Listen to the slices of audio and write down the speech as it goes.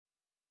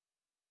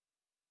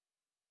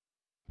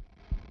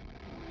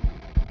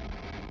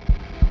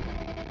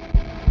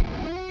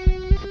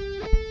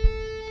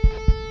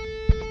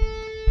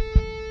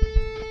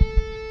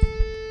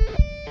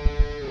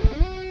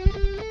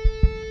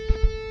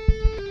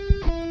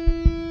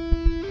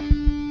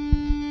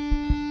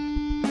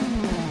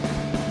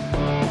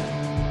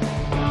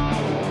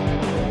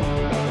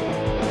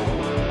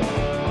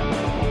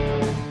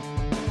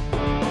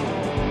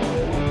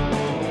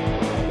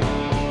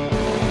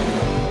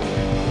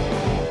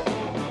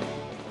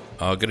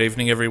Oh, good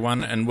evening,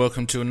 everyone, and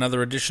welcome to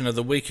another edition of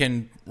the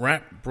Weekend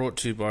Wrap, brought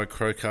to you by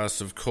CrowCast,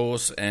 of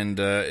course. And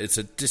it's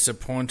a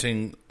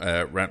disappointing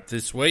wrap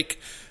this week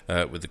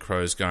with the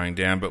Crows going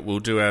down, but we'll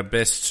do our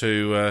best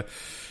to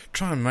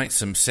try and make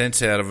some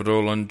sense out of it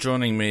all. And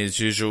joining me,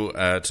 as usual,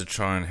 to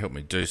try and help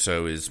me do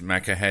so is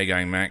Macca. How you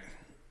going, Mac?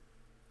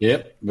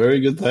 Yep, very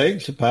good,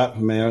 thanks, apart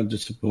from our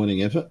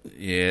disappointing effort.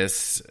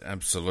 Yes,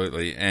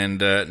 absolutely. And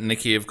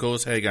Nikki, of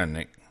course. How you going,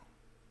 Nick?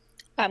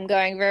 I'm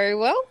going very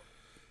well.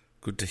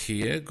 Good to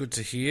hear, good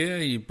to hear.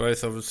 You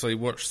both obviously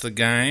watched the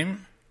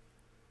game.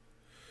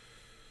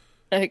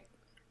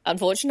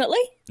 Unfortunately.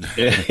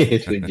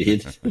 Yes, we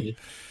did.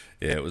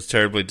 Yeah, it was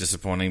terribly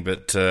disappointing,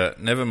 but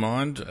never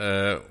mind.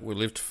 We'll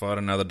live to fight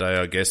another day,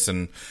 I guess.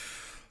 And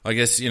I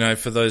guess, you know,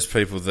 for those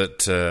people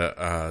that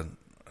are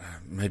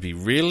maybe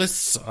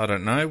realists, I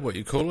don't know what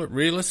you call it,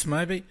 realists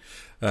maybe,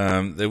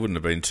 there wouldn't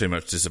have been too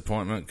much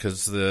disappointment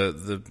because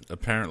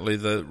apparently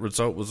the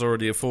result was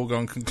already a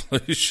foregone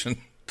conclusion.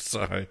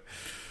 So...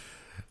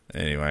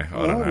 Anyway,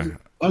 I don't know.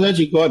 I was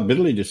actually quite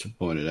bitterly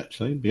disappointed,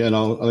 actually. And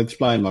I'll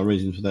explain my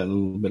reasons for that a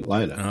little bit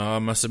later. I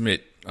must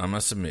admit,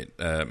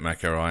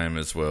 Macca, I am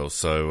as well.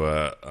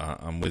 So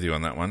I'm with you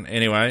on that one.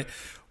 Anyway,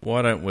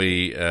 why don't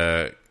we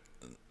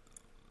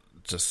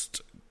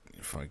just,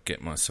 if I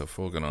get myself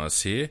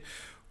organised here,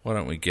 why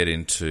don't we get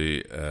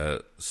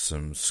into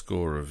some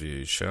score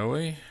reviews, shall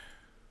we?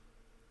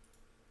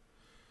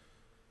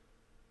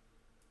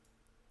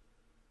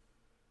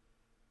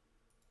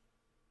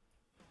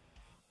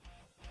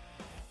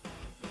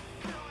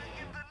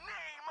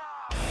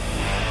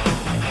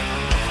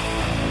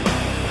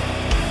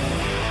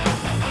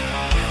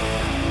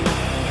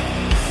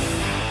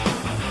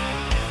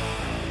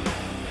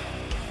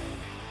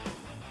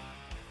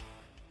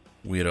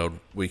 Weird old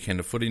weekend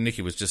of footy.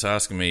 Nikki was just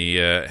asking me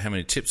how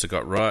many tips I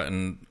got right,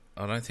 and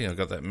I don't think I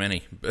got that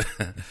many.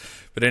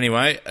 But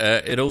anyway,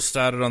 it all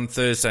started on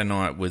Thursday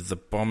night with the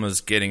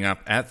Bombers getting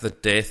up at the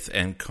death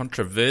and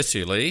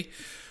controversially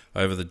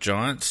over the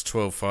Giants,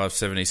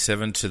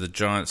 12-5-77 to the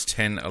Giants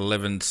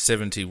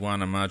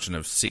 10-11-71, a margin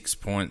of 6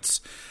 points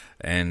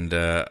and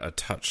a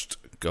touched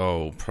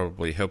goal,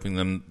 probably helping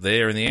them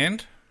there in the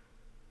end.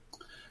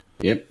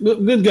 Yep,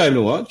 good game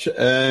to watch.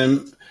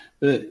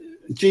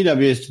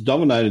 GWS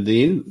dominated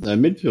the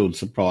midfield,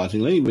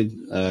 surprisingly,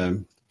 with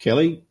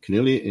Kelly,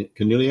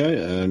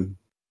 Canelio,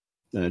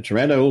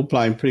 Taranto all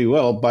playing pretty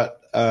well. But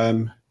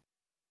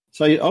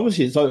so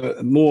obviously it's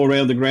more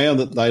around the ground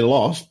that they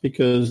lost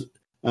because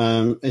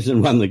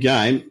Essendon won the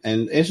game.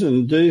 And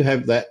Essendon do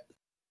have that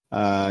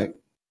gun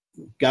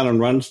and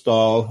run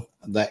style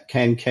that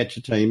can catch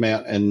a team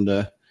out, and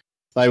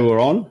they were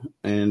on,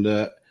 and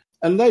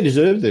they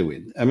deserved their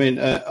win. I mean,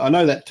 I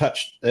know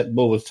that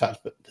ball was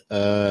touched, but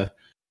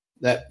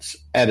that's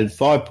added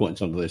 5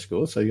 points onto their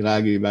score, so you can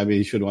argue maybe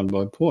he should have won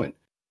by a point.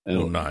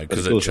 Well, no,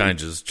 because it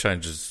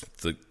changes.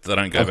 They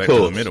don't go back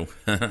to the middle.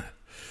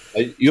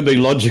 You're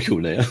being logical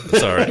now.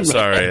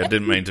 Sorry, I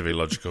didn't mean to be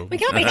logical. We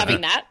can't be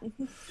having that.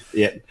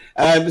 Yeah,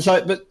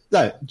 but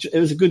no, it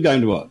was a good game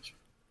to watch.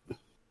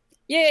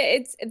 Yeah,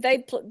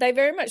 they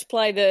very much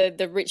play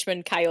the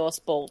Richmond chaos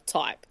ball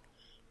type,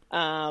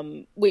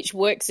 which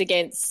works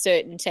against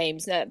certain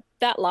teams. Now,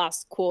 that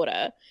last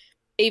quarter,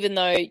 even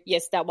though,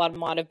 yes, that one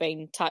might have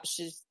been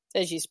touched,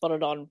 as you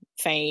spotted on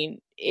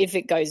Fiend, if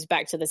it goes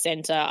back to the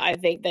centre, I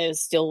think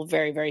there's still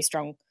very, very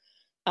strong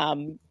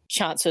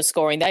chance for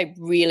scoring. They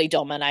really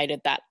dominated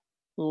that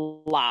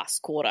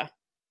last quarter.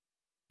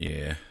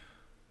 Yeah.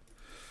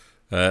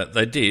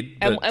 They did.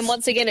 And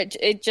once again,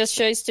 it just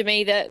shows to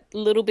me that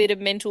little bit of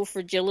mental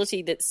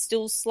fragility that's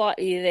still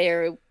slightly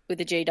there with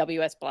the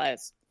GWS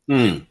players.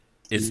 Mm.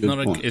 It's not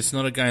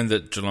a game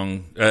that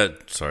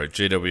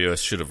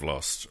GWS should have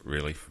lost,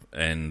 really.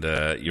 And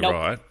you're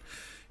right.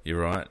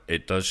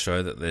 It does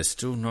show that they're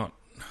still not.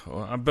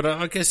 But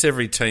I guess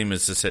every team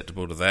is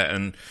susceptible to that.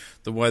 And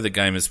the way the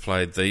game is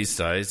played these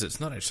days, it's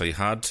not actually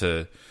hard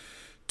to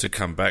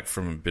come back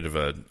from a bit of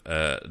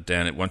a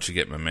down once you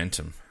get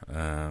momentum.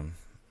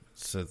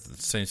 So it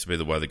seems to be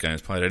the way the game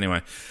is played.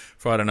 Anyway,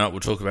 Friday night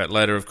we'll talk about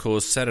later, of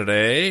course.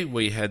 Saturday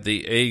we had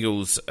the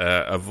Eagles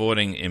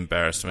avoiding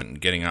embarrassment and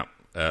getting up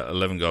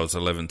 11 goals,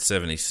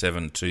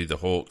 11-77 to the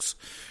Hawks,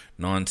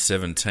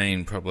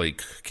 9-17, probably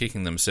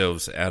kicking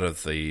themselves out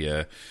of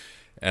the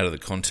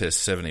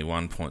contest,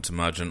 71 points a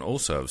margin,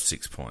 also of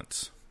 6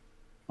 points.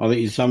 I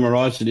think you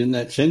summarised it in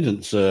that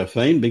sentence,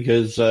 Fiend,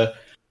 because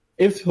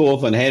if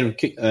Hawthorn had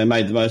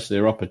made the most of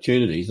their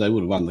opportunities, they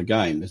would have won the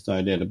game. There's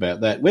no doubt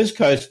about that. West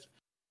Coast,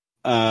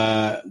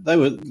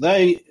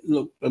 they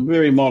looked a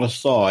very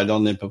modest side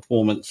on their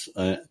performance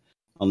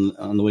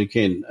on the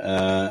weekend,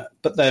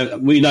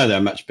 but we know they're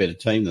a much better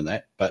team than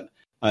that. But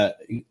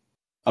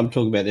I'm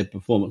talking about their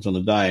performance on the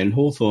day, and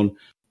Hawthorn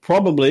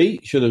probably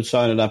should have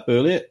sewn it up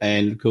earlier.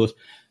 And of course,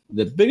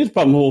 the biggest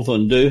problem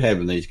Hawthorn do have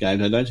in these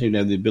games, they don't seem to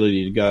have the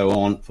ability to go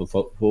on for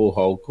 4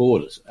 whole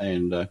quarters.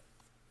 And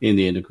in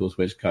the end, of course,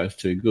 West Coast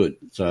too good.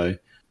 So,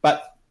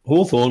 but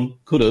Hawthorn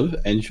could have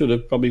and should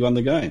have probably won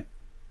the game.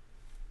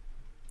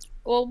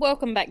 Well,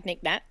 welcome back,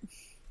 Nick Nat.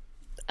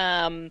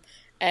 And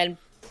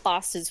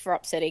bastards for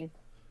upsetting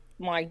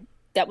my.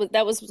 That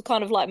was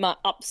kind of like my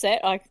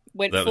upset. I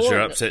went. That was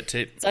your upset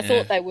tip. So I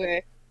thought they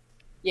were.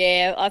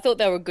 Yeah, I thought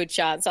they were a good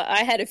chance.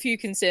 I had a few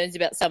concerns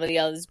about some of the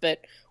others,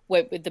 but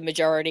went with the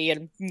majority.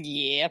 And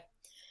yeah,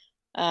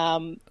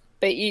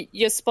 but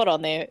you're spot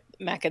on there,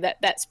 Macca.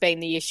 That's been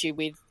the issue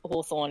with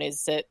Hawthorn,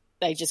 is that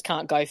they just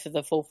can't go for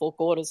the full 4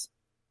 quarters.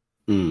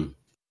 Mm.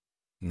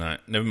 No,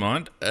 never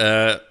mind.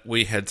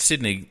 We had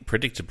Sydney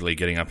predictably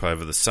getting up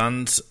over the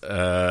Suns.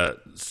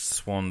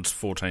 Swans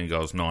 14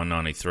 goals,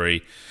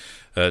 993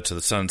 to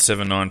the Suns,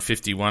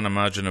 7-9-51, a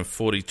margin of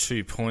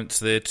 42 points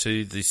there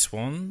to the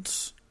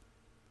Swans.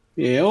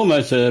 Yeah,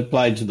 almost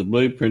played to the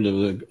blueprint of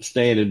the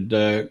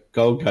standard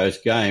Gold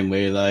Coast game,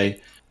 where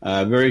they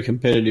are very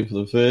competitive for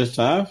the first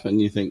half, and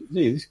you think,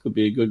 gee, this could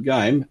be a good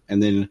game.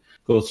 And then,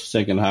 of course, the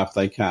second half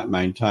they can't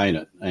maintain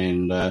it.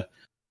 And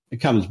it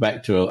comes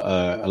back to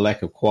a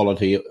lack of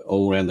quality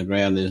all around the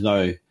ground. There's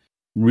no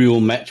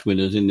real match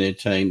winners in their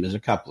team. There's a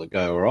couple that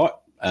go all right.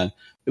 And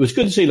it was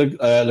good to see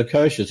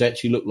Lukosius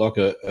actually look like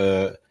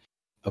a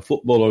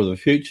footballer of the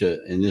future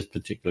in this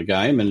particular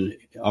game. And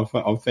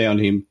I found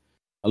him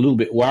a little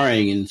bit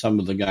worrying in some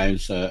of the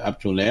games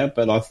up till now,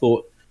 but I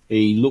thought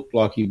he looked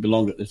like he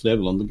belonged at this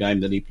level on the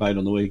game that he played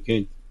on the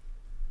weekend.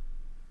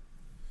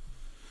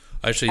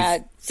 I actually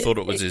thought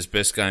it was his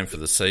best game for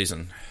the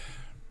season,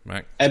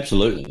 Mac.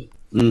 Absolutely.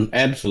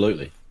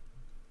 Absolutely.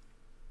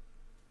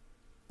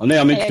 Well, now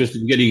I'm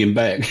interested in getting him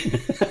back.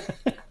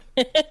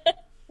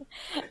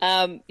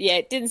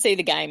 Didn't see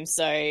the game,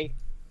 so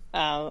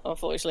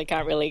unfortunately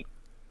can't really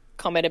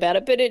comment about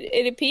it. But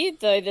it appeared,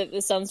 though, that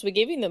the Suns were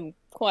giving them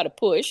quite a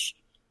push,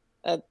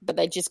 but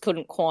they just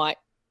couldn't quite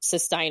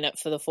sustain it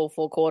for the full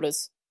 4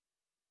 quarters.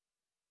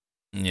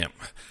 Yeah.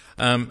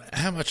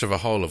 How much of a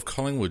hole have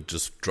Collingwood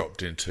just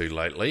dropped into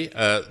lately?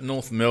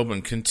 North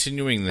Melbourne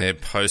continuing their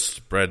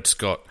post-Brad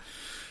Scott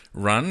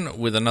run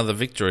with another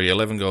victory,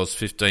 11 goals,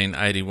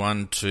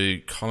 15-81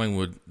 to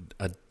Collingwood,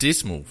 a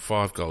dismal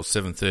 5 goals,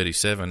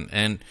 7-37.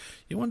 And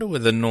you wonder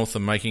whether North are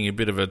making a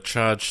bit of a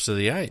charge to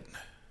the 8.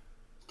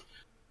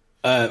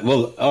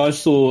 Well, I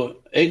saw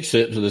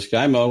excerpts of this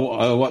game. I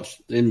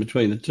watched in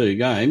between the 2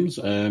 games.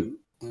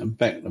 In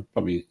fact, I'm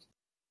probably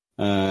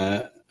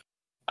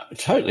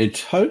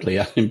totally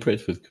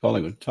unimpressed with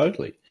Collingwood,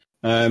 totally.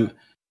 They've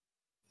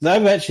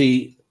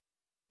actually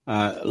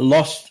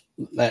lost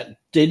that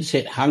dead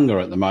set hunger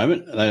at the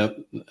moment.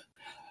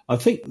 I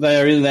think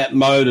they're in that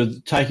mode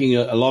of taking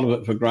a lot of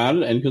it for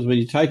granted, and because when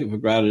you take it for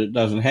granted, it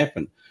doesn't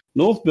happen.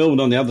 North Melbourne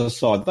on the other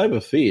side, they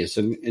were fierce,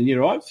 and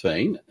you're right,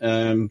 Fiend.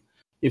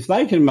 If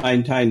they can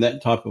maintain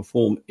that type of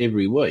form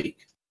every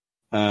week,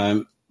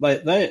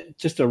 they're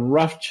just a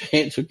rough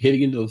chance of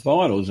getting into the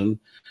finals. And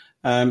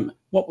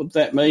what would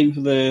that mean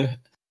for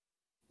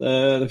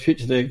the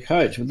future of their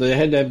coach? They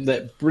had to have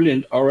that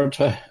brilliant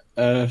orator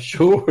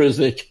Shaw as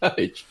their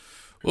coach.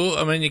 Well,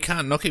 I mean, you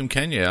can't knock him,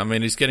 can you? I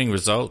mean, he's getting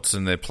results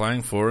and they're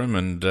playing for him,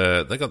 and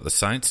they got the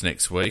Saints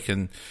next week,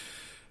 and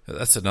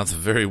that's another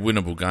very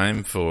winnable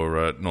game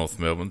for North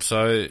Melbourne.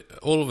 So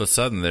all of a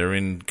sudden they're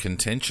in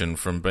contention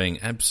from being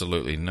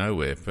absolutely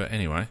nowhere. But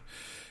anyway,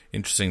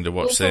 interesting to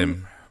watch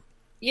them.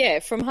 Yeah,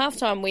 from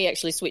halftime we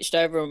actually switched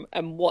over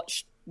and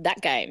watched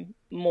that game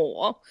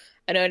more,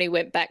 and only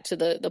went back to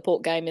the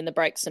Port game in the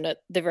breaks and at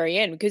the very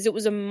end, because it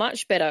was a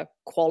much better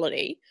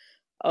quality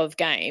of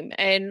game.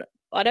 And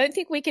I don't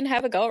think we can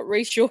have a go at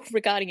Rhys Shaw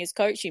regarding his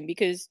coaching,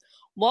 because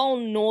while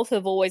North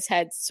have always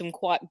had some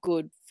quite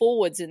good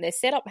forwards and their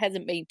setup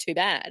hasn't been too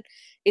bad,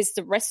 it's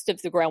the rest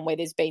of the ground where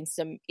there's been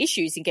some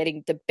issues in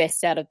getting the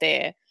best out of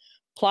their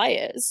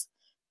players.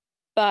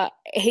 But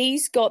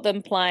he's got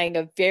them playing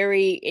a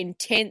very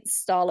intense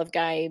style of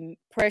game,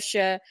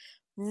 pressure,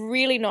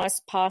 really nice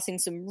passing,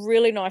 some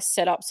really nice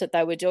setups that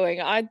they were doing.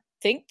 I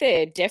think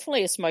they're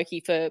definitely a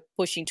smoky for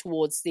pushing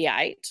towards the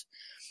 8.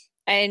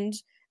 And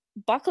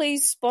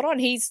Buckley's spot on.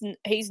 He's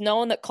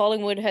known that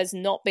Collingwood has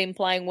not been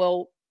playing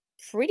well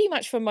pretty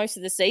much for most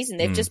of the season.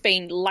 They've just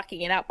been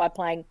lucking it out by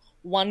playing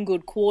one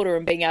good quarter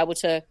and being able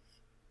to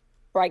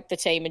break the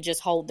team and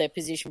just hold their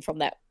position from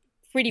that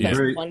pretty much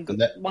one good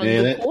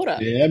quarter.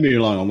 Yeah, they'd be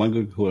relying on one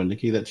good quarter,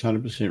 Nikki. That's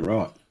 100%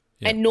 right.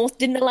 Yeah. And North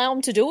didn't allow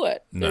them to do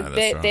it. No,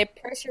 that's right. Their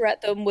pressure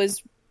at them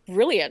was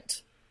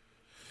brilliant.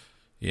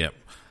 Yep.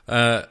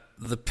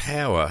 The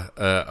Power,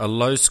 a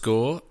low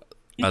score,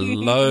 a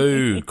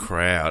low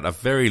crowd, a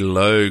very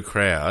low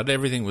crowd.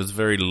 Everything was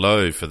very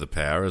low for the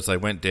Power as they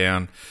went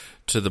down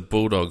to the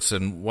Bulldogs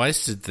and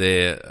wasted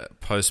their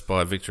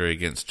post-bye victory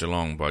against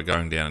Geelong by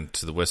going down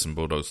to the Western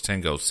Bulldogs,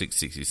 10 goals,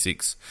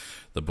 666.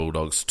 The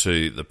Bulldogs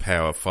to the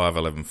Power,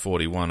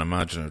 5-11-41, a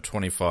margin of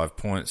 25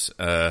 points.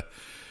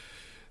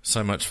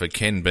 So much for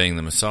Ken being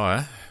the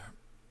Messiah.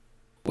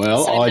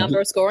 Well, same number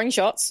of scoring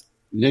shots.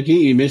 Nikki,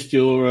 you missed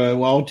your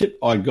wild tip.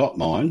 I got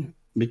mine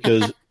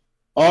because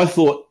I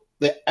thought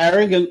the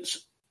arrogance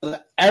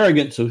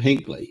of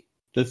Hinkley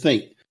to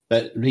think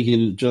that he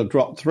can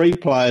drop 3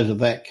 players of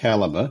that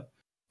calibre.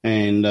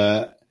 And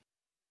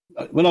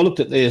when I looked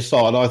at their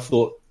side, I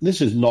thought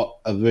this is not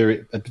a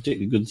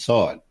particularly good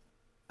side.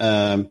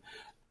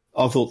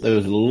 I thought there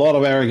was a lot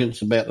of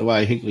arrogance about the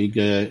way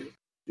Hinkley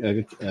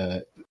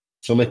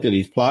selected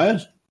his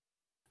players,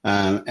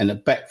 and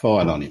it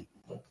backfired on him.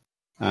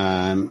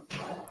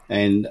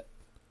 And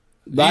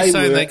You're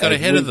saying they got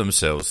ahead of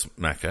themselves,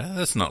 Macca?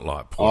 That's not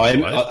like Port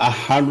Adelaide.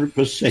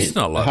 100%. It's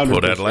not like 100%.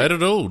 Port Adelaide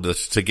at all,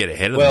 just to get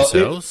ahead of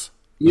themselves.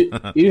 You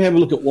have a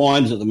look at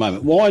Wines at the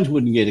moment. Wines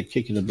wouldn't get a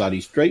kick in a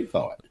bloody street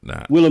fight.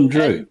 No. Willem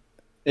Drew.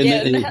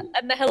 And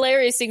the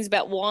hilarious things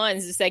about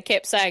Wines is they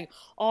kept saying,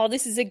 "Oh,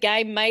 this is a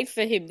game made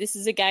for him. This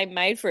is a game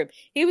made for him."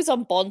 He was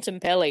on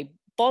Bontempelli.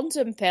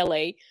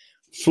 Bontempelli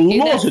in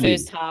that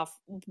first half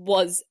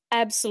was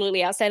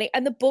absolutely outstanding.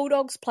 And the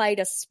Bulldogs played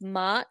a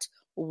smart,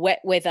 wet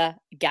weather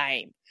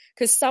game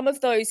because some of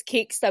those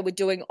kicks they were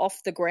doing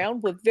off the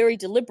ground were very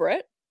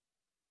deliberate,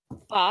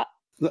 but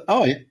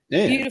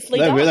beautifully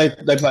done.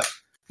 They play.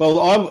 Well,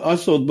 I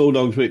saw the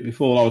Bulldogs week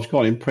before, and I was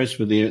quite impressed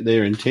with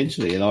their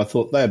intensity, and I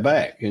thought they're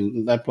back,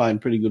 and they're playing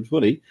pretty good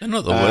footy. They're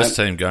not the worst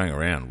team going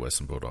around,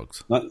 Western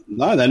Bulldogs. No,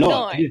 they're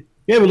not. No. You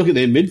have a look at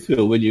their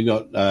midfield when you've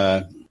got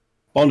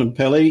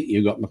Bontempelli,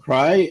 you've got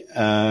McRae,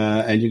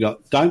 and you've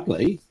got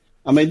Dunkley.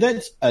 I mean,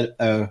 that's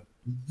a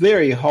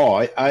very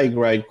high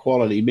A-grade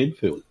quality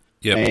midfield.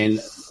 Yep. And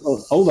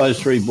all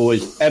those three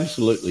boys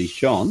absolutely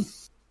shone.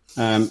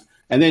 And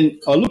then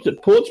I looked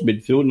at Port's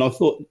midfield, and I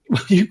thought,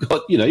 well, you've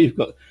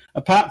got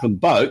apart from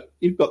Boak,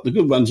 you've got the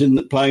good ones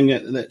in playing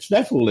at that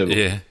snaffle level.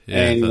 Yeah,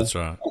 that's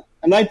right.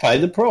 And they pay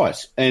the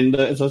price. And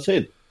as I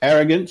said,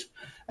 arrogance.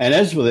 And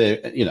as for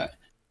their,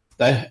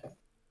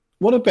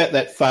 what about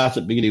that farce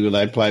at the beginning where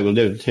they play, "We'll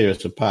never tear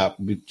us apart,"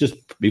 just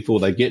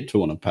before they get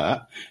torn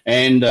apart?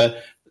 And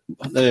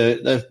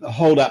they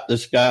hold up the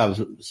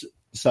scarves,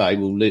 say,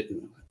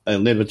 "They'll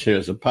never tear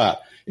us apart."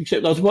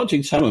 Except I was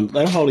watching some of them,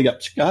 they're holding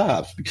up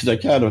scarves because they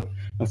can't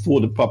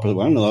afford a proper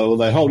one, or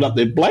they hold up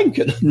their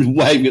blanket and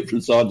waving it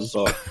from side to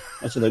side.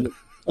 I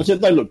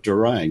said they look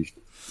deranged.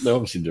 They're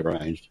obviously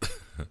deranged.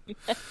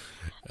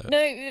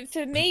 No,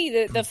 for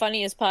me, the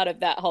funniest part of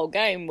that whole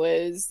game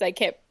was they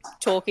kept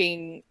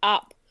talking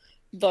up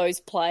those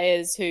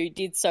players who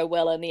did so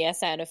well in the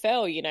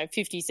SANFL,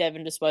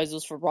 57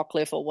 disposals for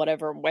Rockcliffe or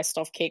whatever, and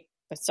Westhoff kicked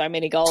so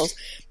many goals.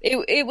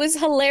 It was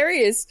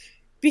hilarious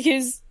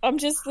because I'm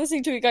just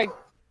listening to it going,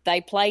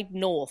 they played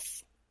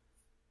North.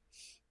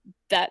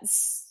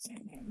 That's,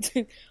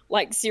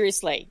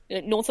 seriously,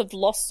 North have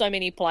lost so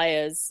many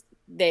players.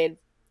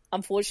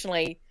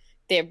 Unfortunately,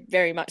 they're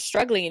very much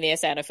struggling in the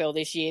SANFL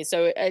this year.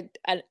 So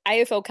an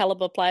AFL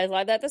caliber players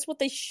like that, that's what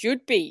they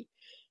should be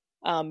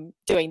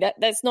doing.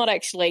 That's not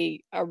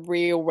actually a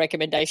real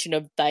recommendation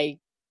of they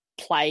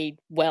played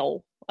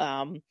well.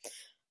 I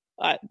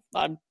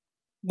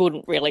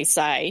wouldn't really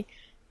say,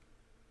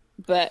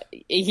 but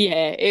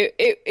yeah,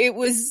 it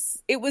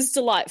was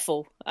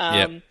delightful.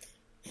 Yep.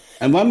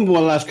 And one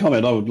last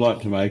comment I would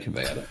like to make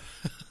about it.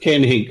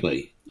 Ken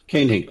Hinkley.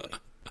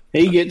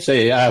 He gets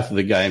there after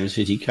the game and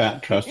says he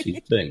can't trust his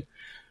team.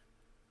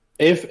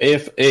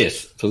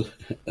 FFS for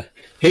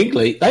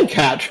Hinkley, they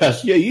can't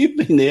trust you. You've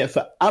been there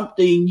for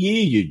umpteen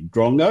years, you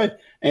drongo,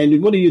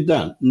 and what have you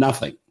done?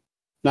 Nothing.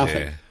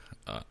 Yeah.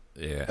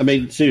 I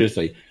mean,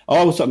 seriously, I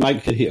also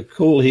make a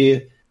call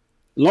here.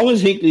 As long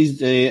as Hinkley's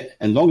there,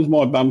 and as long as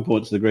my bum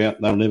points to the ground,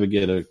 they'll never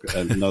get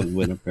another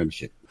winner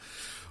premiership.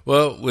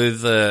 Well,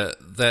 with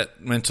that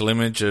mental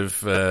image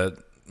of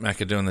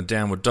Macca doing the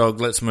downward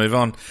dog, let's move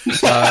on.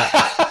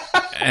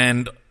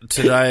 And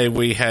today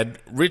we had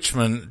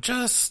Richmond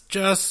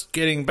just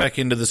getting back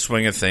into the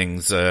swing of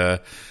things.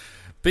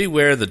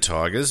 Beware of the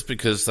Tigers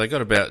because they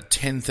got about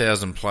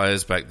 10,000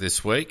 players back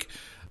this week.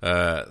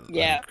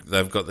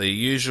 They've got the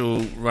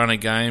usual run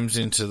of games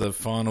into the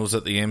finals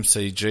at the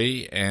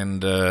MCG,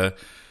 and they're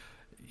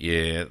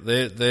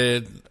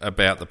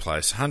about the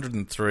place.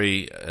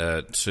 103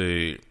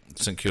 to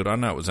St Kilda. I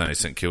know it was only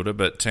St Kilda,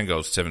 but 10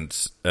 goals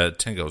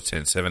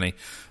 10-70,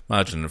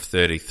 margin of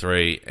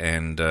 33,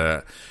 and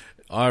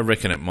I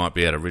reckon it might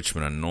be out of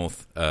Richmond and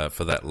North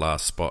for that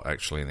last spot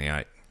actually in the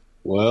 8.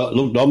 Well, it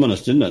looked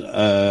ominous, didn't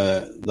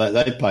it?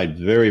 They played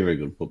very, very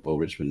good football,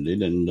 Richmond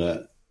did, and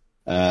the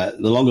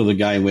longer the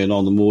game went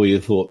on, the more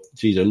you thought,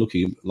 geez, they're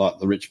looking like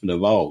the Richmond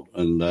of old.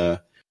 And,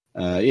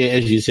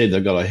 as you said,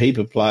 they've got a heap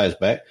of players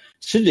back.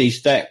 Sydney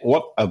Stack,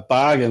 what a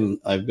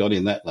bargain they've got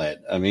in that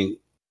lad. I mean,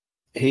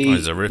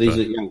 he's a ripper.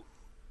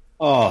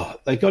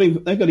 They got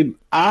him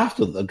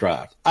after the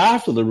draft,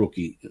 after the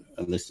rookie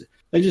list.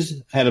 They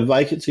just had a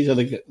vacancy so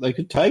they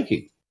could take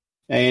him.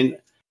 And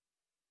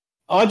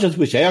I just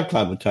wish our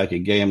club would take a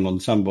gamble on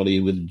somebody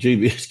with a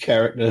dubious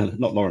character,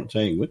 not Lawrence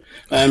Engwood,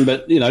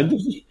 but,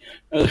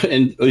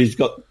 and he's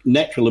got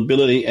natural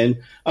ability.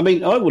 And, I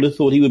mean, I would have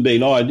thought he would be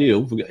an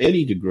ideal for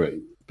any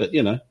degree. But,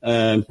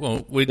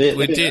 well, we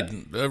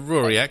did.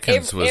 Rory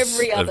Atkins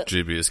was of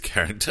dubious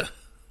character.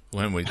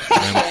 No,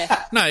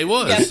 he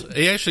was. Yeah.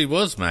 He actually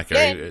was, Macca.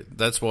 Yeah.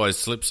 That's why he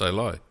slipped so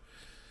low.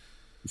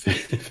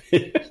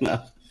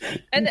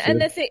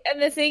 And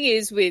the thing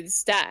is with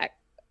Stack,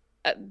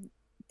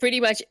 pretty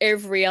much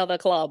every other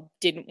club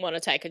didn't want to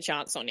take a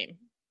chance on him.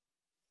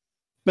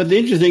 But the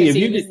interesting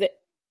thing,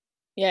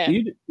 Yeah.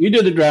 You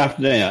do the draft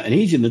now, and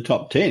he's in the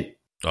top 10.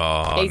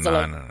 Oh,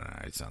 Easily. no.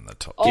 He's on the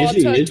top 10. Oh, Yes,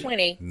 he top is.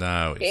 20.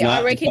 No, he's Yeah,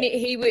 not. I reckon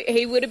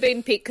he would have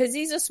been picked because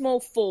he's a small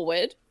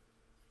forward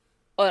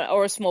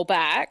or a small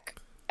back.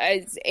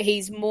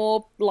 He's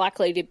more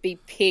likely to be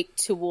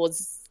picked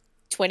towards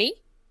 20.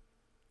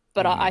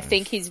 But I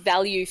think his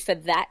value for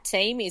that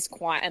team is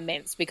quite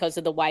immense because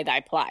of the way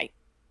they play.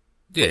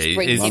 Yeah, Which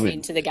brings him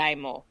into the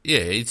game more.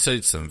 Yeah, he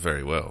suits them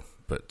very well,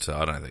 but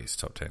I don't think he's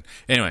top 10.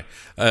 Anyway,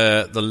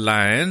 the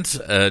Lions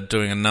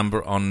doing a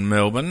number on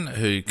Melbourne,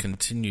 who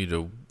continue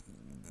to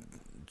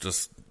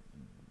just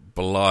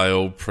belie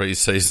all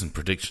pre-season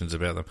predictions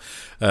about them.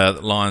 The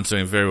Lions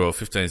doing very well,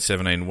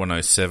 15-17,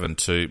 107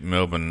 to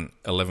Melbourne,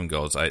 11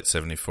 goals,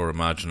 874, a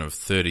margin of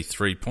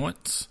 33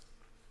 points.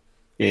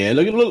 Yeah,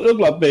 look, it looked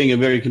like being a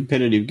very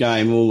competitive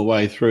game all the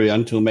way through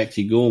until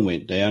Maxi Gorn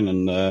went down,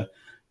 and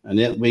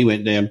we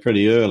went down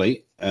pretty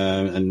early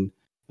and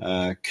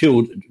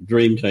killed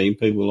Dream Team.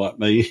 People like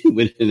me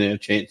winning our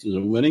chances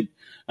of winning.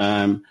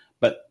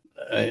 But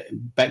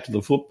back to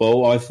the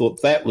football, I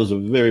thought that was a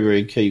very,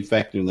 very key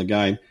factor in the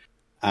game.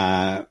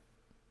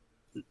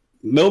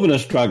 Melbourne are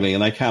struggling,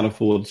 and they can't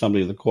afford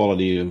somebody of the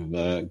quality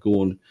of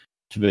Gorn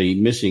to be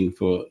missing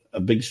for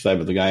a big stab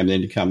of the game, and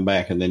then to come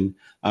back and then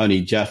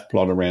only just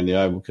plod around the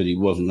oval because he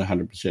wasn't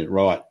 100%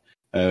 right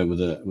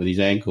with his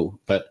ankle.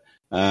 But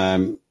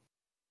I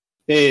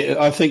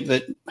think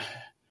that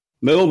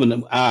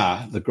Melbourne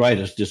are the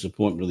greatest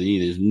disappointment of the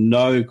year. There's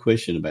no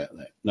question about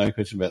that. No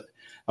question about that.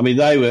 I mean,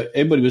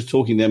 everybody was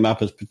talking them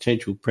up as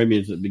potential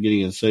premiers at the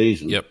beginning of the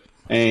season. Yep.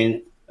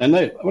 And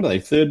they, what are they,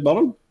 third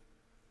bottom?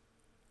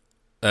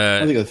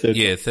 I think they're third.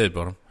 Yeah, third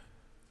bottom.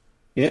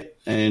 Yeah,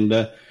 and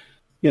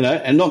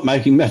and not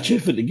making much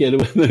effort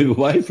to move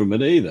away from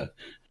it either.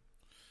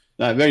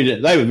 No,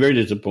 they were very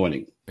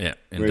disappointing. Yeah,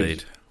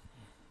 indeed.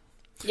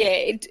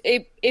 Yeah,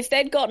 if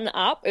they'd gotten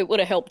up, it would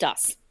have helped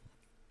us.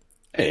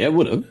 Yeah, it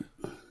would have.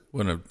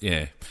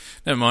 Yeah,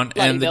 never mind.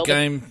 Bloody And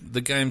Melbourne.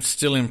 the game's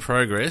still in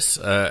progress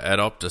at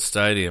Optus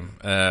Stadium,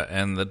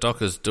 and the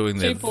Dockers doing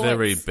their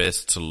very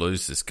best to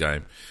lose this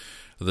game.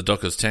 The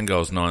Dockers 10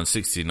 goals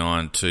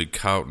 9.69 to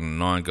Carlton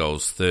 9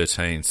 goals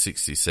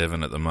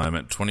 13.67 at the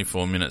moment.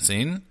 24 minutes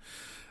in,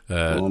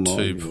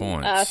 2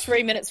 points.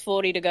 3 minutes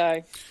 40 to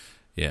go.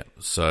 Yeah,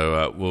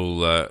 so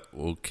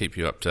we'll keep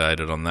you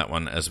updated on that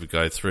one as we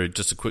go through.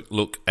 Just a quick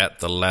look at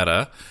the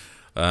ladder.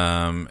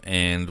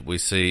 And we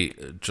see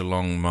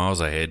Geelong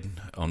miles ahead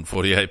on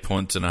 48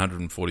 points and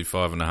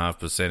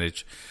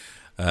 145.5%,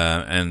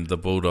 and the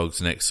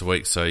Bulldogs next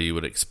week, so you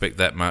would expect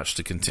that march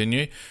to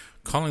continue.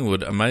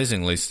 Collingwood,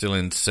 amazingly, still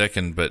in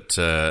second, but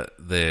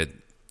their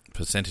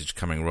percentage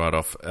coming right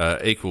off,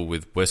 equal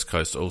with West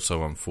Coast,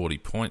 also on 40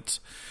 points.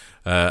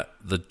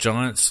 The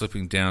Giants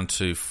slipping down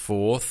to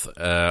fourth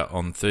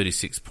on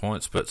 36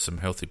 points, but some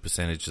healthy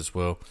percentage as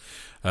well.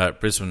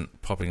 Brisbane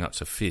popping up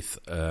to fifth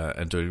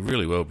and doing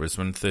really well,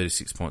 Brisbane,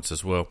 36 points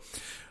as well.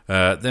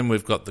 Then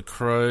we've got the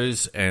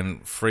Crows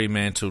and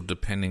Fremantle,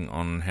 depending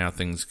on how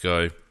things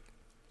go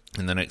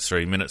in the next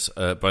 3 minutes,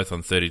 both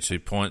on 32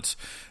 points.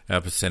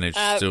 Our percentage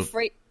still...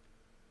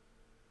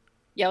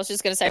 Yeah, I was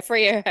just going to say,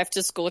 Freo have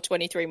to score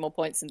 23 more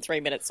points in 3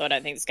 minutes, so I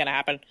don't think it's going to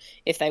happen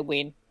if they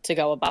win to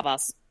go above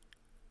us.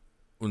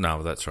 Well,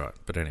 no, that's right.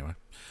 But anyway,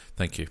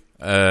 thank you.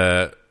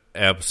 Our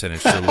percentage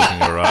still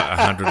looking all right,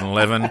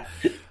 111.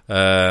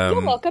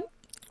 You're welcome.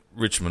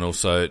 Richmond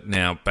also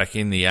now back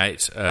in the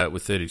 8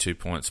 with 32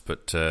 points,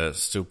 but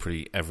still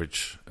pretty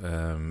average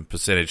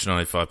percentage,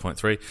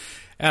 95.3.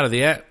 Out of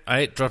the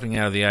 8, dropping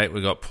out of the 8,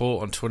 we've got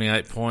Port on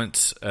 28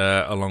 points,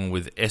 along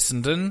with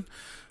Essendon.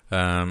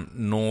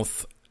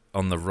 North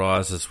on the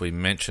rise, as we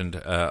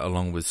mentioned,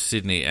 along with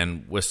Sydney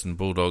and Western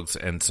Bulldogs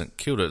and St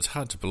Kilda. It's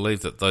hard to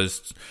believe that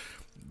those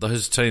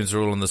teams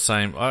are all in the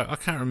same... I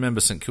can't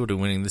remember St Kilda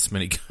winning this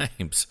many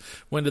games.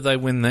 When did they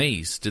win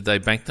these? Did they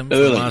bank them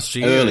from last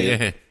year? Early.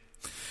 Yeah.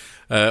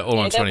 All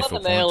on 24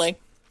 points. Early.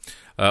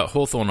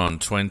 Hawthorn on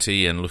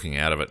 20 and looking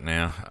out of it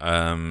now.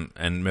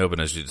 And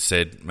Melbourne, as you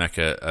said,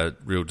 Macca, a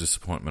real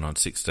disappointment on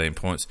 16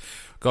 points.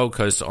 Gold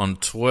Coast on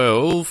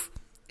 12.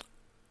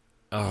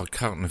 Oh,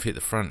 Carlton have hit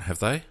the front, have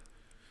they?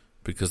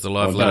 Because the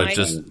live ladder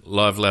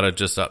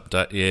just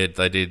update. Yeah,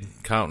 they did.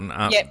 Carlton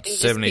up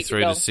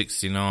 73 to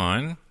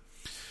 69.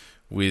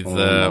 With,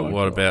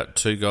 about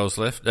 2 goals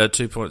left?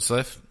 2 points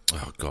left?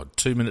 Oh, God,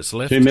 2 minutes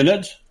left? 2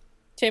 minutes?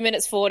 2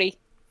 minutes 40.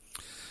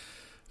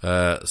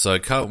 So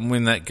Carlton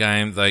win that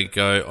game. They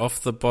go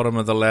off the bottom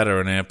of the ladder,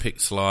 and our pick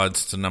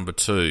slides to number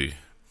 2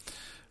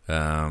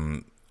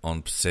 on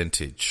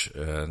percentage.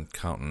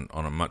 Carlton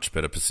on a much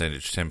better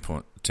percentage, 10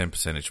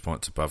 percentage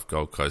points above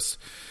Gold Coast.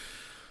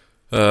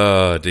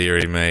 Oh,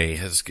 dearie me.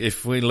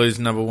 If we lose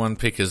number 1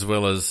 pick as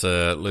well as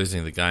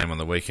losing the game on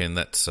the weekend,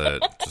 that's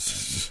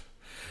just...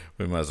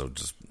 We might as well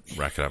just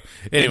rack it up.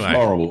 Anyway. It's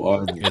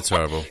horrible. It's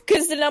horrible.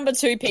 Because the number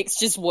 2 pick's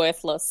just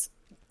worthless.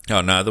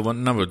 Oh, no, the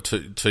number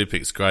two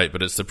pick's great,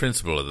 but it's the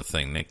principle of the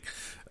thing, Nick.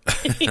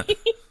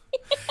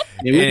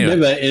 We've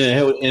never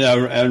in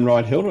our own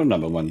right held a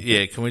number 1 pick.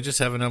 Yeah, can we just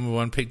have a number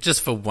 1 pick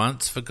just for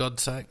once, for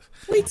God's sake?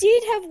 We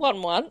did have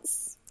one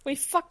once. We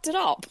fucked it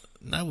up.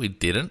 No, we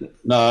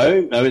didn't.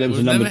 No, that was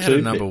We've number never two. had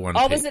a number one.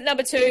 Oh, pick. was it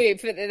number 2?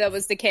 That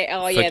was the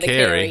For the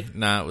Carey.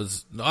 No, it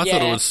was. I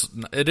thought it was.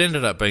 It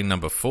ended up being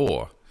number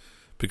 4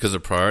 because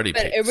of priority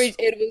But picks. it was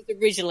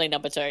originally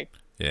number 2.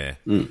 Yeah.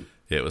 Yeah,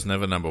 it was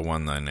never number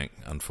 1 though, Nick,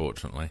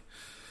 unfortunately.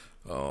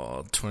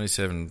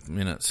 27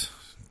 minutes.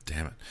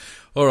 Damn it.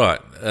 All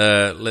right,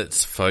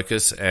 let's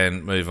focus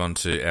and move on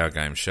to our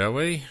game, shall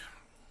we?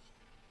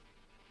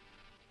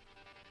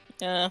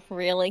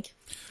 Really?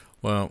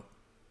 Well,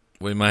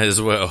 we may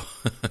as well.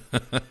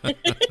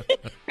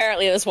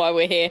 Apparently that's why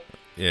we're here.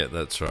 Yeah,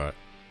 that's right.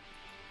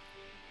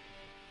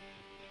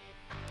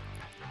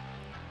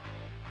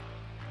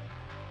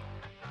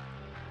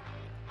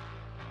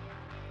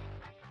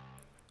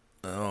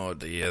 Oh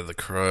dear, the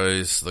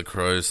Crows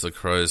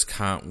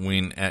can't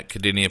win at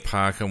Kardina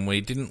Park, and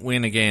we didn't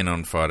win again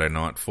on Friday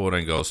night.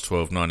 14 goals,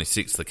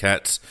 12.96 the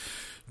Cats.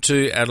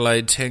 To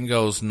Adelaide, 10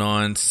 goals,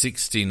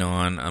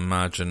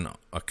 9.69,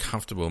 a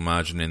comfortable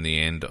margin in the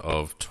end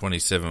of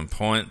 27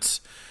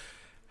 points.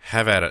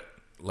 Have at it,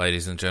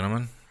 ladies and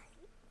gentlemen.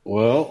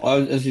 Well,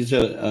 as you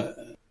said,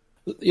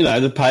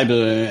 the paper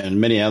and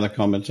many other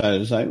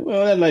commentators say,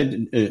 well,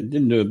 Adelaide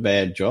didn't do a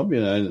bad job.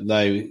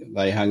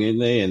 They hung in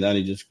there and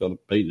only just got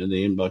beaten in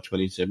the end by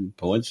 27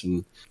 points.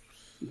 And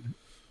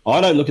I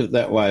don't look at it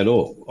that way at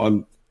all.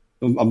 I'm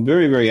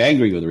very, very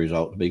angry with the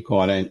result, to be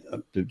quite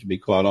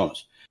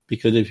honest.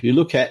 Because if you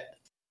look at,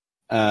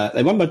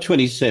 they won by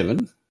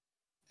 27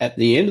 at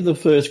the end of the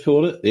first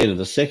quarter, the end of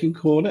the second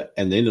quarter,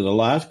 and the end of the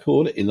last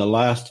quarter. In the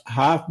last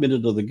half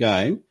minute of the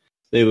game,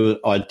 there were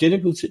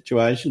identical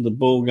situations, the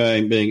ball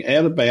game being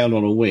out of bound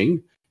on a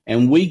wing,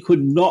 and we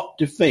could not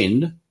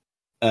defend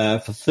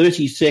for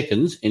 30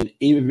 seconds in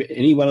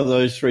any one of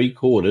those 3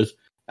 quarters.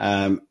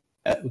 We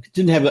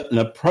didn't have an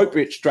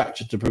appropriate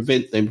structure to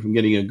prevent them from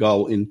getting a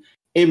goal in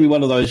every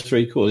one of those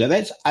 3 quarters. Now,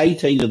 that's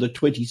 18 of the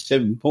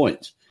 27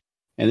 points.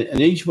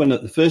 And each one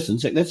at the first and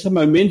second, that's the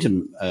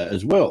momentum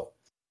as well.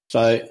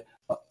 So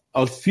I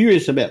was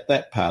furious about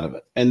that part of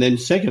it. And then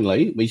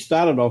secondly, we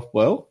started off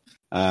well.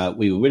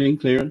 We were winning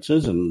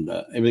clearances and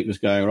everything was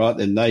going right.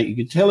 Then you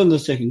could tell in the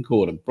second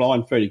quarter,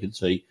 blind Freddie could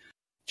see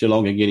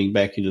Geelong are getting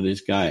back into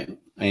this game.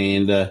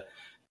 And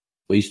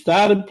we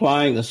started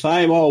playing the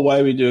same old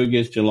way we do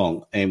against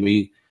Geelong. And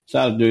we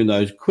started doing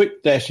those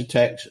quick dash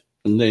attacks.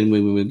 And then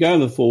when we were going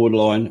to the forward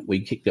line,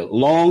 we kicked it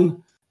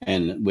long.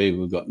 And where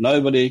we've got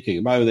nobody, kick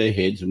them over their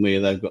heads, and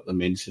where they've got the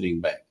men sitting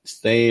back.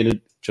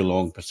 Standard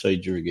Geelong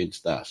procedure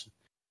against us.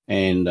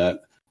 And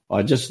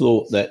I just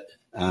thought that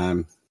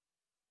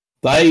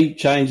they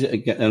changed it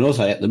again. And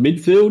also at the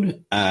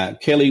midfield,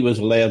 Kelly was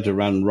allowed to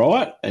run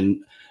right.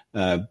 And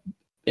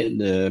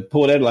in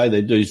Port Adelaide,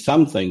 they do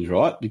some things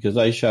right because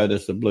they showed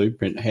us the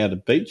blueprint how to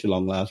beat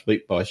Geelong last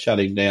week by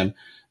shutting down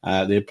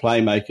their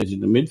playmakers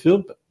in the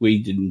midfield, but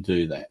we didn't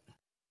do that.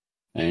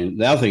 And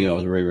the other thing I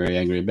was very, very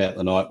angry about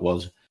the night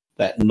was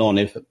that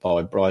non-effort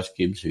by Bryce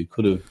Gibbs, who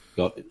could have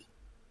got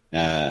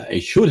he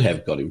should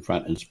have got in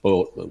front and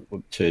spoilt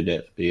what turned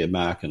out to be a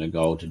mark and a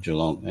goal to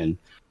Geelong, and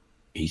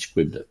he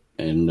squibbed it.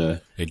 And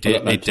he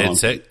dead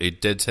set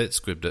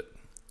squibbed it.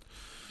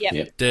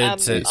 Yep. Dead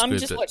set squibbed I'm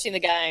just watching the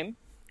game.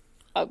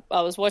 I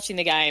was watching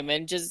the game,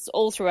 and just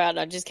all throughout,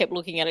 I just kept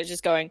looking at it,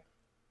 just going,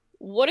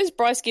 "What is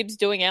Bryce Gibbs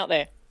doing out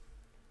there?"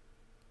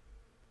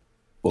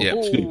 Well,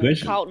 that's a good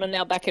question. Carlton are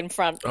now back in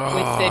front with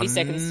 30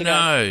 seconds to go.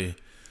 No.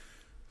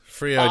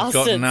 Freo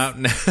gotten up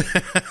now.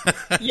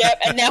 Yep,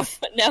 and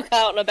now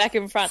Carlton are back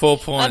in front. 4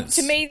 points.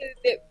 To me,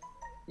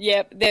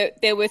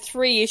 there were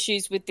 3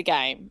 issues with the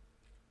game.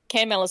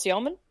 Cam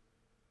Ellis-Yeoman.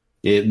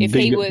 Yeah, if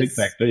big, he was big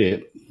factor, yeah.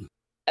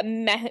 A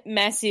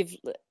massive...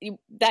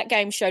 That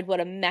game showed what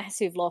a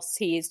massive loss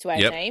he is to our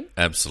team.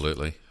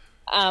 Absolutely.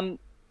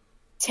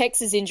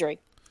 Tex's injury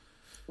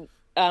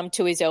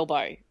to his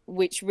elbow,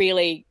 which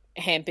really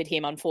hampered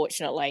him,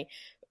 unfortunately.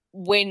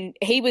 When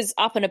he was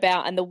up and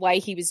about and the way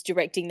he was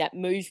directing that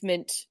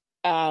movement,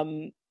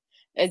 as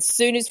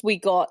soon as we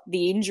got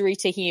the injury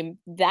to him,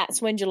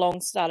 that's when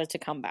Geelong started to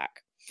come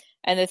back.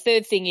 And the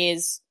third thing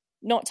is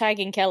not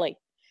tagging Kelly.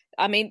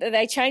 I mean,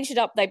 they changed it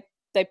up.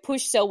 They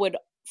pushed Selwood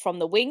from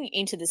the wing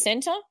into the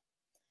centre,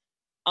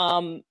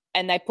 and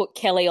they put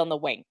Kelly on the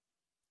wing,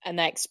 and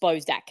they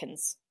exposed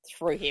Atkins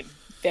through him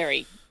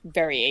very,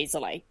 very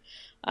easily.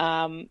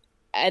 And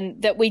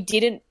that we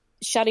didn't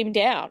shut him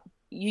down.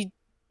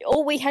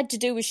 All we had to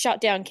do was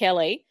shut down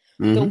Kelly.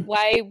 Mm-hmm. The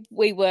way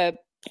we were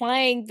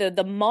playing,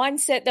 the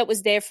mindset that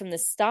was there from the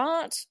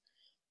start,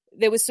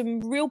 there were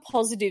some real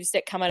positives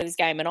that come out of this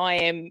game, and I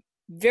am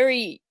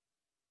very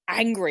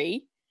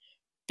angry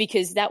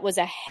because that was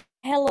a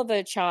hell of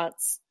a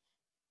chance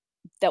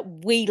that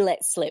we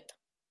let slip.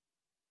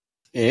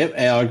 Yeah,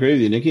 I agree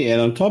with you, Nikki.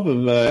 And on top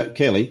of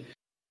Kelly,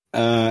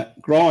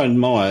 Brian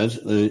Myers,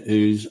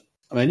 who's,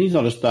 I mean, he's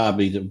not a star,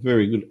 but he's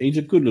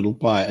a good little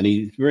player, and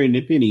he's very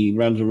nippy, and he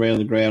runs around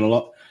the ground a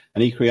lot,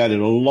 and he created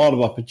a lot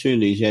of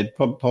opportunities. He had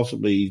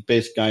possibly his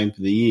best game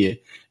for the year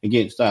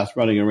against us,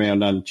 running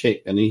around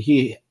unchecked, and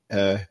he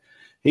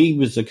he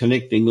was the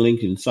connecting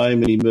link in so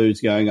many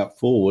moves going up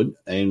forward.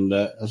 And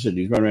I said,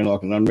 he's running around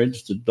like an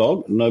unregistered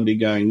dog and nobody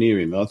going near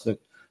him. I thought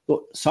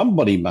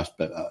somebody must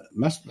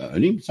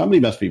own him. Somebody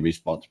must be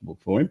responsible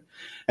for him.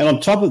 And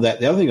on top of that,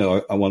 the other thing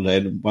I wanted to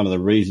add, one of the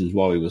reasons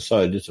why we were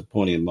so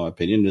disappointing, in my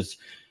opinion, is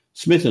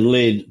Smith and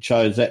Laird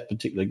chose that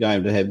particular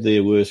game to have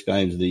their worst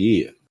games of the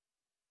year.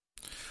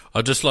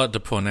 I'd just like to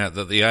point out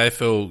that the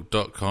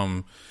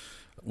AFL.com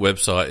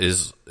website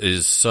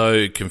is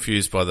so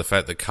confused by the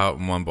fact that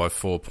Carlton won by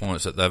 4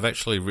 points that they've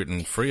actually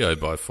written Freo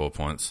by 4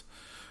 points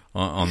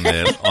on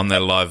their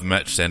live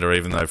match centre,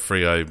 even though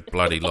Freo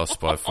bloody lost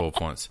by 4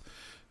 points.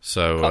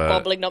 So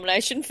cock-wobbling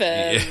nomination for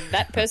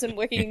that person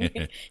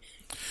working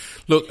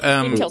Look,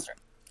 in Telstra.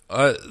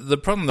 The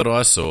problem that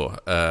I saw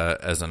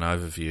as an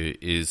overview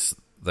is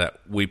that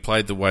we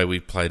played the way we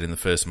played in the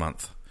first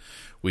month.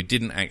 We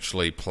didn't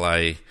actually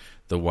play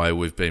the way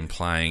we've been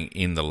playing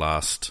in the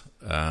last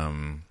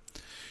 4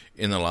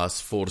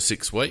 to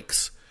 6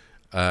 weeks.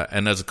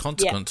 And as a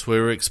consequence, we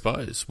were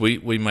exposed.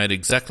 We made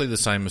exactly the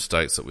same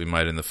mistakes that we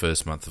made in the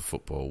first month of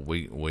football.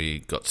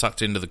 We got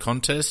sucked into the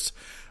contest.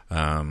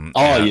 That's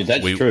true.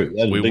 That's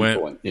a big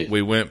point. Yeah.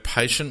 We weren't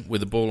patient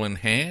with the ball in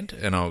hand,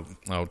 and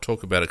I'll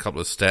talk about a couple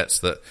of stats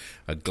that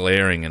are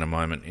glaring in a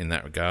moment in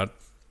that regard.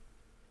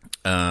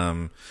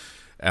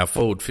 Our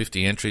forward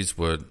 50 entries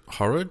were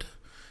horrid,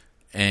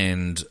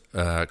 and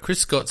Chris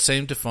Scott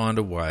seemed to find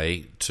a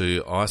way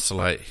to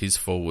isolate his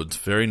forwards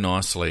very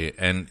nicely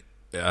and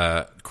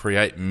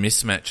create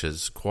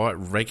mismatches quite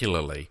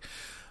regularly.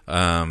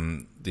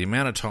 The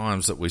amount of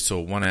times that we saw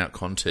one-out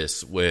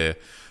contests where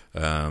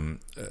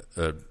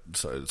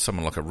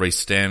someone like a Reece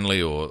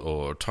Stanley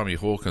or Tommy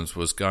Hawkins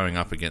was going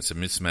up against a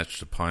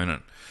mismatched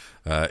opponent,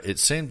 it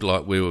seemed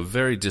like we were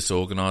very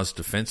disorganised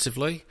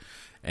defensively,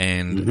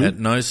 and at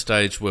no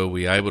stage were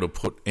we able to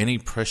put any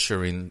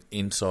pressure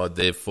inside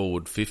their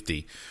forward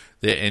 50.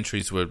 Their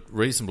entries were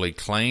reasonably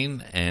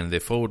clean and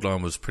their forward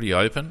line was pretty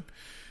open,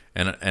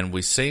 and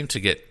we seemed to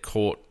get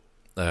caught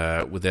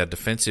with our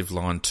defensive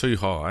line too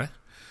high,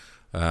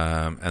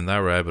 and they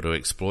were able to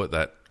exploit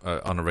that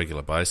on a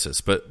regular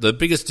basis. But the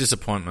biggest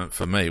disappointment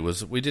for me was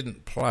that we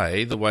didn't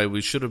play the way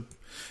we should have,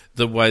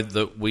 the way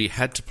that we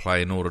had to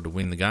play in order to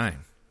win the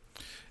game.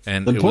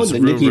 And the it point was a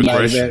that real Nicky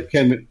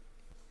regression.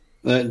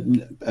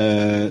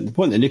 the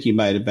point that Nicky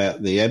made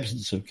about the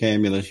absence of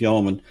Cam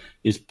Millis-Yeoman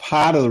is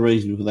part of the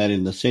reason for that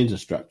in the centre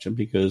structure,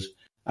 because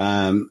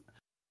Cam's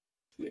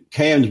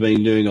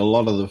been doing a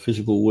lot of the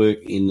physical work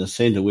in the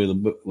centre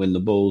when the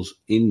ball's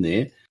in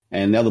there,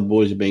 and the other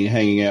boys have been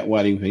hanging out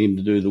waiting for him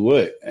to do the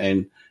work,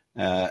 and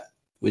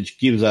which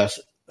gives us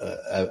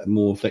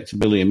more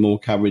flexibility and more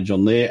coverage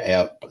on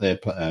their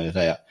players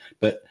out.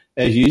 But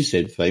as you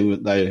said, Fee,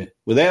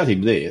 without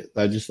him there,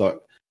 they just like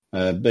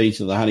bees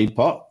to the honey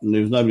pot, and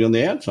there was nobody on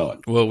the outside.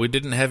 Well, we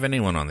didn't have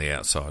anyone on the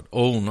outside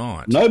all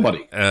night.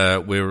 Nobody.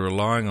 We were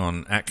relying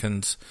on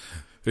Atkins,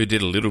 who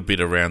did a little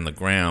bit around the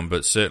ground,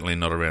 but certainly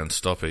not around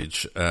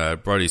stoppage.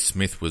 Brodie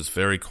Smith was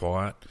very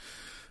quiet.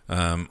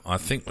 I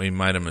think we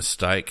made a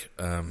mistake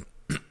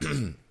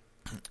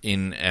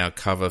in our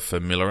cover for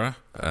Millera.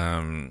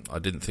 I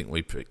didn't think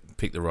we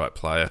picked the right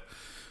player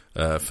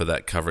for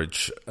that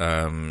coverage.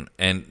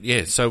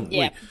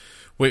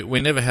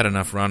 We never had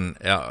enough run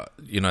out,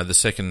 the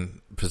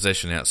second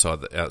possession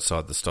outside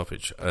the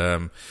stoppage.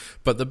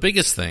 But the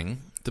biggest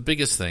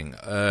thing,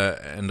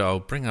 and I'll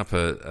bring up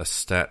a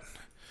stat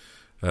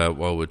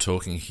while we're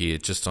talking here,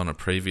 just on a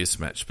previous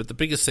match. But the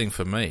biggest thing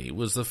for me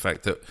was the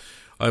fact that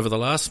over the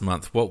last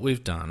month, what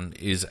we've done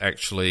is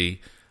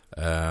actually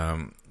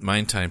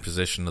maintain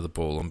possession of the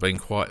ball and been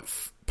quite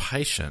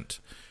patient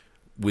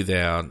with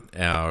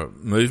our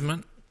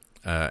movement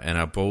and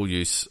our ball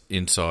use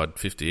inside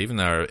 50. Even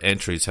though our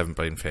entries haven't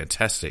been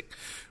fantastic,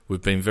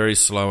 we've been very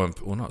slow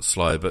not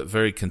slow, but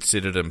very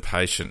considered and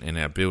patient in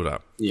our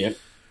build-up. Yeah.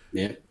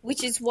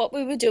 Which is what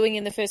we were doing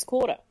in the first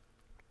quarter.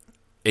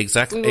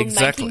 Exactly. We were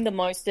making the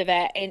most of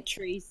our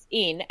entries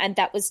in, and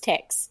that was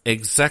Tex.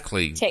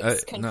 Exactly.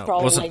 Tex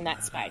controlling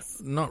that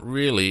space. Not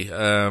really.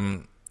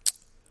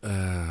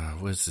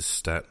 Where's this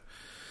stat?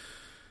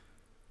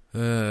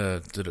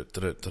 So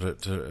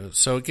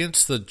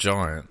against the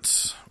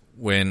Giants,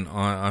 when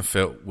I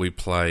felt we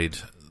played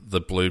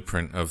the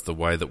blueprint of the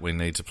way that we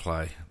need to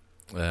play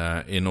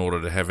in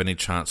order to have any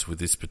chance with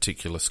this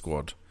particular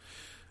squad,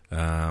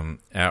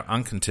 our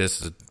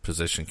uncontested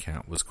possession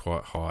count was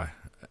quite high.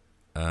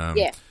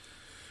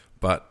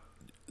 But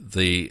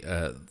the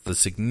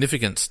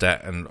significant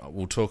stat, and I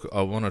want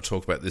to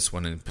talk about this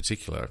one in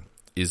particular,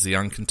 is the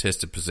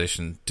uncontested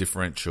possession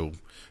differential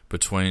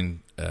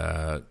between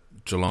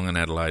Geelong and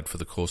Adelaide for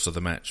the course of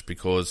the match,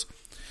 because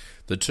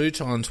the two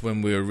times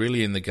when we were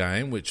really in the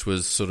game, which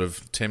was sort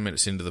of 10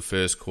 minutes into the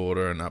first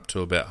quarter and up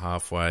to about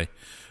halfway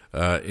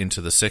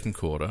into the second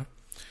quarter,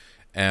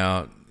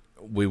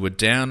 we were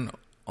down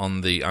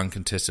on the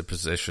uncontested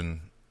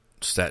possession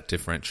stat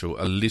differential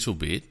a little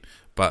bit,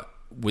 but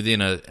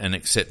within an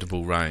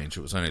acceptable range.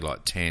 It was only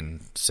like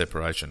 10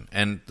 separation,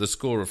 and the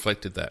score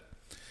reflected that.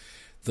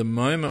 The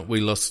moment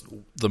we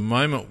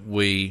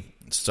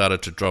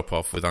started to drop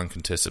off with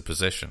uncontested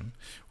possession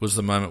was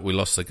the moment we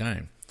lost the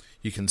game.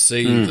 You can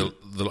see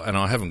and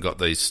I haven't got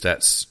these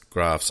stats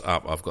graphs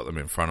up. I've got them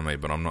in front of me,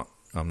 but I'm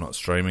not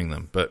streaming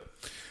them. But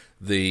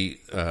the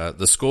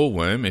score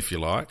worm, if you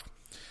like,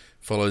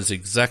 follows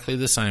exactly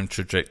the same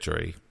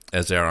trajectory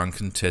as our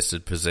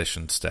uncontested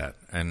possession stat.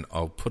 And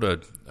I'll put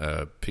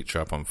a picture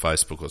up on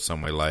Facebook or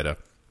somewhere later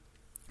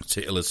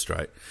to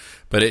illustrate.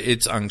 But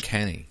it's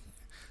uncanny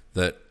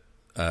that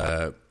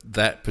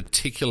that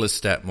particular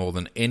stat, more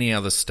than any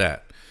other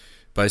stat,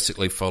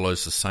 basically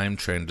follows the same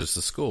trend as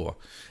the score.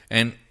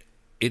 And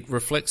it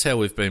reflects how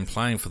we've been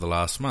playing for the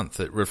last month.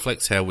 It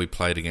reflects how we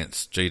played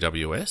against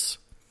GWS,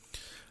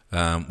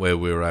 where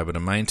we were able to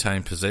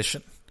maintain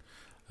possession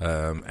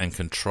and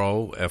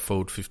control our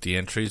forward 50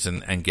 entries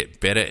and get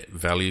better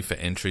value for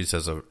entries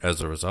as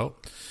a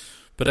result.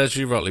 But as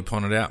you rightly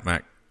pointed out,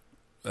 Mac,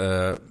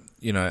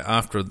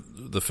 after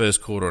the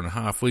first quarter and a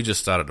half, we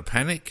just started to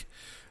panic.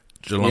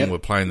 Geelong were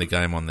playing the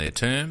game on their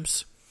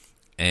terms,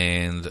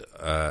 and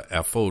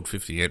our forward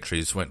 50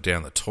 entries went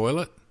down the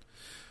toilet.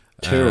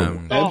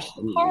 Terrible.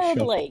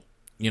 Horribly.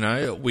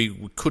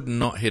 We could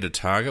not hit a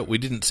target. We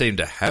didn't seem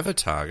to have a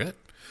target.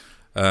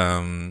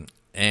 And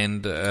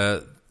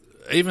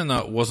even though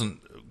it wasn't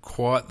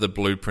quite the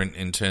blueprint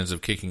in terms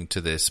of kicking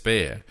to their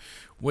spare,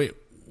 we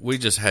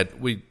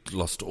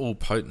lost all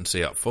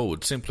potency up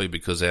forward simply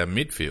because our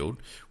midfield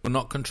were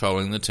not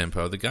controlling the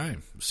tempo of the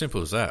game.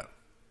 Simple as that.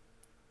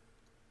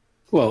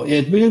 Well,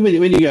 yeah, when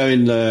you go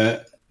in,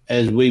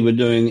 as we were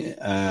doing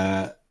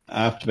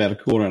after about a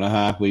quarter and a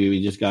half, we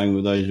were just going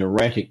with those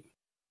erratic,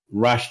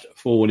 rushed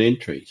forward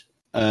entries.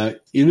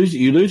 You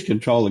lose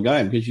control of the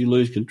game because you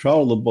lose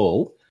control of the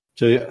ball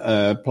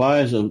to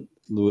players of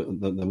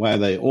the way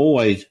they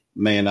always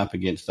man up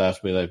against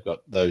us, where they've got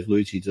those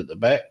loosies at the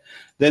back.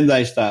 Then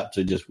they start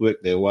to just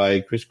work their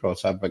way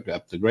crisscross up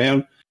the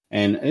ground.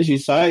 And as you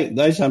say,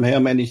 they somehow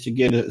manage to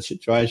get a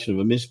situation of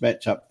a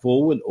mismatch up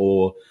forward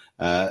or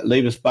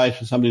leave a space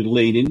for somebody to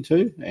lead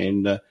into.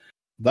 And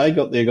they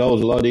got their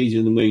goals a lot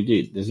easier than we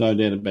did. There's no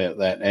doubt about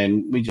that.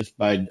 And we just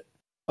made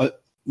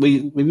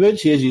we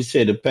virtually, as you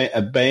said,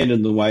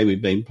 abandoned the way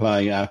we've been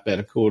playing after about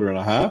a quarter and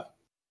a half.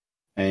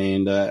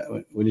 And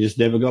we just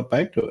never got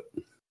back to it.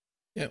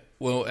 Yeah,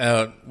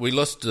 well, we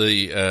lost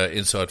the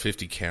inside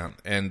 50 count,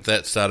 and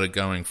that started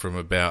going from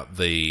about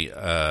the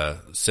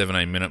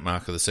 17-minute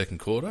mark of the second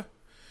quarter.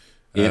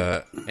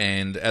 Yeah.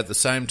 And at the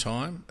same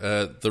time,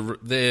 our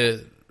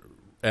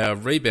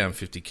rebound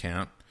 50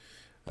 count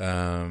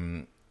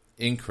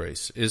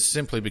increase is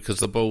simply because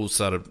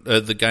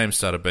the game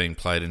started being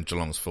played in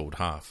Geelong's forward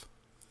half.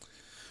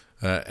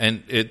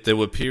 And there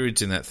were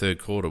periods in that third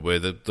quarter where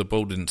the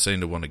ball didn't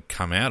seem to want to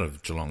come out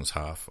of Geelong's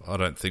half. I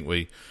don't think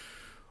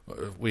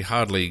we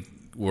hardly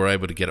were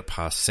able to get it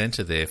past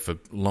centre there for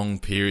long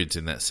periods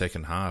in that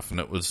second half, and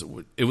it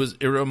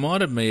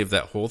reminded me of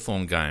that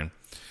Hawthorn game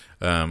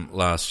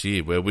last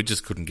year where we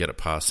just couldn't get it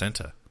past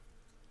centre.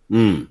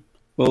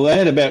 Well, they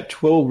had about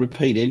 12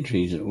 repeat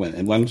entries at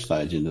one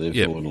stage into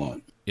their forward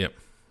line. Yep,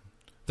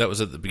 that was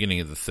at the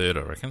beginning of the third,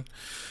 I reckon.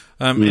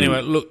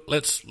 Anyway,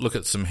 let's look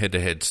at some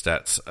head-to-head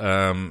stats.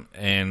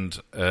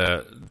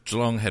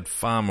 Geelong had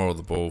far more of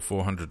the ball,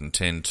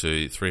 410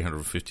 to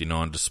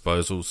 359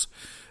 disposals.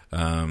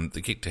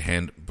 The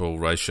kick-to-handball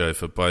ratio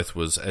for both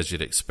was, as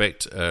you'd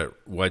expect,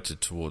 weighted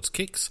towards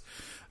kicks.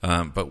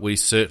 But we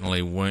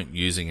certainly weren't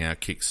using our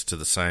kicks to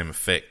the same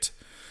effect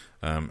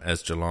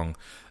as Geelong.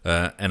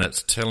 And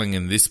it's telling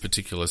in this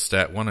particular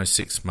stat,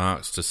 106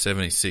 marks to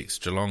 76.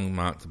 Geelong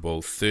marked the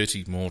ball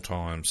 30 more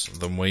times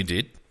than we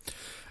did.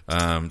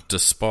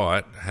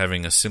 Despite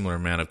having a similar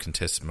amount of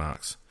contested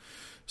marks.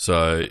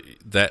 So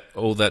that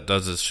all that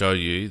does is show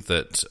you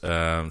that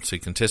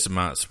contested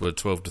marks were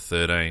 12 to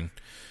 13,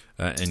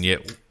 and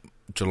yet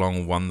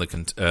Geelong won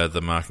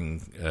the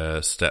marking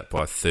stat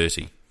by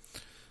 30.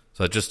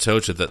 So it just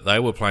tells you that they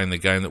were playing the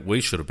game that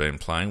we should have been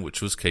playing,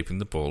 which was keeping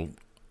the ball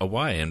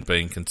away and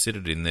being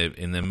considered in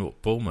their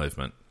ball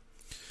movement.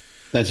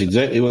 That's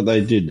exactly what they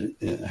did,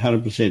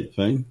 100%,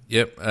 Fane.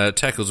 Yep,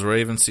 tackles were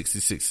even,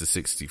 66 to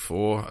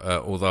 64,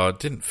 although I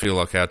didn't feel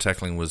like our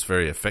tackling was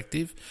very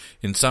effective.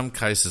 In some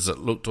cases, it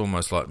looked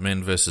almost like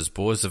men versus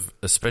boys,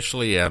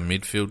 especially our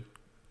midfield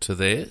to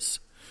theirs.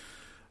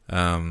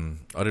 I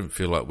didn't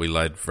feel like we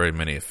laid very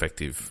many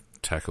effective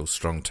tackles,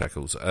 strong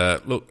tackles.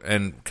 Look,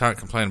 and can't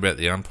complain about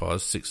the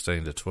umpires,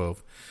 16 to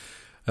 12.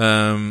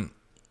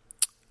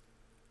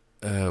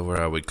 Where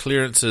are we?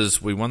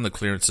 Clearances. We won the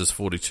clearances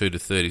 42 to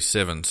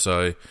 37.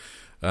 So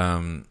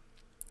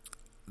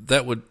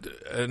that would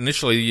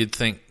initially you'd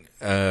think,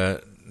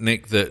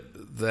 Nick,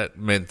 that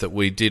meant that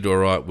we did all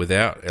right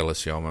without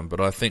Ellis Yeoman. But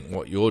I think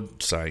what you're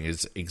saying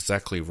is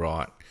exactly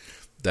right.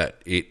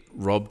 That it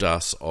robbed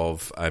us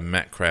of a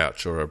Matt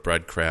Crouch or a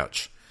Brad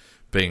Crouch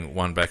being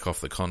one back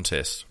off the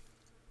contest.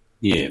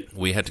 Yeah,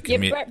 we had to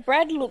commit. Yeah,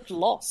 Brad looked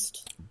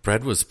lost.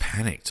 Brad was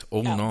panicked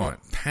all night.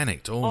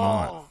 Night.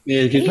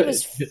 Yeah, he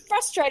was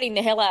frustrating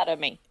the hell out of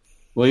me.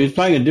 Well, he was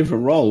playing a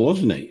different role,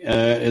 wasn't he?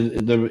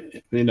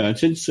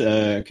 Since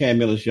Cam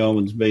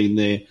Ellis-Yeoman's been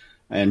there,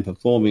 and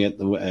performing at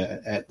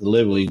the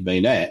level he's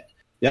been at,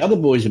 the other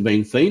boys have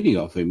been feeding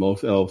off him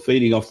or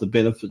feeding off the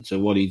benefits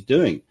of what he's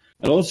doing.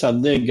 And all of a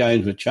sudden their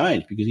games were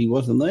changed because he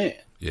wasn't there.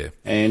 Yeah.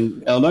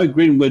 And although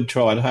Greenwood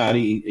tried hard,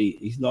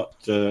 he's not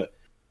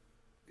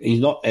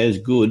as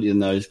good in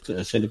those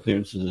centre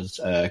clearances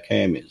as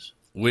Cam is.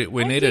 We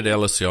needed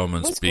Ellis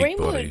Yeoman's big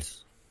body.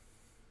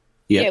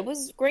 Yep. Yeah,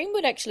 was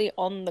Greenwood actually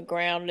on the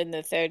ground in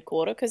the third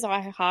quarter? Because I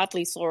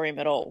hardly saw him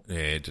at all. Yeah,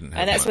 it didn't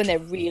have And that's much. when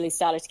they really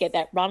started to get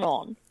that run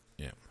on.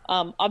 Yeah.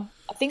 I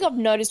think I've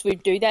noticed we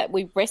do that.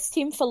 We rest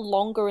him for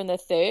longer in the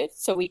third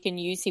so we can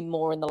use him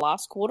more in the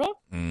last quarter.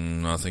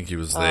 I think he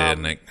was there,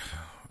 Nick.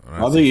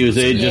 I think he was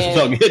there just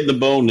not getting the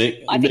ball,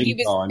 Nick. I think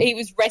he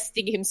was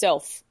resting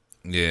himself.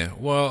 Yeah,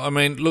 well, I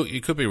mean, look,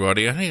 you could be right.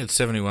 He only had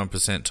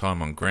 71%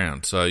 time on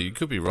ground, so you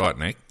could be right,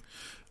 Nick.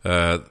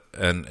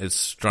 And it's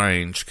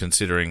strange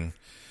considering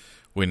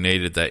we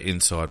needed that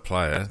inside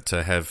player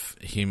to have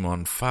him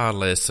on far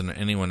less than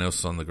anyone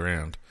else on the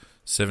ground.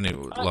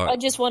 70. I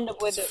just wonder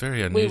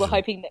whether we were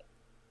hoping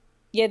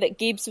that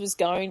Gibbs was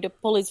going to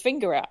pull his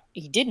finger out.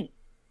 He didn't.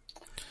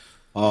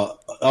 I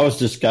was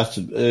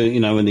disgusted,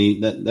 when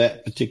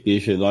that particular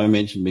issue that I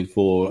mentioned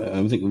before.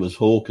 I think it was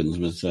Hawkins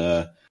was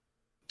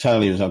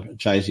Tony was up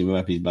chasing him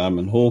up his bum,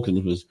 and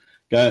Hawkins was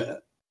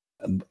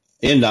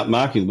end up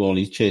marking the ball in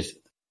his chest.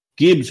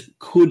 Gibbs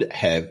could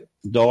have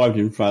dived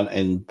in front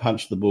and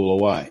punched the ball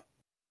away.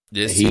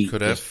 Yes, he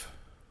could have.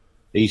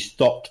 He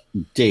stopped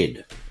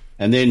dead,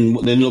 and then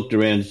looked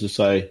around to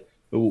say,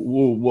 well,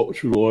 "What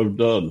should I have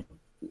done?"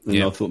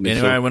 And I thought,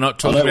 anyway, we're not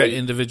talking about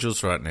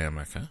individuals right now,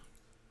 Macca.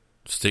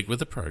 Stick with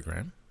the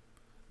program.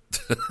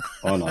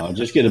 I know, I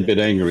just get a bit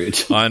angry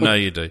at I know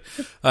you do.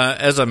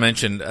 As I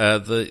mentioned,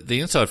 the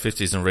inside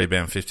 50s and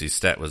rebound 50s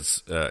stat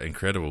was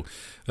incredible.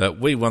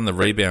 We won the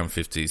rebound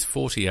 50s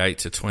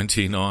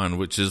 48-29,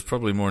 which is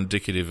probably more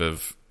indicative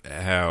of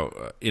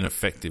how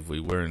ineffective we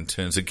were in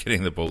terms of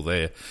getting the ball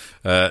there.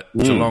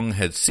 Geelong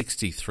had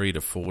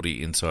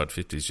 63-40 inside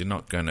 50s. You're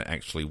not going to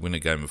actually win a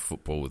game of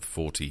football with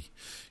 40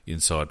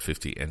 inside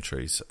 50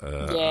 entries,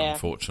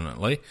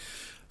 unfortunately.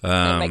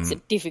 That makes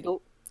it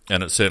difficult.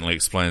 And it certainly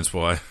explains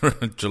why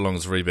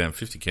Geelong's rebound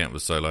 50 count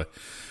was so low.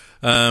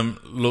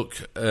 Look,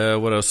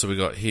 what else have we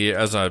got here?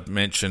 As I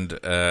mentioned,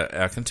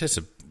 our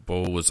contested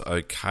ball was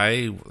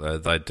okay.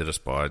 They did us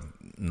by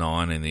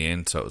 9 in the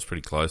end, so it was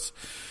pretty close.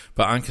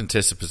 But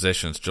uncontested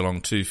possessions,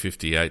 Geelong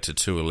 258 to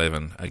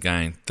 211.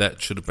 Again,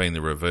 that should have been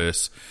the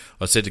reverse.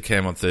 I said to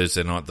Cam on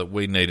Thursday night that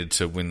we needed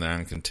to win the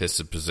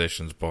uncontested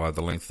possessions by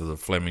the length of the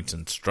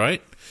Flemington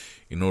Straight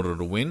in order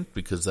to win,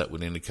 because that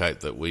would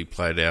indicate that we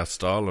played our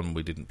style and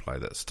we didn't play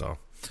that style.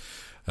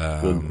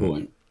 Good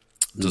point.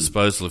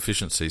 Disposal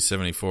efficiency,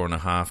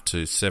 74.5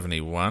 to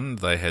 71.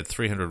 They had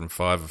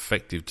 305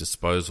 effective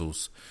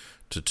disposals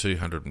to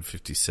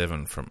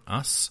 257 from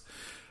us.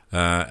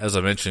 As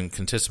I mentioned,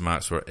 contested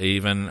marks were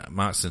even.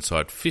 Marks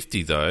inside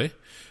 50, though,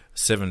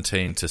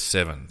 17 to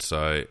 7.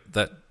 So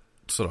that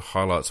sort of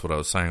highlights what I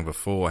was saying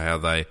before, how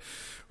they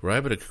were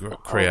able to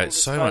create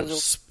so much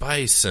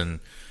space and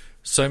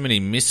so many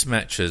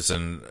mismatches,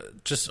 and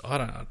just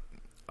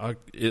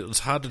it was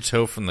hard to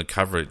tell from the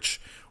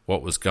coverage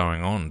what was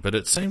going on. But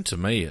it seemed to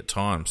me at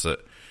times that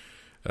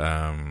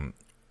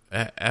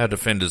our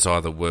defenders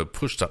either were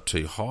pushed up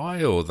too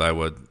high or they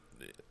were,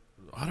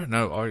 I don't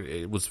know.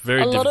 It was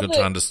very difficult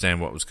to understand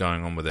what was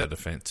going on with our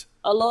defence.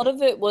 A lot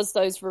of it was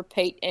those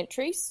repeat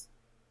entries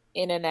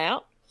in and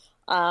out,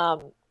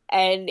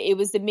 and it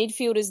was the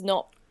midfielders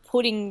not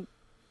putting.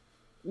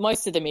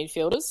 Most of the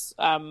midfielders,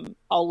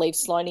 I'll leave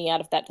Sloaney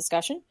out of that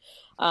discussion,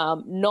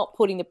 not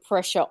putting the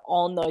pressure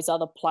on those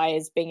other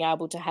players, being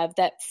able to have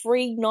that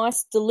free,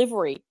 nice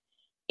delivery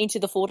into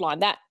the forward line.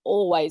 That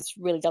always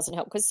really doesn't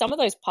help, because some of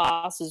those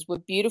passes were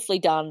beautifully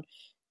done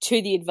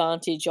to the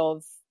advantage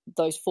of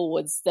those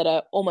forwards that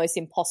are almost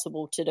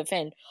impossible to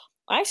defend.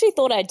 I actually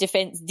thought our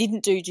defence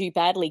didn't do too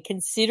badly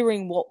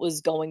considering what was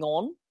going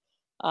on.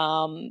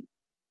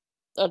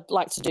 I'd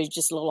like to do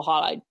just a little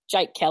highlight.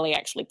 Jake Kelly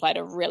actually played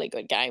a really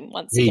good game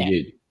once again.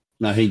 He did.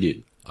 No, he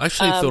did. I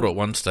actually thought at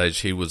one stage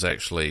he was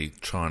actually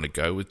trying to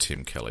go with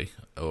Tim Kelly,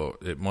 or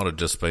it might have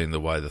just been the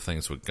way the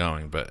things were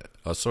going, but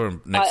I saw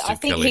him next to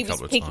Kelly a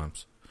couple of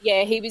times.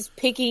 Yeah, he was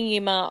picking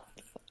him up,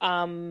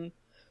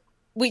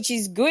 which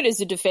is good as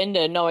a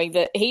defender, knowing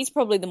that he's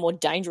probably the more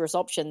dangerous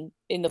option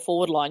in the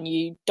forward line.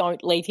 You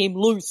don't leave him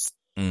loose,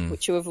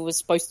 which whoever was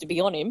supposed to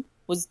be on him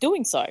was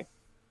doing so.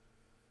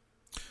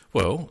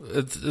 Well,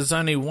 there's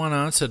only one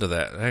answer to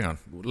that. Hang on.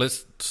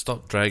 Let's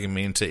stop dragging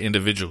me into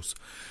individuals.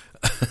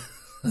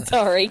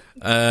 Sorry.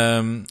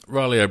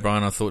 Riley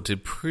O'Brien, I thought,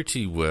 did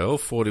pretty well,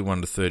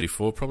 41 to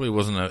 34. Probably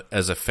wasn't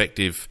as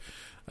effective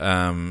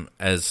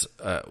as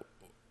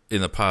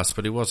in the past,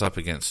 but he was up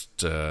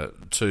against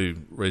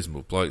two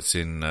reasonable blokes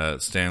in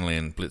Stanley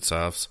and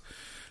Blitzarves,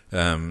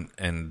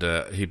 and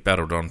he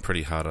battled on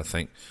pretty hard, I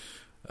think.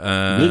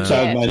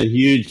 Blitzarves made a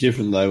huge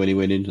difference, though, when he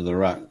went into the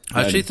ruck.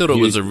 I actually thought it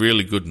was a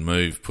really good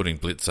move putting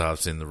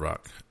Blitzarves in the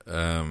ruck,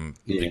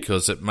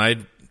 because it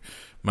made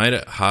made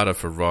it harder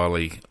for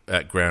Riley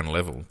at ground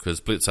level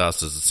because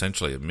Blitzarst is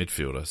essentially a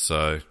midfielder.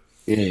 So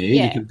he's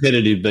a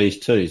competitive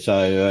beast too.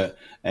 So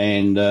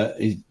and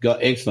he's got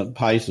excellent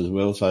pace as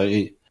well. So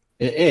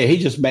he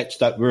just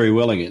matched up very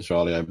well against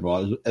Riley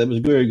O'Brien. It was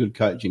a very good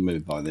coaching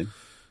move by them.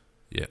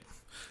 Yeah.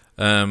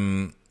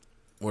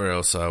 Where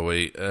else are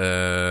we? Did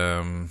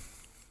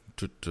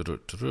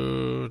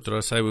I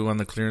say we won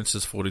the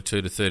clearances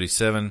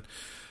 42-37?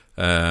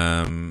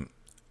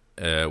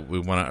 We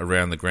won it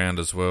around the ground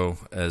as well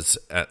as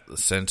at the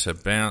centre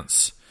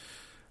bounce.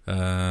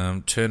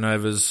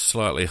 Turnovers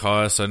slightly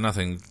higher, so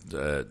nothing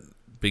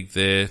big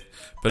there.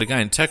 But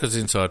again, tackles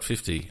inside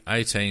 50,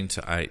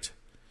 18-8.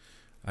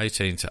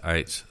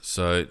 18-8.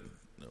 So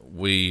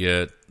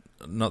we,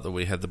 not that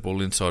we had the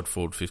ball inside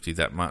forward 50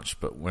 that much,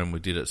 but when we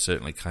did, it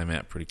certainly came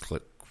out pretty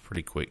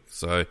quick.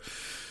 So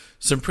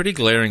some pretty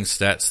glaring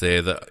stats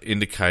there that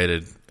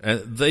indicated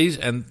these,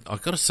 and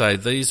I've got to say,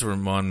 these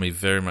remind me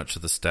very much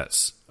of the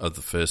stats of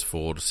the first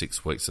 4 to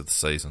 6 weeks of the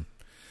season.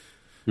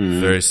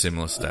 Very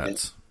similar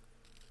stats.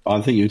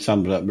 I think you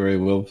summed it up very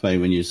well, Fee,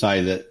 when you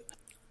say that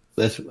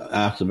that's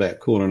after about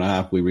quarter and a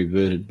half we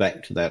reverted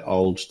back to that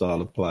old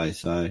style of play.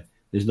 So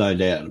there's no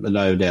doubt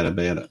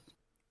about it.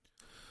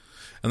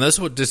 And that's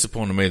what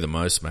disappointed me the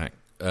most, Mac,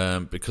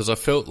 because I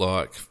felt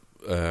like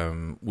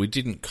we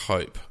didn't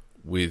cope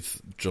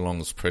with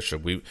Geelong's pressure.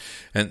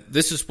 And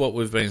this is what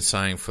we've been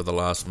saying for the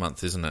last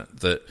month, isn't it?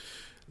 That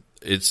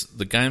it's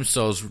the game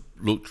styles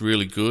looked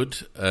really good.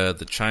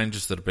 The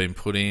changes that have been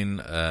put in,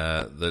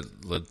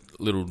 the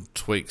little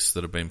tweaks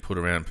that have been put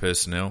around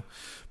personnel,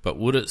 but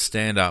would it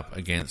stand up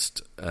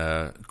against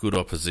good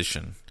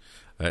opposition?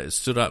 It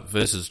stood up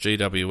versus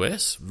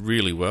GWS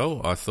really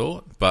well, I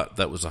thought, but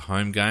that was a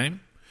home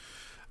game.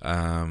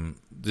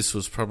 This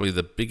was probably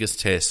the biggest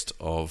test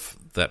of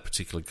that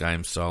particular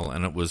game style,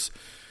 and it was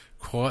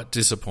quite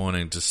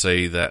disappointing to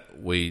see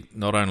that we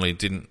not only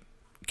didn't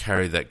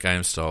carry that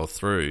game style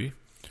through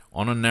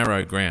on a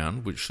narrow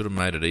ground, which should have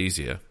made it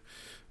easier,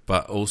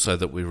 but also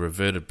that we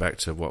reverted back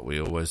to what we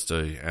always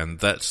do, and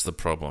that's the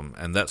problem,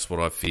 and that's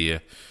what I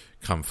fear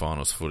come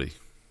finals footy.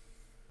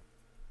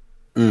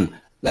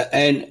 But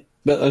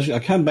I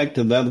come back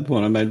to the other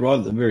point I made right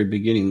at the very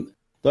beginning.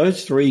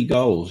 Those 3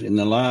 goals in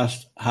the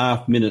last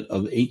half minute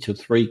of each of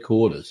 3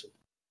 quarters.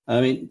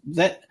 I mean,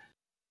 that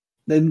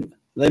they're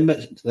going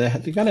to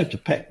have to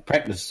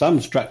practice some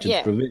structure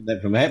to prevent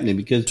that from happening,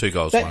 because 2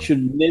 goals, that 1.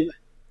 should never.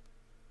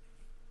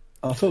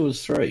 I thought it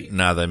was 3.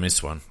 No, they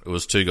missed 1. It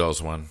was 2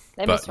 goals, 1.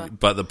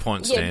 But the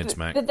point stands,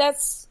 mate. But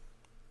that's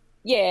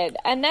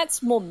and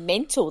that's more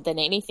mental than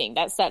anything.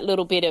 That's that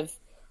little bit of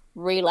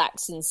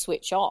relax and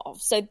switch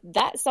off. So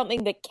that's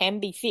something that can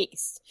be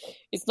fixed.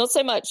 It's not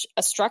so much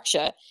a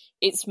structure,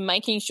 it's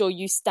making sure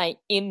you stay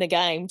in the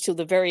game till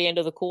the very end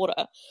of the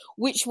quarter,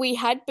 which we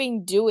had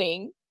been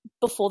doing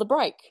before the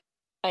break.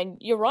 And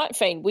you're right,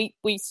 Fiend, we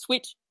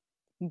switched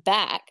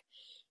back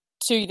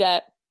to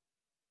that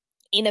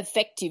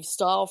ineffective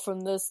style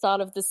from the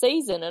start of the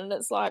season, and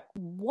it's like,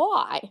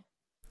 why?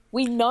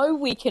 We know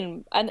we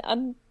can,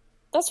 and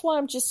that's why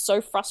I'm just so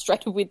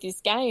frustrated with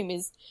this game.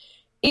 Is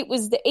it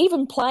was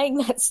even playing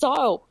that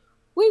style,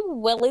 we were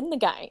well in the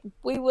game.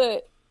 We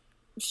were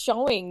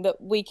showing that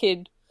we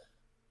could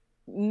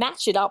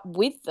match it up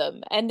with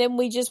them, and then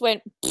we just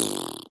went.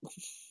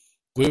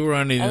 We were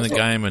only in the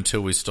game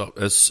until we stopped.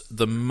 As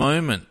the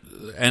moment,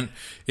 and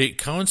it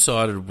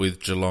coincided with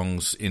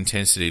Geelong's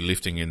intensity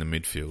lifting in the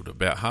midfield.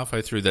 About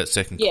halfway through that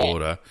second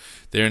quarter,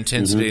 their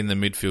intensity in the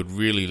midfield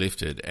really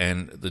lifted.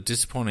 And the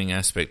disappointing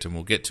aspect, and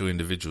we'll get to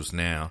individuals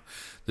now,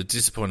 the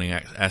disappointing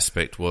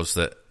aspect was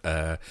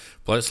that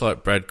blokes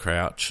like Brad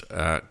Crouch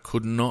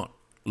could not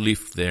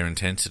lift their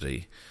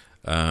intensity.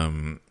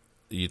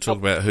 You talk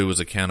about who was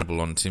accountable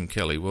on Tim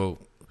Kelly. Well,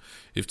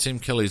 if Tim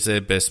Kelly's their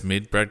best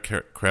mid, Brad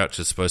Crouch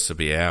is supposed to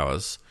be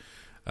ours.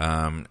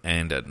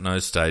 And at no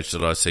stage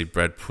did I see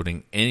Brad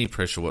putting any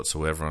pressure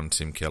whatsoever on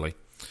Tim Kelly.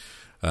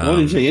 I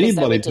didn't see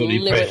anybody put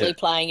any pressure.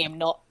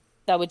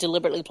 They were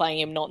deliberately playing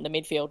him not in the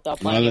midfield. They were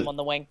playing him on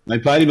the wing. They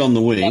played him on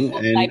the wing.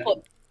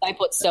 They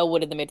put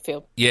Selwood in the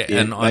midfield. Yeah,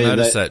 and I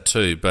noticed that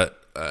too.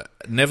 But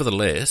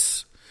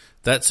nevertheless,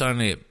 that's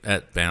only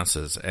at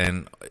bounces.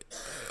 And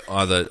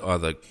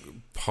either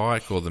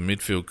Pike or the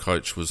midfield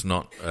coach was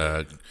not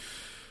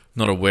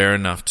aware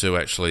enough to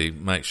actually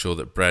make sure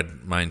that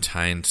Brad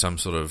maintained some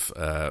sort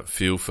of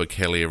feel for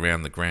Kelly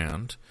around the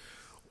ground,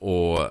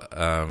 or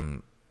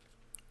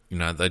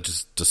they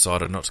just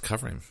decided not to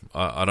cover him.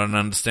 I don't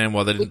understand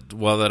why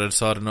they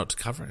decided not to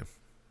cover him.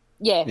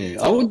 Yeah,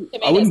 I wouldn't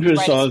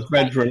criticise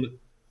Brad for.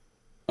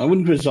 I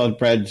wouldn't criticise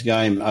Brad's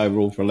game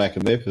overall for lack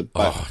of effort,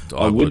 but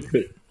I would.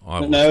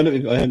 No,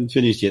 I haven't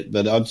finished yet,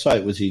 but I'd say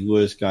it was his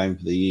worst game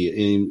for the year,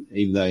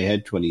 even though he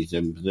had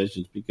 27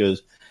 possessions,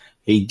 because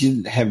he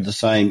didn't have the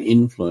same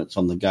influence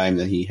on the game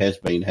that he has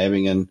been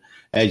having, and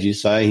as you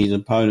say, his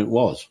opponent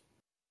was.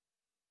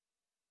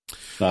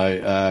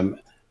 So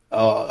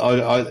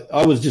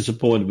I was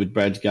disappointed with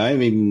Brad's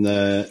game, even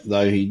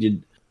though he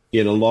did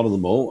get a lot of the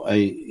ball.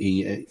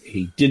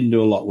 He didn't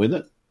do a lot with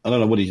it. I don't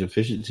know what his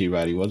efficiency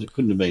rating was. It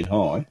couldn't have been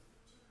high.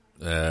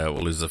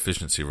 well, his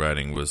efficiency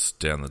rating was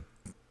down the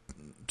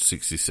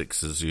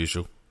 66 as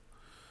usual.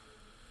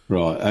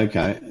 Right,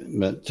 okay.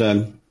 But,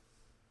 I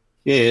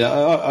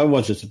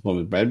was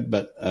disappointed with Brad,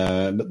 but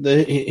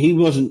he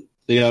wasn't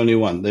the only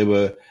one.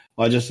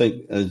 I just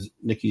think, as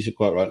Nicky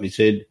quite rightly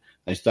said,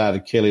 they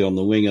started Kelly on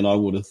the wing, and I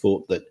would have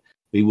thought that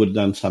we would have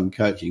done some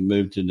coaching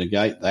move to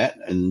negate that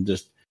and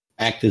just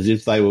act as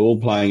if they were all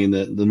playing in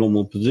the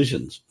normal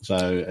positions.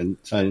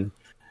 The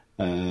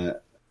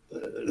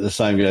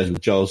same goes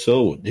with Joel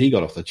Selwood. He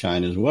got off the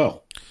chain as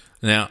well.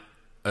 Now,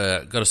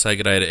 got to say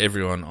good day to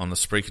everyone on the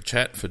Spreaker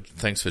chat.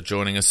 Thanks for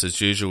joining us as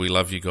usual. We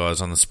love you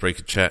guys on the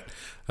Spreaker chat,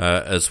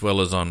 as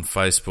well as on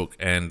Facebook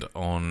and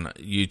on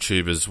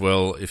YouTube as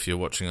well, if you're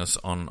watching us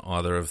on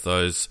either of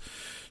those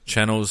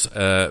channels.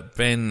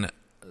 Ben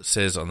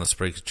says on the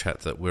Spreaker chat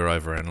that we're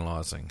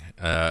overanalyzing,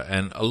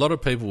 and a lot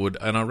of people would,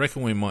 and I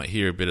reckon we might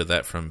hear a bit of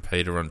that from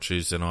Peter on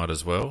Tuesday night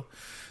as well,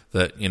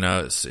 that,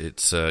 it's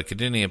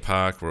Kardina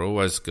Park, we're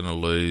always going to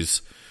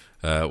lose,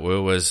 we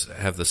always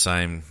have the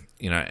same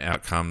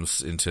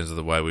outcomes in terms of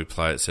the way we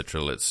play,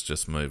 etc. Let's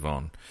just move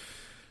on.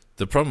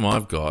 The problem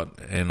I've got,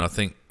 and I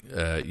think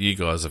you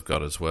guys have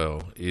got as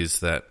well,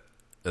 is that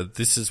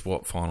this is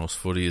what finals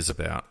footy is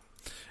about,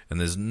 and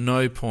there's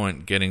no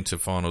point getting to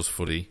finals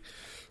footy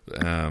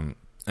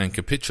and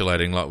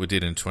capitulating like we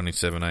did in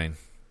 2017,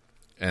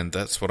 and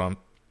that's what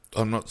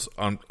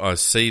I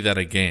see that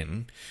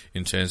again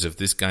in terms of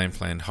this game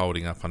plan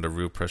holding up under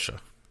real pressure.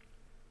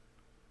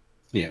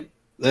 Yeah.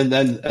 And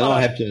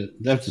I have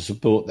to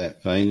support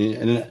that,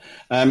 Fane.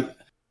 And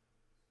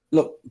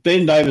look,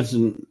 Ben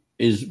Davison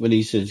is, when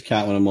he says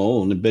can't win them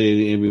all, and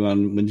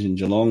everyone wins in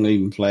Geelong,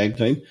 even flag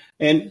team.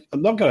 And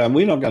we're not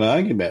going to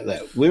argue about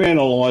that. We're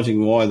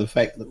analysing why the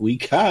fact that we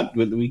can't,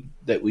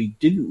 that we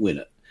didn't win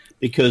it,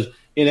 because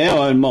in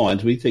our own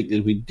minds we think that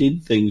if we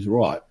did things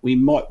right, we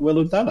might well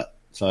have done it.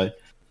 So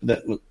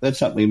that's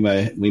something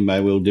we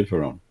may well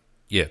differ on.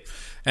 Yeah,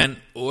 and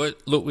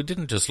look, we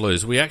didn't just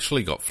lose; we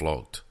actually got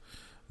flogged.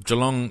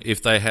 Geelong,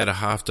 if they had a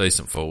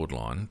half-decent forward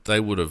line,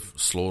 they would have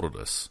slaughtered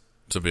us,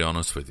 to be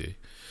honest with you.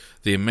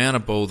 The amount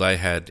of ball they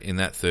had in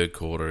that third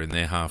quarter in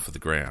their half of the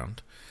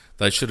ground,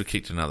 they should have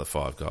kicked another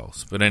 5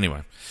 goals. But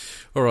anyway,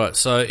 all right,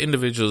 so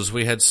individuals,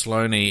 we had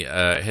Sloaney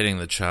heading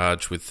the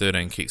charge with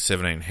 13 kicks,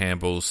 17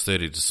 handballs,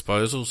 30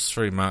 disposals,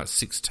 3 marks,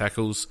 6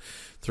 tackles,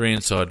 3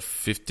 inside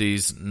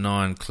 50s,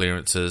 9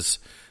 clearances,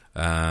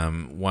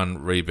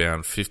 1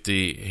 rebound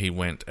 50. He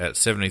went at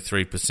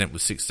 73%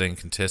 with 16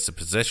 contested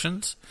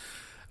possessions.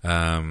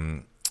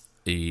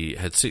 He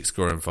had 6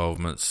 score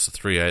involvements,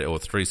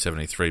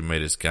 373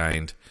 metres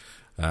gained,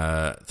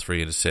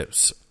 3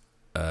 intercepts.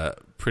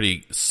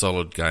 Pretty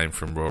solid game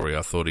from Rory.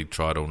 I thought he'd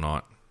tried all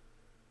night.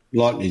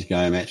 Liked his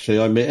game, actually.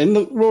 And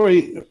look,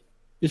 Rory,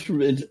 it's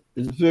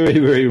very,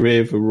 very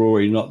rare for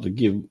Rory not to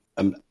give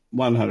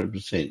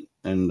 100%.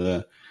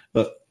 And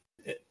but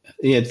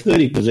he had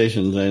 30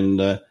 possessions,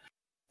 and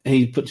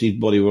he puts his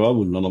body where I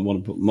wouldn't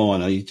want to put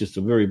mine. He's just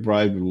a very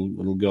brave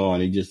little guy,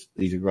 and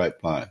he's a great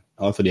player.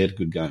 I thought he had a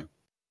good game.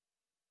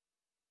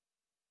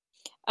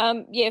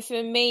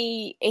 For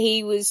me,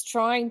 he was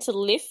trying to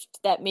lift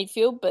that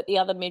midfield, but the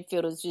other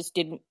midfielders just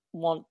didn't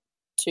want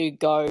to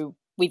go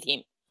with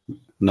him.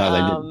 No,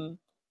 they didn't.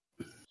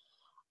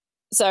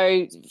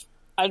 So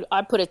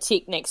I put a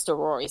tick next to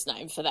Rory's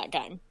name for that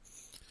game.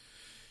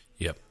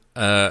 Yep.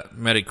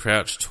 Matty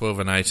Crouch, 12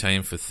 and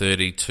 18 for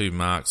 30, 2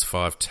 marks,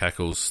 5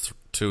 tackles,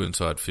 2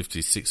 inside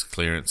 56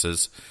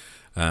 clearances.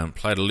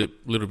 Played a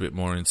little bit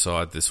more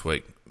inside this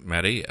week,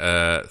 Matty.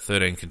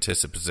 13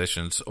 contested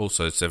possessions,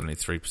 also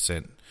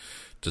 73%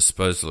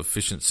 disposal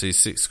efficiency,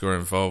 6 score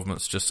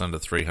involvements, just under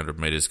 300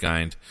 metres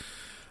gained.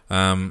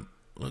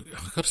 Look,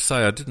 I've got to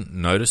say, I didn't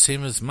notice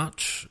him as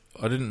much.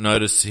 I didn't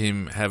notice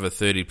him have a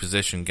 30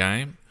 possession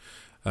game,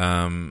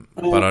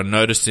 but I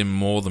noticed him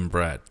more than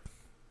Brad.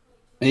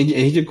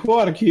 He's a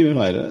quiet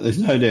accumulator, there's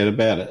no doubt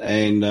about it.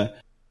 And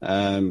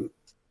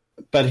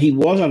but he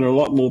was under a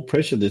lot more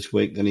pressure this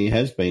week than he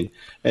has been.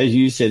 As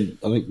you said,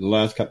 I think the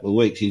last couple of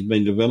weeks he's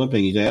been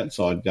developing his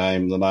outside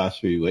game the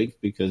last few weeks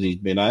because he's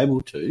been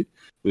able to,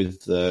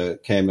 with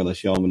Cam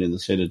Ellis-Yeoman in the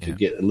centre, to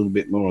get a little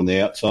bit more on the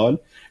outside,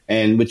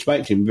 and which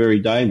makes him very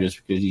dangerous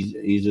because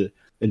he's a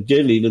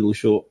deadly little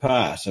short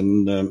pass.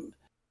 And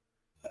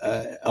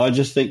I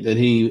just think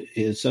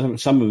that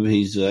some of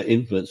his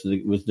influence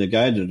was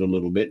negated a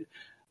little bit.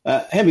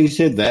 Having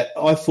said that,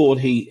 I thought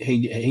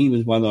he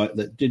was one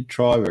that did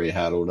try very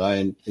hard all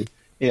day, and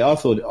I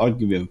thought I'd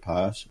give him a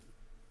pass.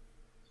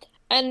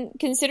 And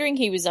considering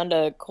he was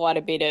under quite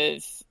a bit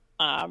of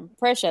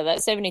pressure, that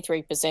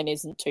 73%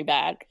 isn't too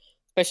bad,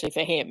 especially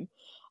for him.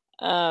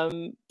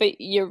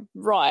 But you're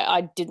right, I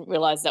didn't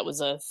realise that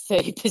was a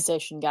 30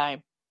 possession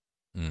game.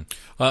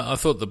 I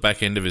thought the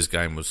back end of his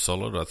game was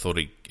solid. I thought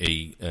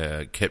he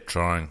kept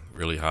trying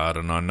really hard,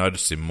 and I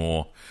noticed him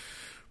more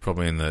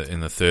probably in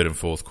the third and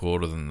fourth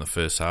quarter than the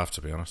first half,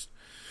 to be honest.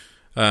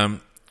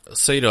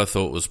 Seed, I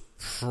thought, was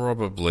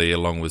probably,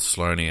 along with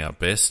Sloaney, our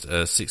best.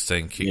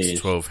 16 kicks,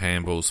 12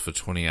 handballs for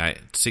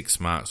 28, 6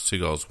 marks, 2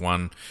 goals,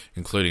 1,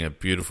 including a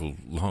beautiful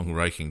long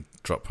raking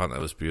drop punt.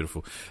 That was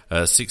beautiful.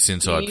 6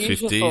 inside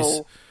Beautiful.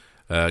 50s.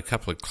 A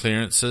couple of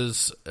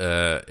clearances.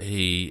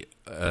 He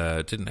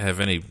didn't have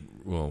any,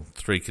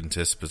 3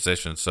 contested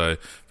possessions, so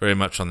very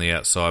much on the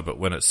outside, but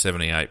went at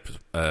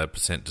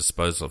 78%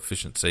 disposal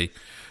efficiency.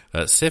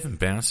 7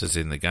 bounces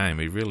in the game.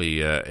 He really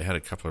had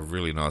a couple of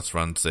really nice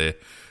runs there.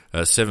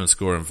 7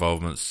 score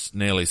involvements,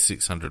 nearly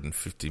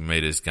 650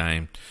 metres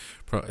gained.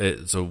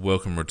 It's a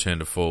welcome return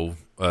to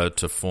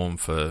form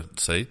for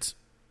Seeds.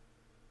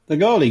 The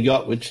goal he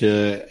got, which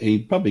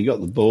he probably got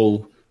the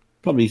ball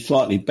probably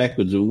slightly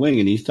backwards of wing,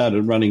 and he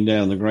started running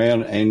down the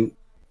ground. And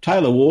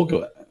Taylor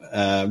Walker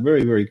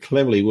very, very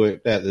cleverly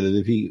worked out that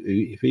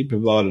if he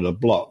provided a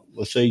block,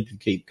 the Seeds could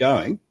keep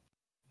going.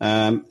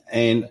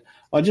 And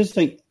I just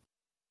think,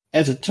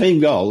 as a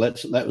team goal,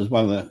 that was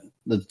one of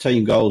the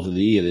team goals of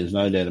the year. There's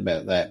no doubt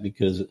about that,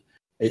 because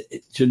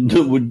it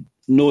would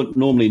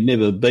normally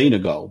never have been a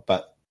goal,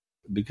 but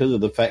because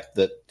of the fact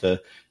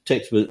that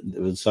Tex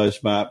was so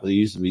smart with the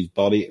use of his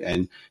body,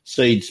 and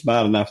Seed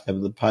smart enough to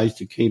have the pace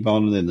to keep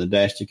on, and then the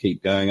dash to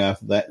keep going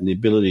after that, and the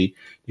ability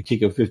to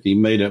kick a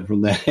 50-metre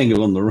from that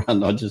angle on the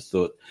run, I just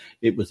thought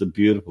it was a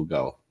beautiful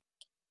goal.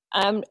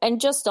 And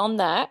just on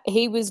that,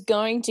 he was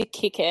going to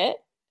kick it,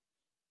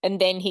 and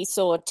then he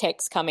saw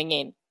Tex coming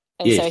in.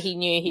 And so he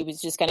knew he was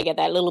just going to get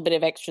that little bit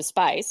of extra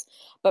space.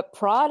 But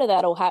prior to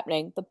that all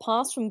happening, the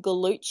pass from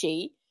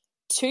Gallucci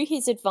to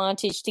his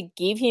advantage to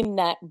give him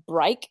that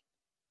break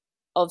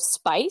of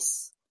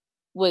space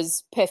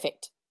was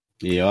perfect.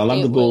 Yeah, I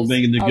love the ball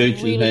being in the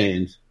Gooch's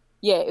hands.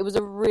 Yeah, it was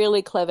a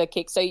really clever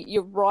kick. So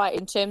you're right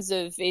in terms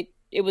of it.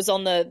 It was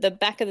on the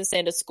back of the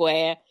centre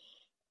square.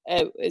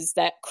 It was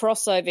that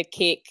crossover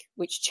kick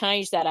which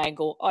changed that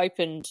angle,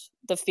 opened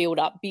the field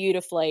up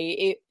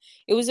beautifully.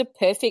 It was a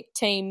perfect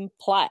team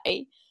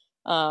play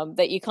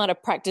that you kind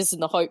of practice in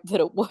the hope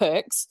that it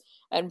works,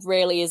 and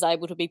rarely is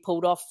able to be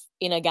pulled off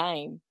in a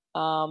game.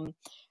 And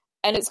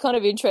it's kind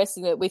of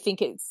interesting that we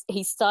think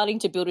he's starting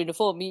to build into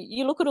form.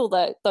 You look at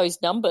all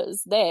those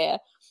numbers there,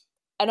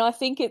 and I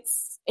think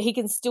he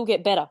can still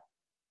get better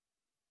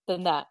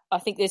than that. I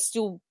think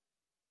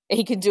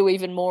he can do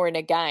even more in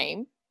a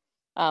game.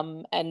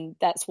 And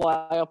that's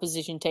why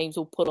opposition teams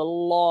will put a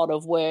lot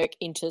of work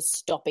into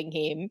stopping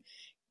him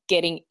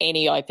getting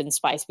any open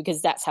space,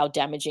 because that's how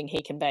damaging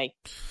he can be.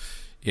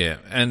 Yeah,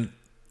 and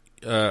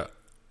the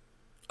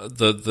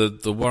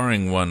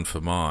worrying one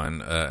for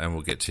mine, and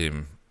we'll get to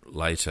him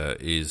later,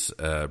 is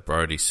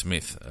Brodie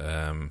Smith.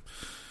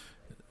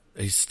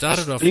 He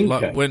started off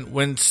like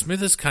when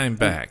Smithers came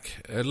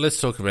back.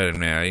 Let's talk about him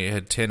now. He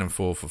had 10 and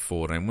 4 for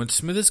 14. When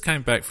Smithers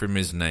came back from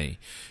his knee,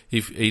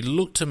 he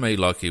looked to me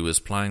like he was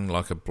playing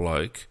like a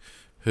bloke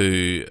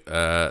who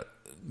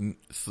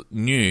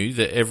knew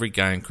that every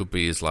game could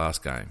be his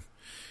last game,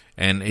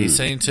 and he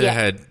seemed to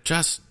had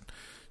just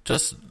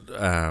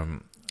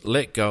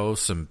let go of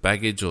some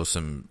baggage or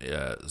some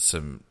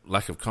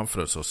lack of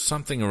confidence or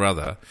something or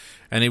other,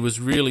 and he was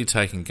really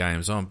taking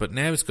games on. But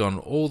now he's gone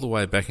all the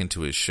way back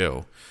into his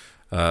shell.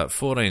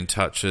 14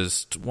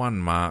 touches, 1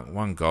 mark,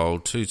 1 goal,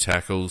 2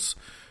 tackles,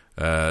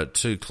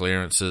 2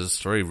 clearances,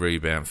 3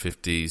 rebound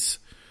 50s,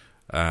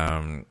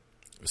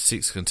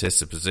 6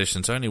 contested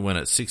possessions, only went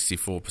at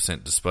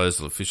 64%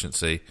 disposal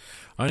efficiency,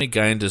 only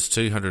gained us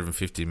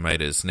 250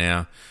 metres.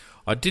 Now,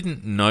 I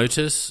didn't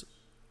notice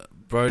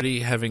Brodie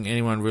having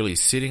anyone really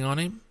sitting on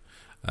him.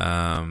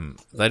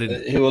 They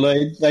didn't. Well,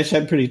 they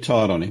sat pretty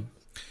tight on him.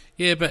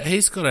 Yeah, but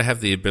he's got to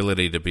have the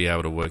ability to be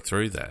able to work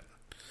through that.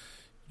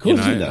 Of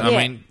course he does. I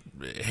mean,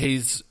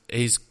 he's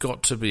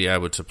got to be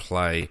able to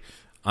play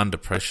under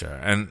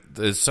pressure, and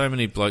there's so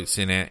many blokes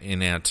in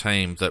our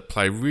team that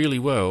play really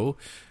well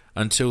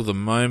until the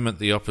moment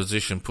the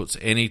opposition puts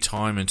any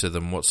time into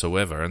them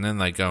whatsoever, and then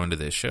they go into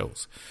their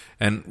shells.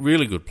 And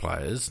really good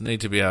players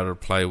need to be able to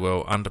play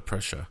well under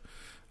pressure.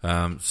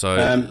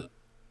 DSG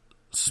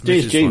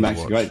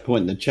makes a great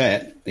point in the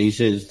chat. He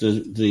says,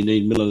 does he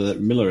need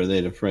Miller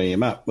there to free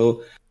him up?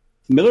 Well,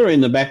 Miller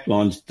in the back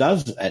lines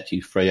does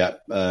actually free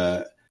up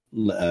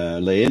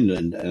Leon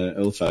and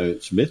also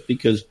Smith,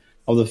 because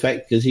of the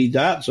fact, because he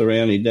darts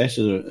around, he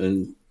dashes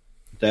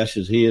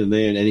here and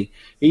there, and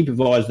he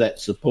provides that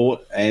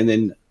support, and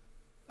then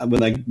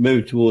when they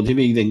move towards him,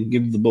 he then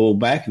gives the ball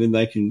back, and then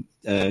they can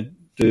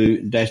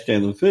dash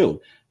down the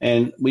field.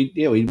 And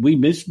we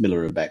missed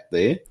Miller back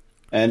there.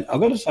 And I've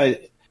got to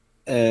say,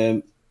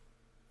 the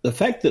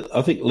fact that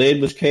I think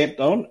Laird was camped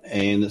on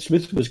and that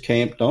Smith was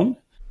camped on,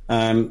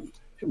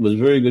 it was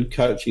very good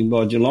coaching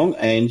by Geelong,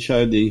 and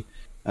showed they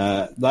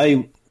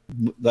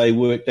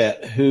worked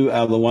out who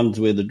are the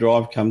ones where the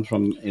drive comes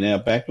from in our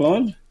back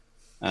line.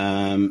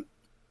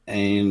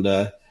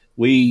 And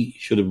we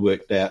should have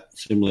worked out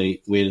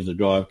similarly where does the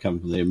drive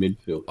come from their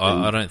midfield.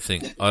 I don't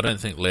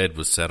think Laird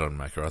was sat on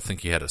Macca. I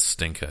think he had a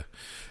stinker.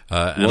 He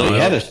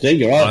had a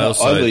stinker. I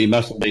thought he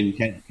must have been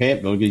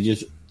camped on because he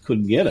just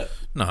couldn't get it.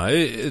 No,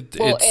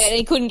 and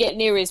he couldn't get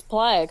near his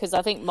player because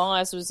I think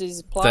Myers was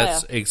his player.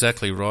 That's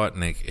exactly right,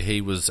 Nick.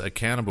 He was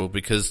accountable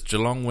because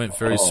Geelong went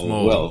very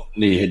small. Well,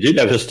 he did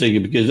have a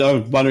stinker because I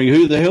was wondering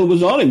who the hell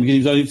was on him because he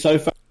was only so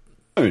far.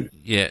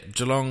 Yeah,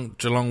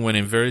 Geelong went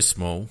in very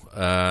small,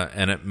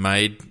 and it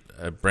made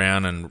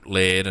Brown and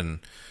Laird and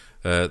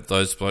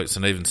those blokes,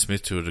 and even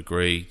Smith to a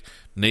degree,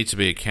 need to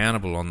be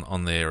accountable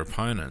on their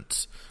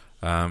opponents.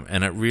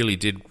 And it really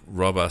did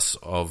rob us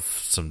of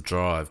some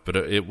drive, but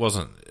it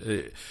wasn't.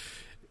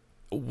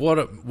 What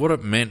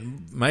it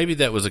meant, maybe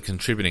that was a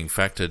contributing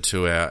factor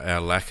to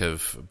our lack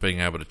of being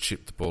able to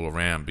chip the ball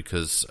around,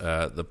 because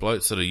the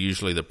blokes that are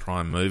usually the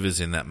prime movers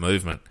in that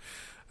movement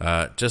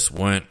just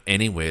weren't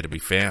anywhere to be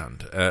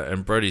found.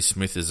 And Brodie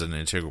Smith is an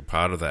integral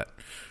part of that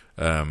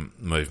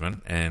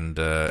movement, and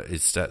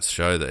his stats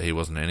show that he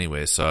wasn't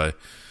anywhere. So,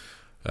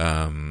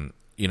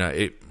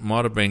 it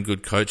might have been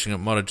good coaching. It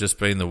might have just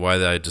been the way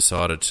they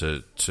decided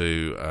to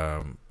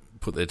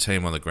put their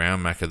team on the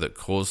ground, Macca, that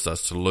caused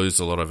us to lose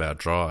a lot of our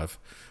drive.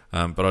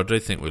 But I do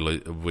think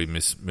we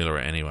miss Miller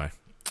anyway.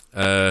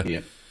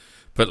 Yeah.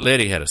 But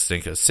Lairdy had a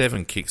stinker.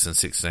 7 kicks and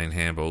 16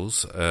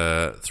 handballs,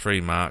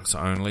 3 marks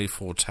only,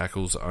 4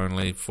 tackles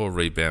only, 4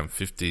 rebound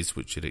 50s,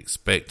 which you'd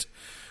expect.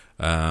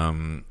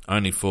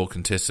 Only 4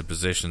 contested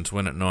possessions,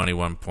 went at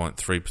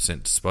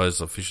 91.3%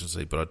 disposal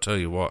efficiency. But I tell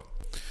you what,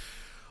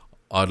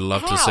 I'd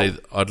love to see.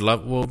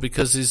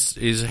 Because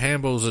his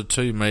handballs are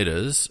 2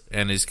 metres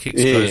and his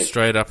kicks go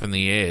straight up in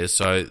the air,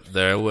 so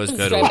they always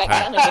go to a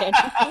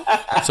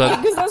pack. So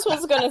because that's what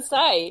I was going to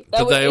say.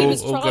 He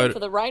was trying for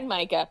the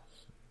Rainmaker.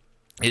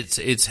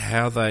 It's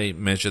how they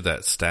measure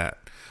that stat.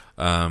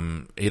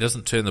 He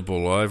doesn't turn the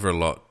ball over a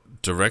lot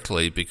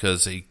directly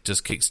because he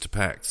just kicks to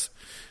packs.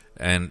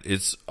 And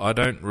I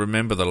don't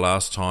remember the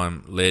last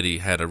time Lairdy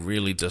had a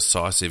really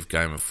decisive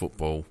game of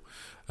football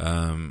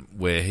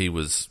where he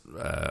was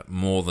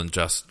more than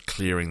just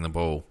clearing the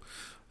ball.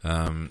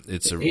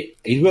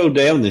 He's well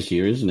down this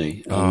year, isn't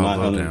he?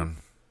 Well down.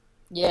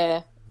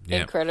 Yeah,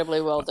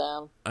 incredibly well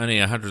down. Only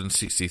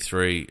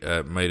 163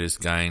 metres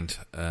gained.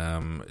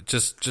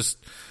 Just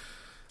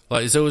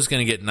like he's always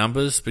going to get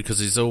numbers because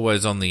he's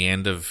always on the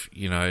end of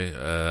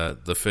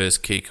the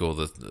first kick or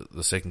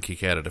the second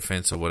kick out of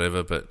defence or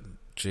whatever. But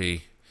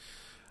gee,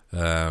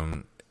 not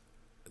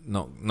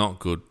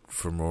good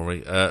from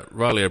Rory.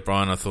 Riley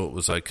O'Brien, I thought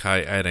was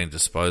okay. 18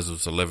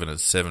 disposals, 11 and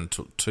 7,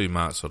 took 2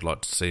 marks. I'd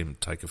like to see him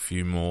take a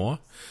few more.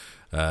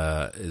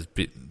 Is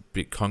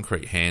bit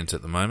concrete hands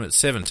at the moment.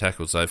 7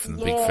 tackles though from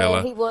the big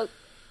fella. He was.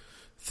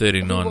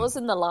 39. He was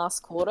in the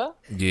last quarter.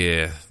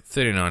 Yeah,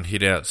 39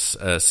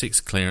 hitouts,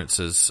 6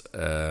 clearances, 2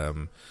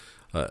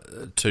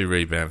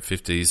 rebound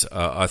 50s.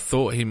 I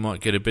thought he might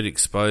get a bit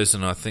exposed,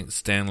 and I think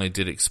Stanley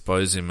did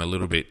expose him a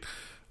little bit.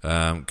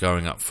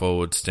 Going up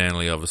forward,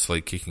 Stanley obviously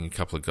kicking a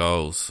couple of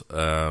goals,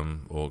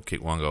 or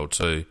kick 1 goal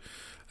too,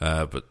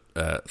 but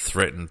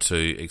threatened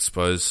to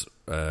expose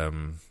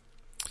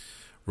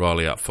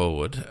Riley up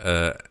forward,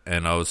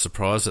 and I was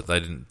surprised that they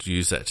didn't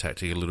use that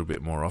tactic a little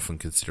bit more often,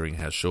 considering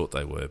how short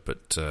they were.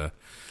 But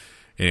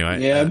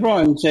anyway, yeah,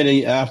 Brian said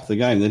after the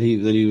game that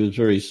he was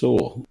very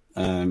sore.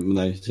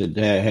 They said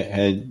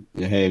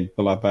how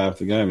pull up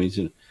after the game. He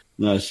said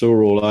no,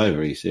 sore all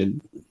over. He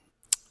said,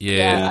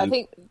 yeah, I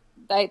think.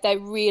 They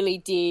really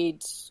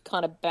did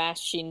kind of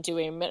bash into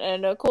him.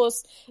 And, of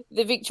course,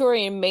 the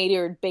Victorian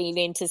media had been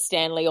into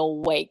Stanley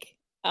all week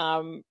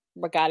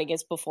regarding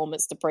his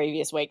performance the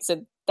previous week.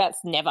 So that's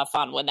never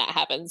fun when that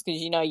happens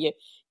because,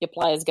 your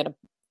player's going to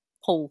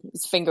pull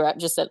his finger out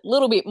just a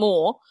little bit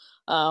more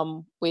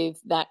with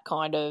that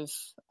kind of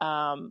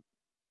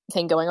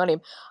thing going on him.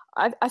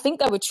 I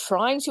think they were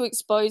trying to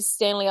expose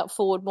Stanley up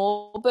forward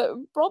more, but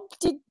Rob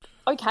did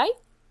okay.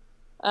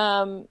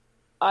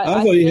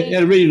 I thought he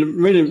had a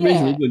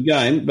reasonably good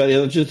game, but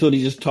I just thought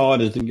he just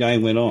tired as the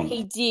game went on.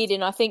 He did,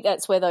 and I think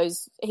that's where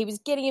he was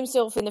getting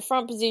himself in the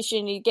front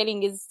position,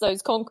 getting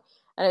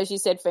and as you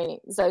said,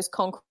 Phoenix, those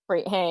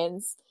concrete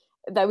hands,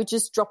 they were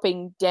just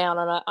dropping down,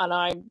 and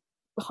I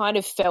kind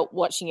of felt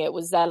watching it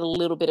was that a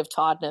little bit of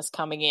tiredness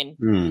coming in.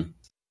 Mm.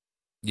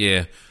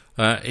 Yeah,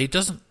 he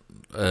doesn't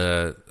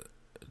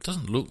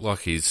look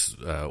like he's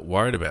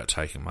worried about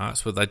taking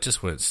marks, but they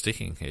just weren't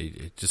sticking.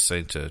 He just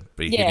seemed to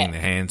be hitting the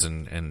hands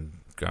and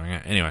going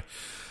out. Anyway,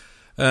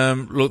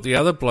 look, the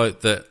other bloke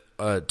that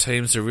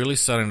teams are really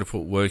starting to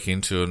put work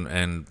into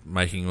and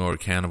making more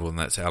accountable, and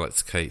that's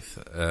Alex Keith.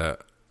 10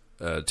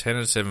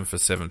 and 7 for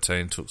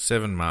 17, took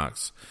 7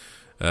 marks,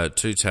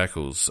 2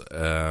 tackles,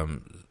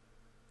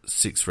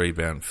 6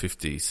 rebound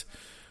 50s.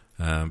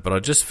 But I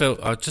just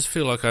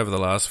feel like over the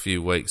last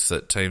few weeks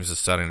that teams are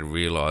starting to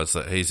realise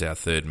that he's our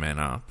third man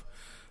up,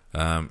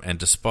 and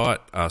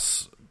despite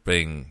us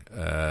being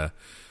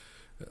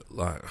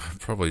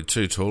probably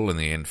too tall in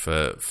the end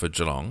for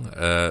Geelong,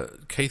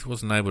 Keith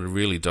wasn't able to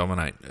really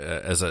dominate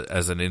as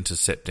an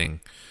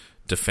intercepting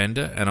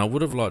defender, and I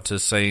would have liked to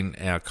have seen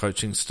our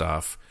coaching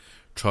staff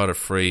try to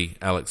free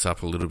Alex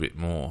up a little bit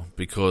more,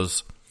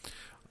 because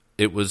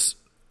it was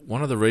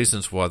one of the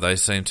reasons why they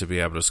seem to be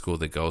able to score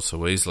their goals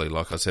so easily,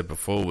 like I said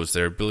before, was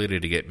their ability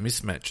to get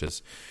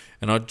mismatches.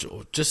 And I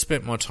just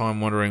spent my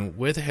time wondering,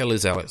 where the hell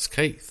is Alex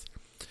Keith?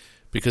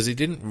 Because he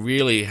didn't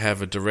really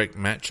have a direct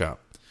matchup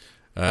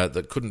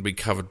that couldn't be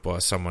covered by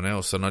someone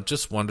else. And I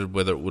just wondered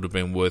whether it would have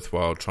been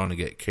worthwhile trying to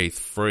get Keith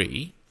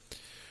free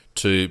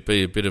to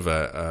be a bit of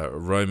a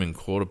roaming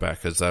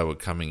quarterback as they were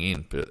coming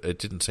in, but it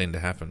didn't seem to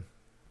happen.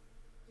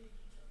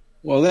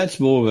 Well, that's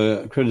more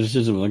of a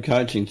criticism of the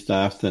coaching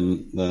staff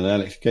than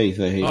Alex Keith.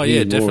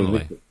 Yeah,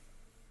 definitely.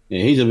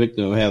 He's a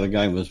victim of how the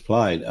game was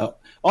played.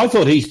 I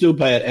thought he still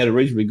had a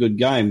reasonably good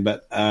game,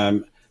 but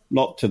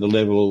not to the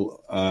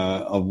level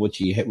of what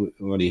he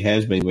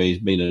has been, where he's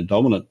been a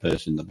dominant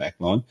person in the back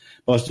line.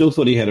 But I still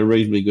thought he had a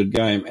reasonably good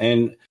game,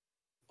 and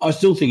I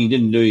still think he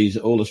didn't do his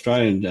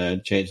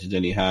All-Australian chances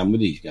any harm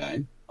with his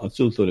game. I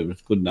still thought it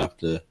was good enough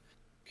to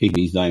keep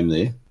his name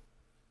there.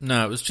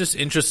 No, it was just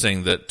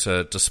interesting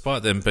that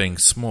despite them being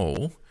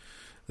small,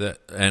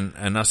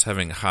 and us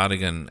having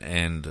Hardigan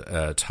and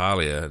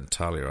Talia, I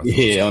thought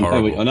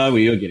I know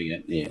where you're getting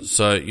at. Yeah.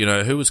 So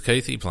who was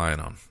Keithy playing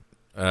on?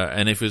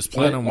 And if he was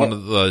playing on one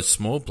of those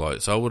small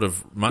blokes, I would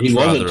have much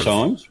rather. He was at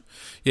times.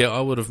 Yeah,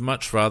 I would have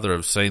much rather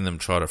have seen them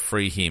try to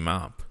free him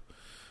up.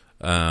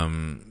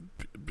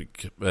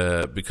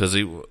 Because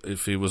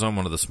if he was on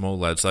one of the small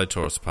lads, they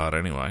tore us apart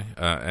anyway,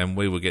 and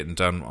we were getting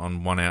done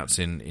on one outs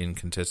in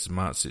contested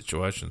mark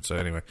situations. So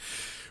anyway,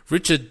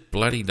 Richard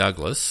bloody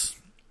Douglas,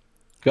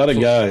 got to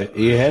go.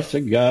 He has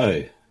to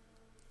go.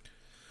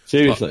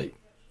 Seriously,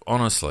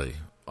 honestly,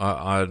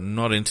 I'm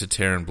not into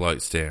tearing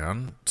blokes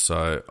down,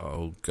 so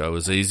I'll go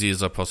as easy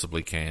as I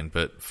possibly can.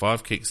 But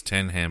 5 kicks,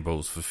 10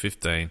 handballs for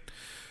 15,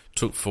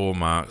 took 4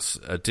 marks,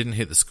 didn't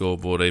hit the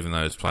scoreboard even though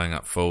he was playing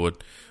up forward.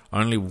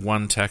 Only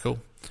 1 tackle.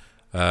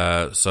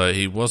 So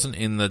he wasn't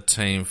in the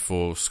team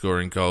for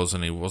scoring goals,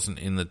 and he wasn't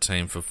in the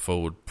team for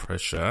forward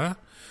pressure.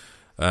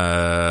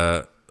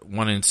 1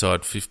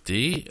 inside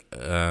 50.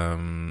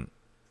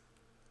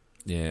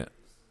 Yeah,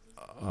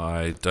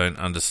 I don't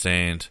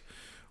understand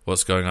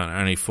what's going on.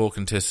 Only 4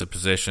 contested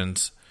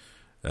possessions.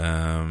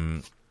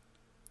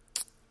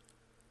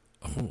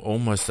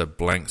 Almost a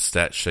blank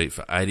stat sheet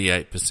for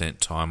 88%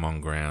 time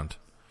on ground.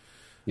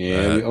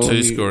 Yeah,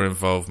 2 score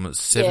involvements,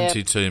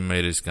 72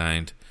 metres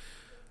gained.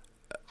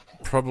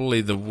 Probably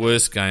the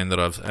worst game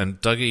that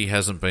and Dougie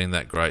hasn't been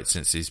that great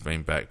since he's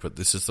been back, but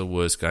this is the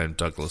worst game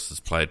Douglas has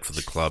played for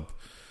the club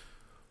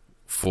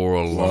for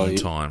a long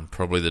time.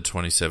 Probably the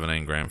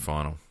 2017 grand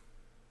final.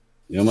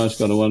 You almost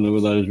got to wonder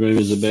whether those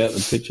rumours about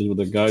the pictures with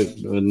the goat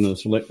and the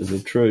selectors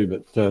are true,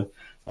 but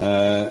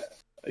I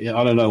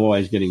don't know why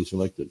he's getting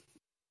selected.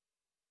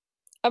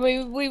 I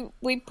mean,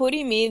 we put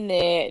him in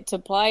there to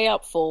play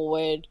up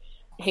forward.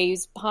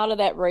 He's part of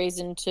that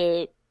reason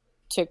to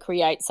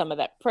create some of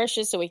that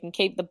pressure so we can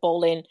keep the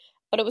ball in,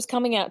 but it was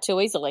coming out too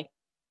easily.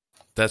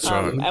 That's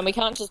right. And we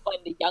can't just blame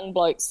the young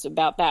blokes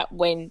about that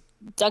when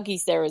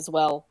Dougie's there as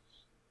well.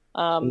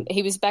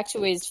 He was back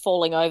to his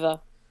falling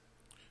over.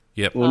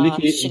 Yep. Well,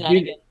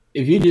 Nicky,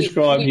 if you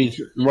describe his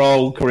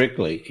role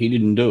correctly, he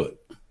didn't do it.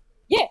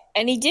 Yeah,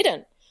 and he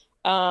didn't.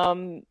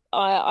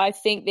 I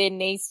think there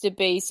needs to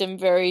be some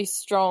very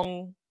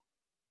strong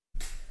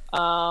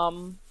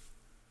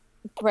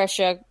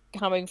pressure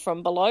coming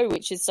from below,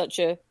 which is such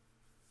a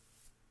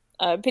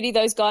pity.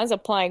 Those guys are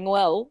playing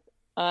well,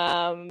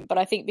 but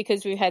I think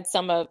because we've had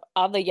some of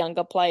other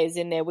younger players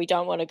in there, we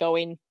don't want to go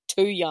in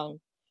too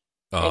young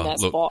in that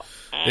spot.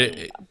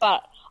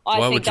 But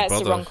I think that's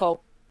the wrong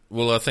call.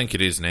 Well, I think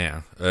it is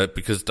now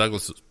because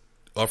Douglas is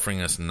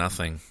offering us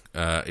nothing.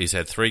 He's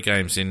had 3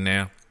 games in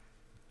now,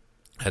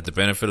 had the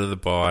benefit of the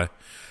bye,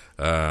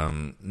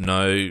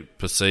 no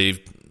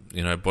perceived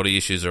body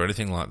issues or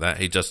anything like that.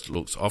 He just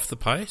looks off the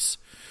pace.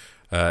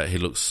 He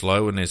looks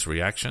slow in his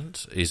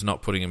reactions. He's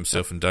not putting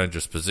himself in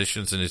dangerous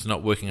positions, and he's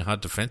not working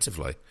hard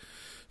defensively.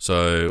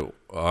 So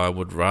I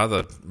would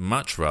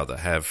much rather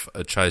have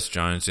a Chase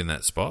Jones in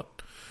that spot.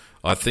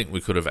 I think we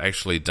could have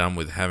actually done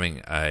with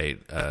having a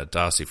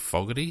Darcy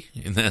Fogarty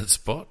in that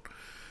spot.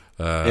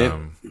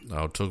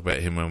 I'll talk about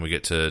him when we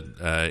get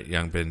to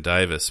young Ben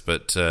Davis.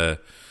 But,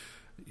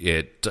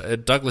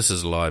 Douglas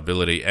is a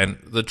liability. And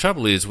the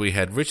trouble is we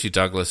had Richie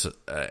Douglas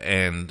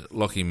and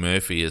Lockie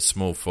Murphy as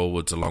small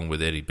forwards along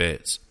with Eddie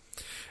Betts.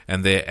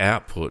 And their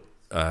output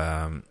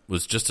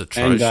was just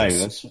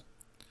atrocious.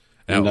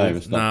 And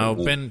Davis.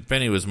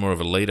 Benny was more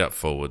of a lead-up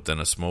forward than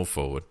a small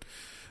forward.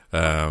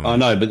 I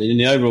know, but in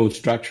the overall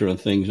structure of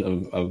things,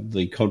 of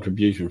the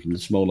contribution from the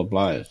smaller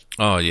players.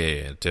 Oh,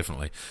 yeah,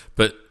 definitely.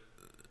 But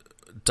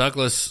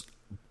Douglas,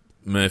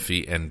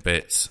 Murphy and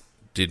Betts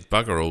did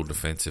bugger all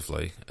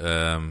defensively.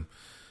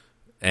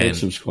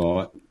 Betts was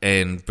quiet.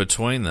 And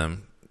between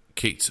them,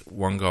 kicked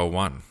 1 goal,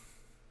 1.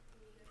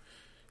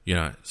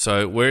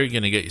 So where are you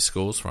going to get your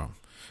scores from?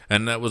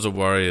 And that was a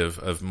worry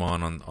of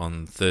mine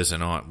on Thursday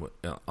night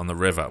on the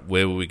rev up.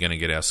 Where were we going to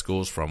get our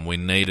scores from? We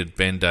needed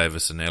Ben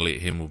Davis and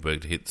Elliot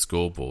Himmelberg to hit the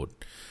scoreboard,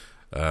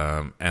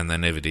 and they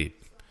never did.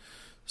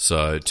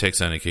 So Tex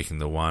only kicking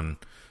the 1,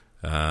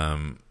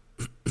 Berg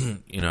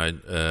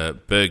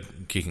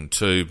kicking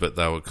 2, but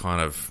they were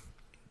kind of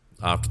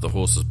after the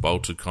horses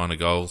bolted kind of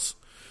goals,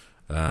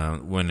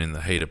 weren't in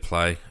the heat of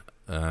play.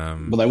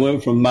 But they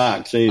weren't from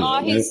marks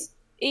either.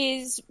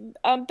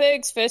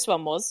 Berg's first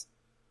one was.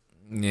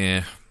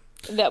 Yeah.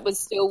 That was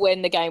still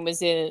when the game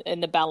was in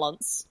the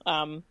balance.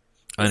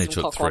 Only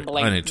took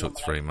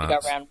 3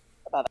 marks.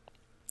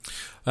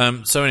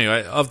 So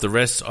anyway, of the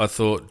rest, I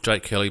thought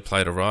Jake Kelly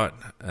played all right.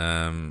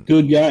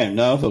 Good game.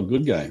 No, I thought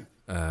good game.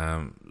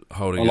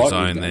 Holding his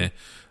own there.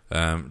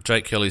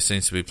 Jake Kelly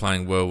seems to be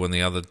playing well when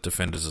the other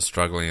defenders are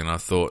struggling, and I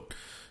thought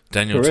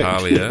Daniel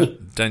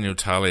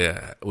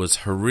Talia was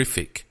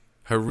horrific.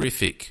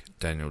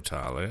 Daniel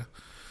Talia.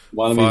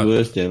 One of his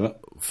worst ever.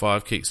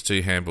 5 kicks,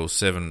 2 handballs,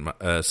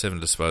 7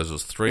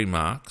 disposals, 3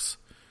 marks.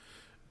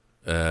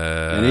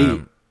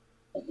 And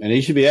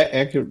he should be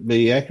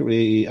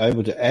accurately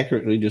able to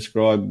accurately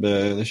describe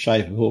the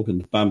shape of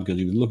Hawkins' bum because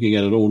he was looking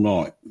at it all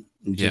night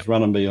and just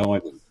running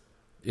behind him.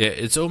 Yeah,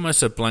 it's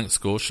almost a blank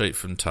score sheet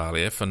from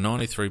Talia for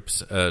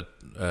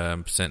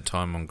 93%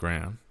 time on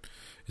ground.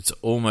 It's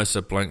almost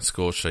a blank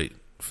score sheet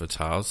for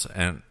Tales,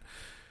 and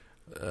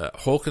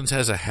Hawkins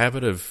has a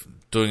habit of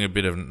doing a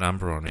bit of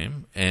number on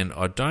him, and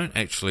I don't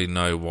actually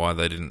know why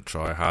they didn't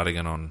try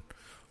Hardigan on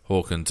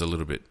Hawkins a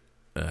little bit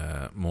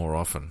more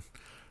often.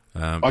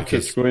 I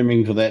kept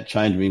screaming for that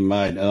change to be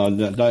made,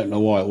 and I don't know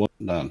why it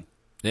wasn't done.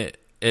 Yeah,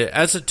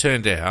 as it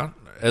turned out,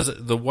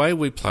 the way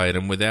we played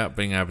and without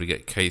being able to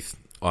get Keith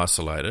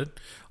isolated,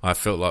 I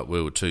felt like we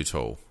were too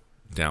tall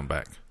down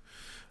back.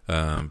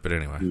 But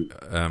anyway,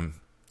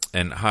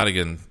 and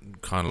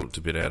Hardigan kind of looked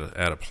a bit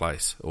out of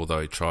place, although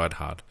he tried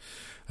hard.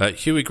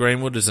 Huey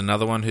Greenwood is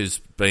another one who's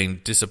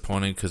been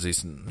disappointing because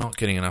he's not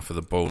getting enough of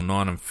the ball.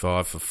 9 and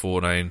 5 for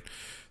 14,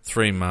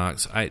 3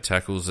 marks, 8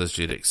 tackles as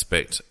you'd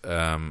expect,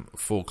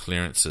 4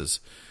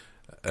 clearances.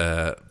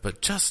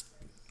 But just,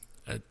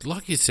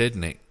 like you said,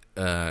 Nick,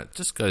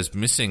 just goes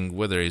missing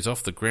whether he's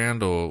off the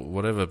ground or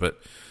whatever, but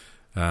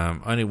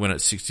only went at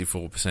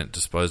 64%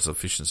 disposal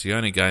efficiency.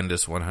 Only gained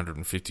us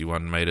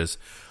 151 metres.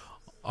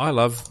 I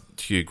love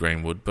Hugh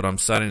Greenwood, but I'm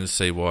starting to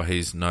see why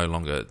he's no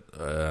longer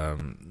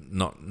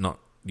not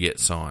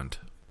yet signed.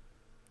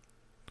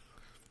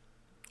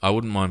 I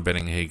wouldn't mind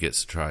betting he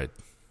gets a trade.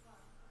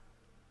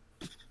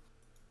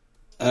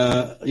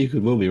 You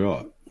could well be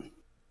right.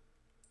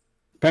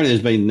 Apparently,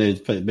 there's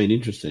been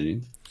interest in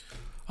him.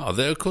 Oh,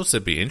 of course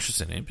they'd be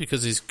interested in him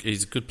because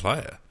he's a good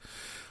player.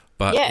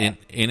 But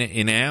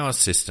in our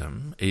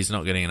system, he's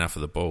not getting enough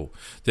of the ball.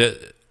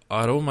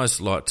 I'd almost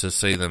like to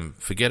see them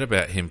forget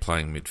about him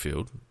playing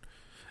midfield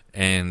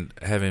and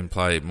have him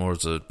play more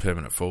as a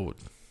permanent forward.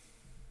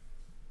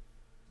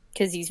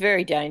 Because he's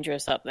very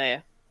dangerous up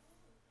there.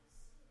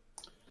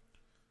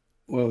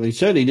 Well, he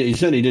certainly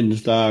didn't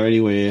star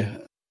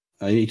anywhere.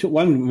 He took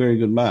one very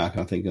good mark,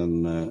 I think,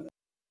 on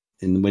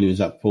when he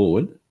was up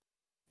forward,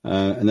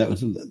 and that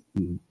was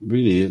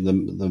really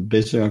the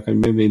best thing I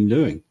can remember him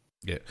doing.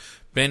 Yeah,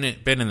 Ben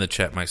in the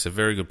chat makes a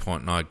very good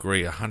point, and I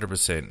agree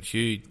 100%.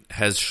 Hugh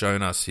has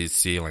shown us his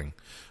ceiling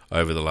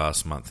over the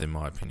last month, in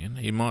my opinion.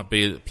 He might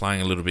be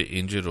playing a little bit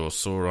injured or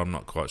sore, I'm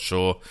not quite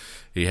sure.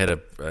 He had a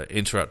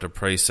interrupted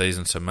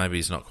pre-season, so maybe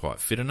he's not quite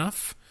fit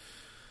enough.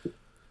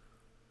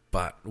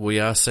 But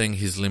we are seeing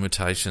his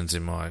limitations,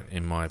 in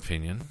my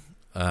opinion,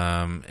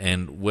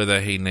 and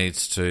whether he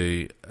needs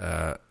to,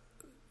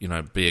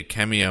 be a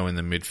cameo in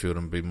the midfield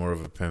and be more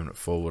of a permanent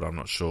forward, I'm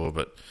not sure,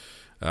 but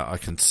I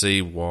can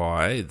see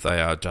why they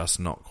are just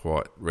not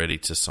quite ready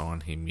to sign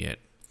him yet.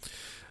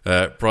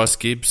 Bryce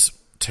Gibbs,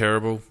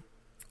 terrible.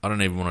 I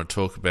don't even want to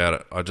talk about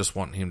it. I just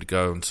want him to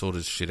go and sort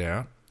his shit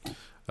out.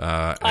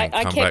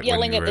 I kept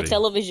yelling at the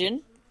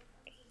television.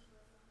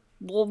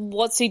 Well,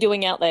 what's he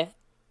doing out there?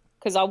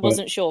 Because I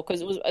wasn't sure.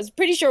 Because I was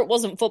pretty sure it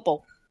wasn't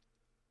football.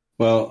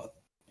 Well,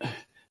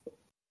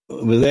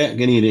 without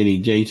getting into any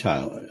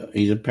detail,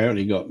 he's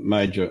apparently got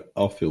major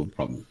off-field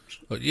problems.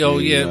 Oh,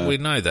 we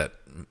know that,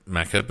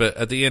 Macca. But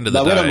at the end of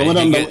the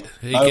day,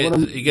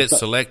 he gets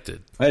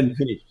selected. I hadn't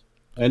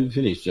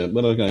finished.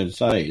 What I was going to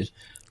say is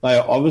they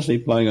are obviously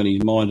playing on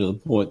his mind to the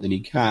point that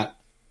he can't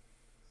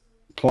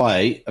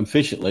play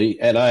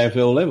efficiently at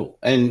AFL level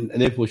and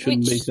therefore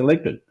shouldn't be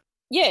selected.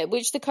 Yeah,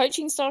 which the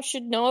coaching staff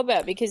should know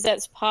about because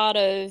that's part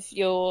of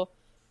the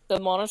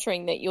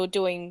monitoring that you're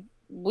doing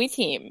with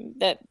him,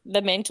 that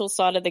the mental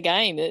side of the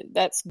game,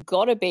 that's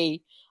got to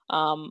be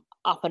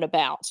up and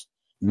about.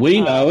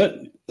 We know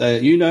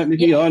it. You know it,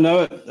 Nicky. Yeah. I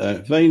know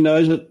it. Veen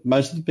knows it.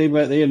 Most of the people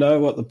out there know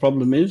what the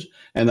problem is,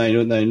 and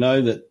they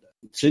know that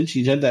since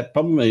he's had that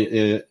problem,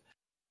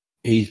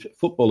 his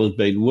football has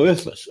been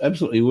worthless,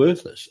 absolutely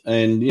worthless.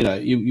 And,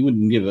 you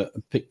wouldn't give a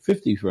pick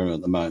 50 for him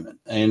at the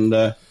moment.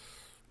 And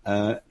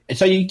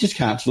so you just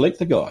can't select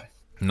the guy.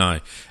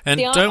 No. And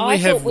don't we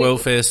have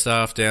welfare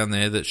staff down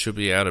there that should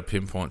be able to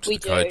pinpoint to the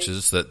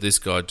coaches that this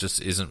guy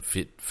just isn't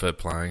fit for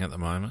playing at the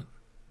moment?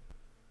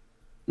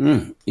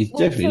 He's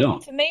definitely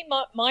not. For me,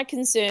 my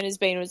concern has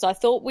been I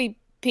thought we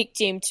picked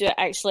him to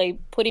actually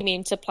put him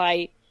in to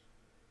play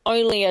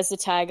only as a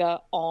tagger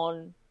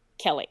on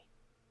Kelly.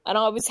 And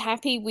I was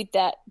happy with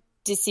that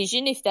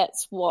decision if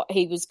that's what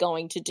he was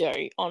going to do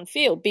on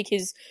field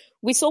because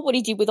we saw what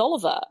he did with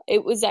Oliver.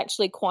 It was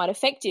actually quite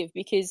effective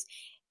because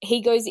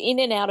he goes in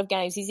and out of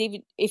games.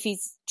 Even if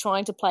he's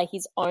trying to play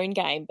his own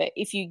game, but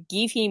if you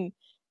give him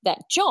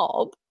that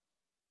job,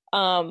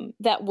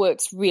 that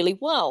works really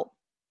well.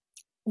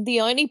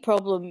 The only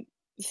problem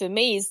for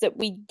me is that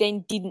we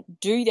then didn't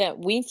do that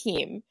with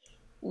him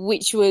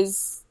which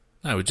was...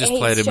 No, we just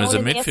played him as a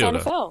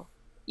midfielder.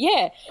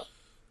 Yeah.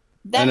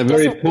 And a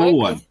very poor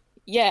one.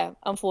 Yeah,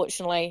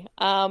 unfortunately.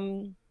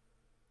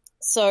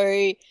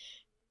 So,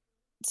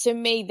 to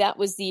me, that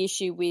was the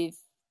issue with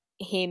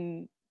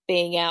him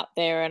being out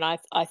there, and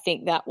I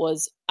think that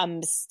was a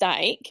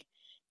mistake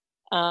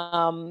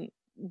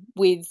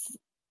with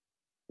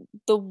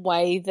the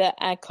way that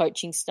our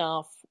coaching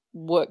staff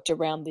worked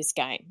around this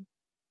game.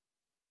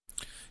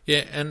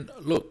 Yeah, and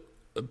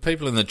look,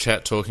 people in the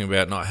chat talking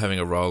about not having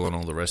a role and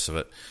all the rest of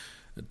it.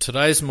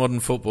 Today's modern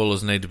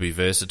footballers need to be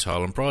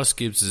versatile, and Bryce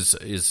Gibbs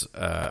is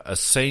a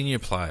senior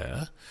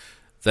player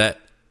that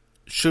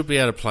should be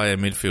able to play a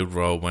midfield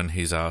role when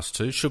he's asked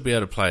to, should be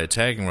able to play a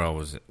tagging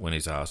role when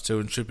he's asked to,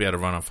 and should be able to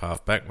run off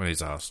half-back when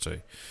he's asked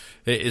to.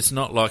 It's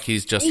not like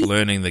he's just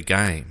learning the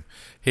game.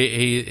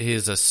 He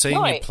is a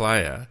senior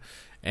player,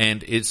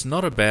 and it's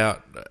not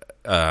about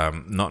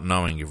not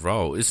knowing your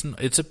role.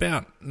 It's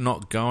about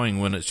not going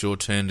when it's your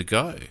turn to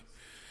go.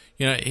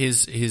 You know,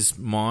 his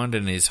mind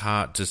and his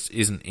heart just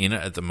isn't in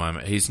it at the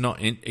moment. He's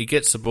not in. He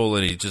gets the ball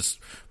and he just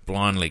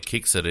blindly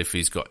kicks it if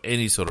he's got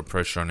any sort of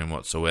pressure on him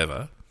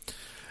whatsoever.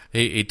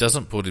 He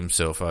doesn't put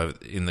himself over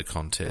in the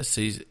contest.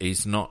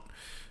 He's not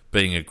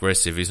being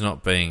aggressive. He's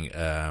not being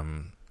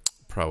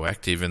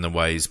proactive in the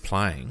way he's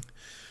playing.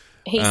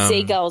 He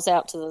seagulls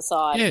out to the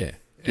side.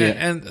 Yeah.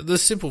 And the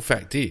simple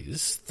fact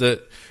is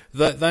that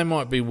they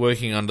might be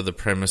working under the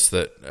premise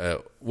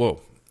that,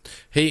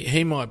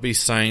 he might be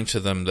saying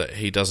to them that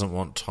he doesn't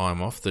want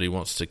time off, that he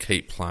wants to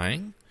keep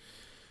playing.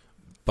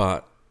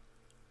 But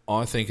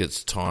I think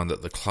it's time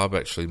that the club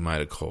actually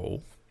made a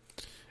call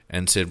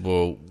and said,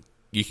 well,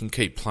 you can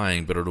keep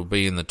playing, but it'll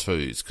be in the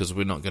twos because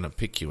we're not going to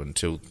pick you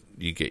until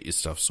you get your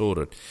stuff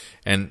sorted.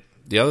 And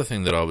the other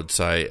thing that I would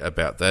say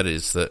about that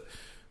is that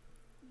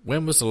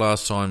when was the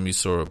last time you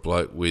saw a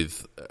bloke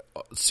with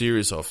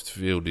serious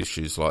off-field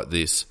issues like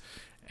this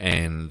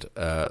and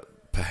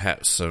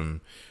perhaps some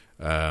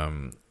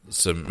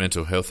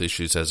mental health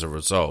issues as a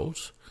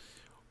result?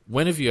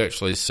 When have you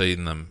actually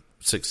seen them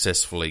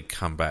successfully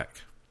come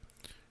back?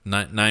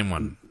 Name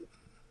one.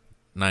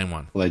 Name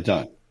one. Well, they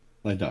don't.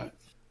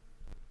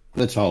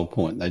 That's the whole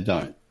point. They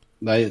don't.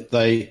 What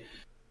the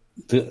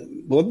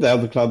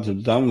other clubs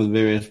have done with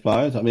various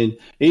players, I mean,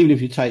 even if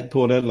you take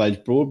Port Adelaide's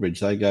Broadbridge,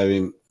 they gave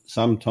him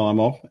some time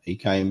off. He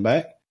came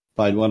back,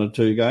 played 1 or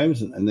 2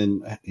 games, and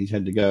then he's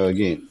had to go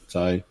again.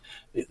 So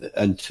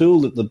until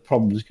the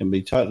problems can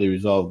be totally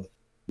resolved,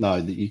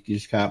 that you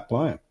just can't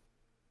play him.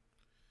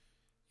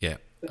 Yeah.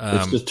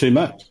 It's just too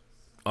much.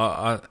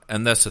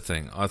 And that's the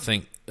thing. I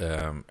think,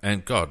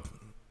 and God,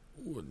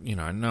 you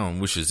know, no one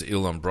wishes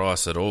ill on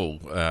Bryce at all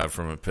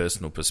from a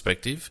personal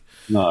perspective.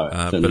 No,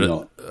 certainly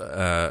not.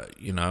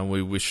 You know,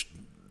 we wish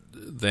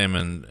them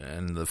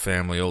and the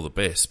family all the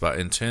best. But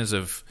in terms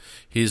of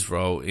his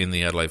role in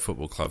the Adelaide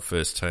Football Club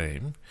first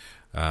team,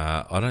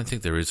 I don't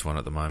think there is one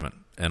at the moment.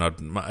 And I'd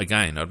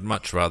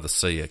much rather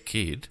see a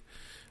kid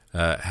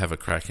have a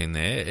crack in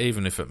there,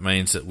 even if it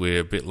means that we're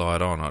a bit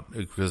light on it,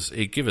 because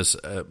it gives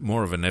us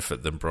more of an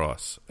effort than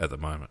Bryce at the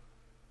moment.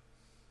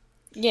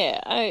 Yeah,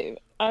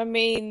 I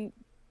mean,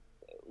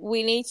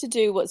 we need to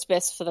do what's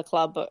best for the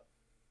club, but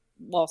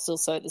whilst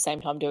also at the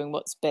same time doing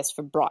what's best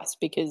for Bryce,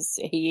 because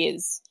he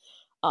is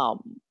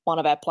one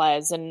of our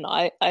players. And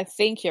I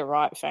think you're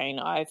right, Fane.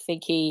 I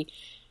think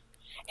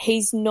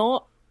he's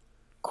not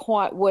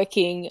quite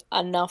working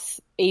enough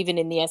even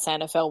in the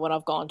SANFL when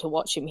I've gone to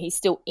watch him. He's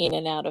still in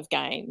and out of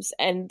games.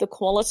 And the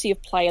quality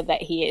of player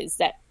that he is,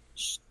 that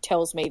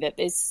tells me that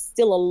there's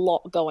still a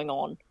lot going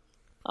on.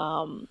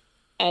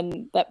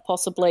 And that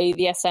possibly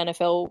the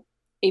SANFL,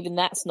 even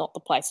that's not the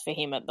place for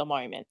him at the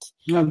moment.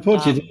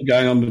 Unfortunately, it's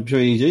going on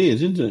between his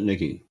ears, isn't it,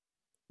 Nikki?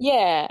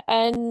 Yeah,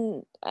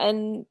 and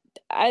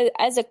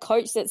as a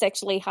coach, that's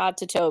actually hard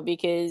to tell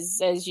because,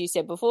 as you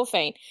said before,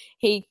 Fane,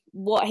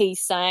 what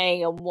he's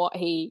saying and what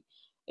he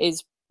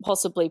is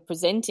possibly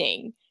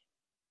presenting,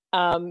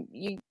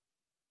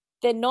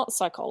 they're not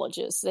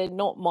psychologists, they're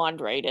not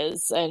mind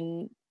readers,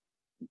 and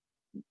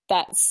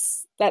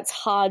that's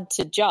hard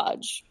to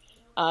judge.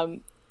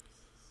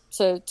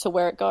 To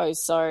where it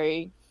goes.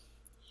 So,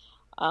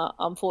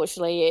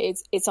 unfortunately,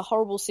 it's a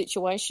horrible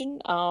situation.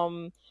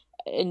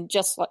 And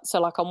just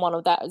like on one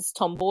of that is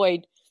Tom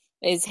Boyd,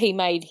 is he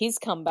made his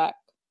comeback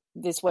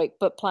this week,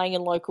 but playing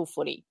in local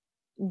footy,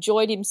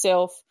 enjoyed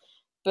himself,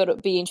 but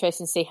it'd be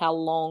interesting to see how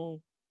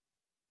long.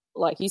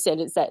 Like you said,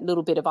 it's that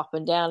little bit of up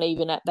and down,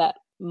 even at that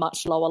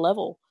much lower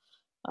level.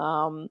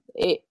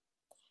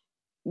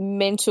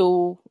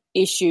 Mental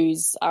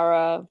issues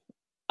are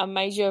a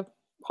major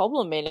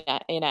problem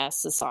in our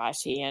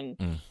society,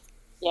 and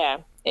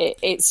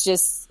it's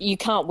just you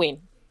can't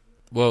win.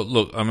 Well,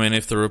 look, I mean,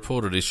 if the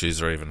reported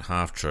issues are even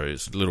half true,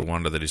 it's little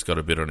wonder that he's got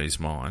a bit on his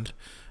mind.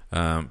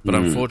 But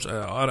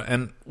unfortunately,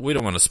 and we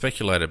don't want to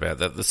speculate about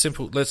that.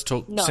 Let's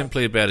talk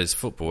simply about his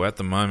football. At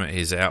the moment,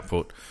 his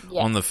output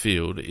on the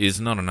field is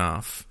not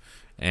enough,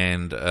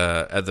 and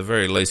at the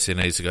very least, he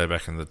needs to go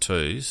back in the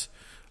twos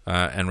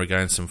and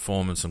regain some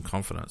form and some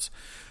confidence.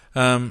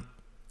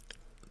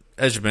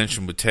 as you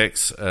mentioned, with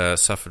Tex,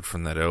 suffered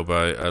from that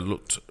elbow.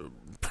 Looked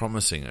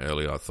promising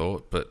early, I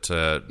thought, but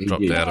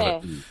dropped out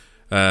of it.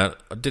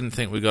 I didn't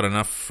think we got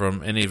enough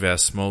from any of our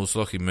smalls.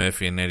 Lockie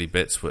Murphy and Eddie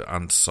Betts were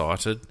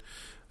unsighted.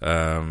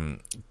 Ben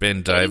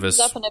Davis...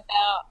 He was up and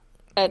about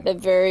at the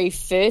very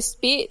first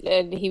bit,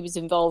 and he was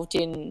involved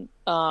in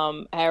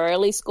our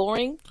early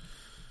scoring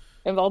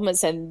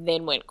involvements and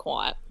then went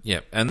quiet.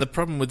 Yeah, and the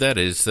problem with that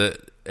is that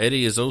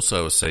Eddie is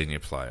also a senior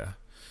player.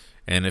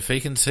 And if he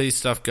can see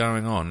stuff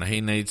going on,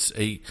 Eddie is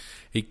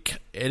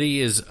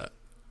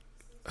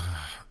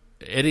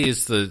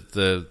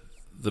the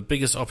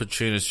biggest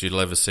opportunist you'll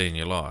ever see in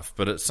your life.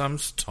 But at some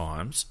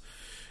times,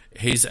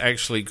 he's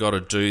actually got to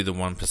do the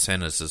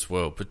 1%ers as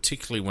well,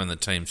 particularly when the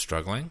team's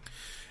struggling.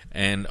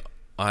 And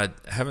I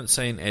haven't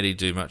seen Eddie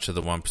do much of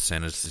the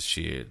 1%ers this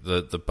year.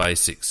 The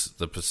basics,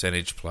 the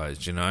percentage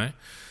plays, you know.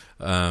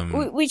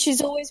 Which has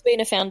always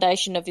been a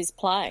foundation of his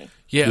play.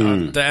 Yeah,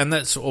 and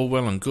that's all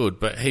well and good,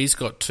 but he's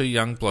got two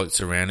young blokes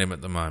around him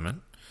at the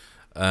moment,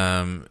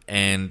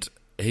 and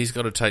he's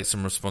got to take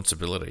some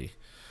responsibility.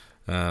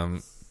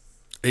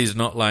 He's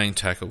not laying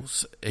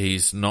tackles.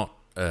 He's not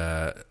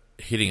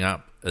hitting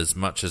up as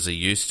much as he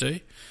used to,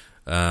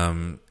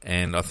 and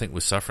I think we're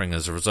suffering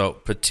as a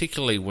result,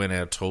 particularly when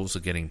our tools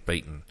are getting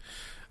beaten.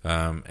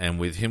 And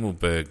with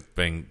Himmelberg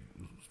being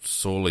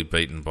sorely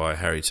beaten by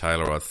Harry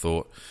Taylor, I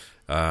thought...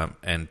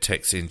 and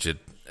Tex injured,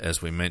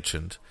 as we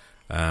mentioned,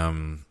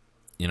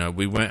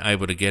 we weren't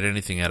able to get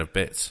anything out of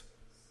Betts.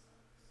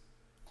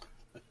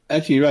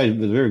 Actually, you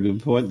raised a very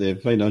good point there,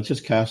 Pete. I was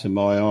just casting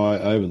my eye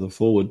over the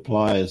forward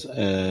players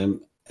as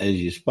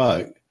you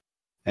spoke,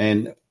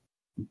 and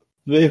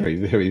very,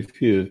 very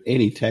few, if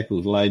any,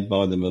 tackles laid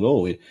by them at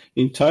all.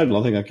 In total,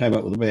 I think I came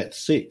up with about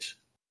 6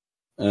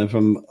 that's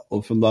from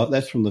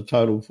the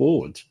total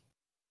forwards.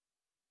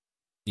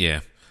 Yeah.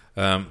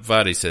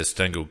 Vardy says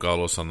Stengel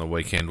goalless on the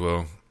weekend.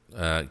 Well,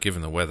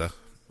 given the weather,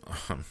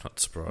 I'm not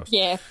surprised.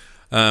 Yeah.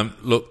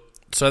 Look,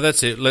 so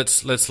that's it.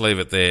 Let's leave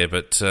it there.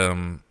 But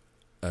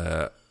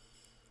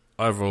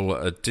overall,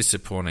 a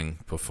disappointing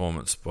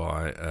performance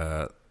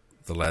by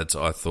the lads.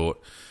 I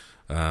thought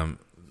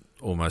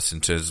almost in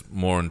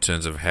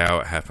terms of how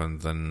it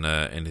happened than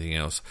anything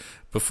else.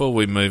 Before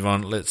we move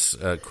on, let's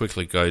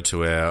quickly go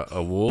to our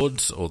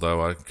awards.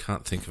 Although I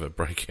can't think of a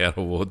breakout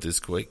award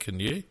this week. Can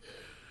you?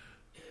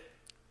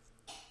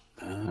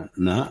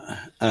 No.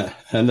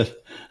 And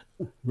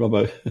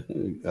Robbo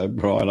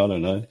O'Brien, I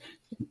don't know.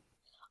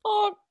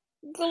 Oh,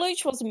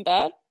 Galuch wasn't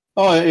bad.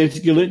 Oh, it's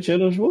Galuch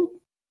eligible?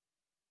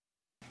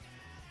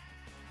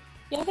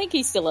 Yeah, I think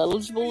he's still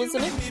eligible,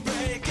 isn't he?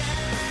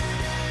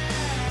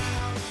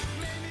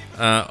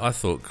 I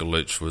thought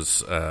Galuch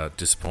was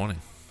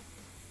disappointing.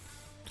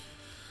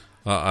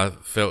 I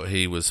felt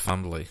he was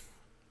fumbly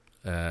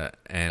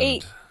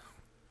and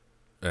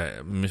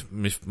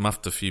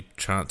muffed a few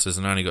chances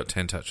and only got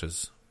 10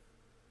 touches.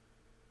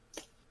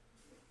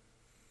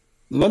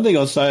 The one thing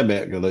I'll say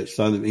about Galuch,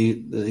 so that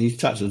his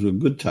touches were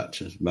good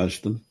touches,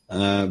 most of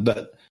them,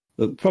 but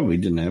probably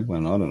didn't have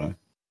one. I don't know.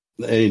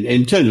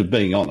 In terms of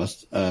being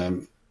honest,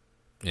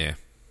 yeah,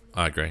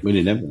 I agree. We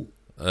didn't have one.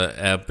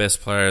 Our best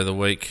player of the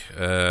week,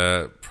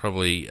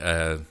 probably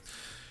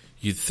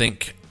you'd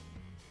think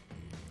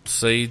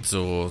Seeds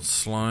or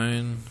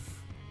Sloan.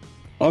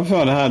 I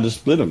find it hard to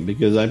split them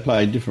because they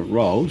play different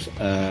roles.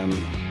 Sorry,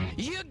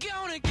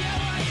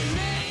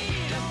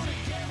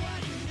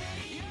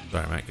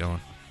 mate, go on.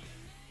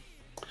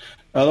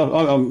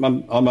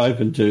 I'm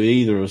open to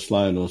either a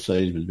Sloan or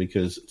Seedsman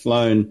because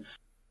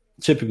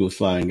typical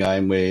Sloan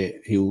game where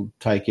he'll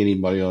take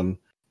anybody on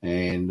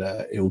and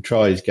he'll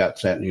try his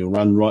guts out and he'll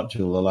run right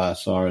till the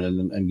last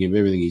siren and give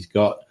everything he's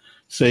got.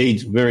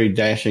 Seeds, very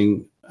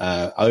dashing,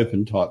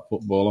 open type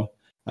footballer,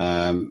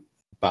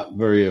 but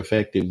very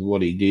effective with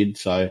what he did.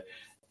 So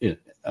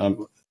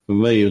for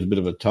me, it was a bit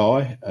of a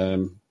tie.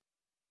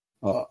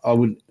 I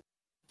would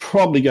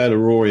probably go to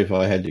Rory if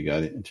I had to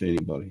go to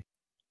anybody.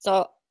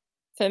 So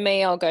for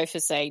me, I'll go for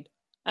Seed,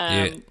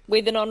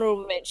 with an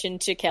honourable mention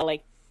to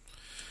Kelly.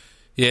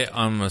 Yeah,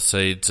 I'm a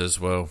Seeds as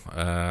well.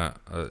 I'm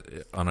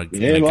happy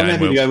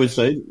to go with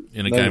Seed.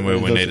 In a game where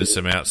we needed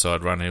some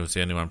outside run, he was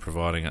the only one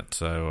providing it.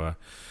 So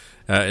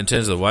in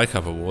terms of the Wake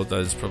Up Award,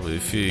 there's probably a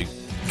few.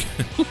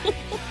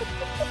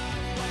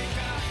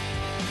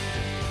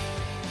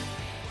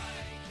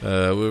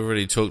 We've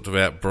already talked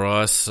about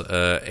Bryce,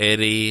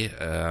 Eddie.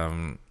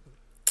 I've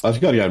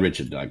got to go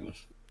Richard Douglas.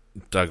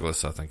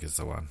 Douglas, I think, is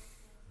the one.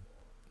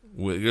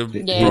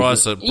 Yeah.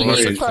 Bryce a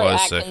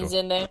close second.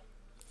 In there.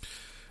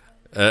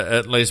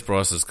 At least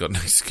Bryce has got an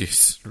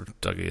excuse.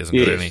 Dougie hasn't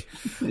got any.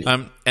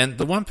 And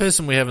the one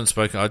person we haven't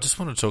spoken, I just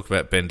want to talk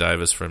about Ben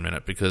Davis for a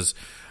minute because,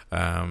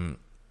 I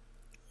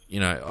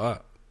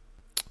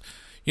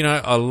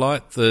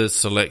like the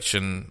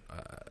selection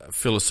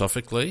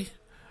philosophically,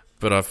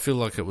 but I feel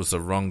like it was the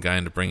wrong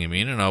game to bring him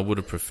in, and I would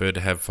have preferred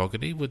to have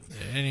Fogarty. Would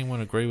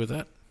anyone agree with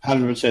that?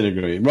 100%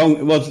 agree. Wrong.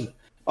 It was.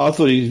 I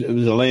thought it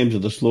was a lamb to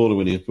the slaughter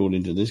when he was brought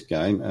into this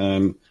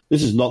game.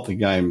 This is not the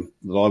game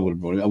that I would have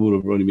brought him. I would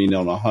have brought him in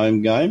on a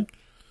home game,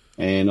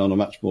 and on a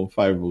much more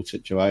favourable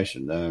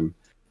situation.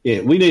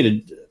 We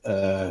needed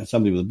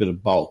somebody with a bit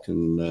of bulk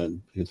and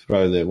who could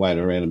throw their weight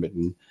around a bit.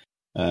 And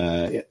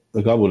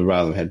look, I would have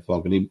rather had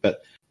Fogarty,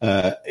 but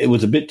it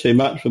was a bit too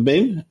much for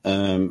Ben.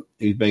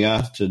 He's being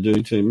asked to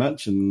do too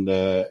much, and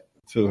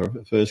for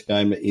a first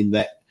game in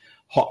that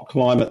hot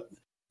climate,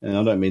 and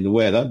I don't mean the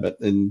weather, but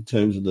in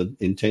terms of the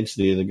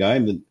intensity of the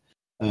game,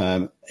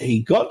 that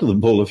he got to the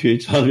ball a few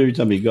times. Every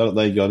time he got it,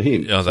 they got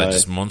him. Oh, they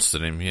just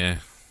monstered him, yeah.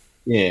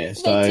 Yeah,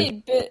 so they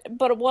did,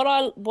 but what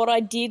I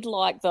did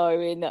like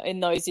though in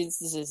those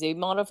instances, he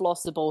might have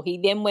lost the ball. He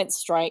then went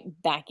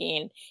straight back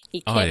in.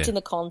 He kept in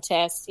the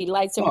contest. He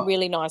laid some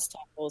really nice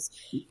tackles.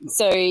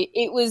 So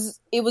it was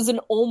an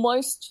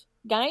almost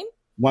game.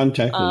 One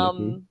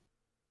tackle.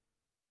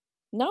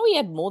 No, he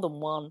had more than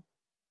one.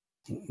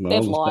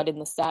 They've lied in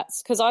the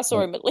stats because I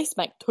saw him at least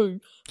make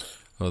two.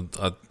 Well,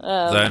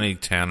 they only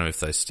counter if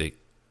they stick.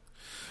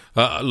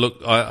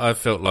 Look, I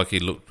felt like he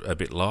looked a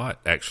bit light,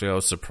 actually. I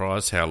was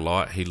surprised how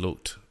light he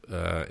looked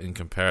in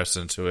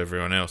comparison to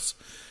everyone else.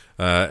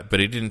 But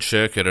he didn't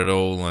shirk it at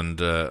all,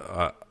 and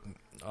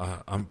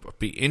I'd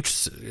be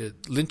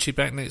interested. Lynchy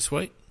back next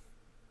week?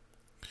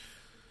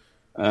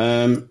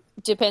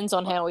 Depends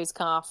on how his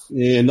calf.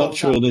 Yeah, not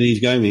sure that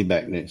he's going to be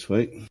back next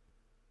week.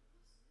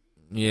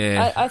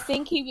 Yeah, I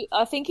think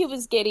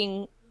he's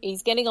getting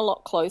a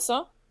lot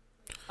closer.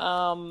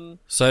 So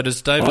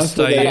does Davis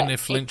stay in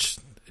if Lynch?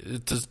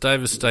 Does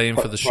Davis stay in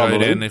for the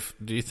showdown?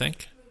 Do you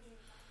think?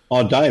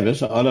 Oh,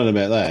 Davis, I don't know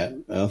about that.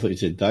 I thought you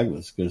said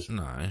Douglas. Cause,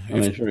 no,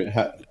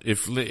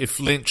 if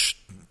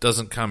Lynch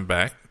doesn't come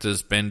back,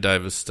 does Ben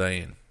Davis stay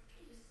in?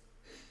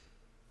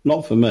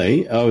 Not for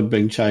me. I would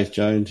bring Chase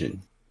Jones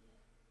in.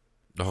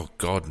 Oh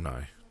God,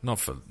 no! Not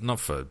for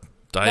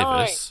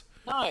Davis.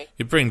 No.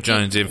 You bring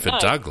Jones in for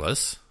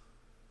Douglas.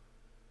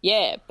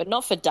 Yeah, but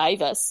not for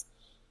Davis.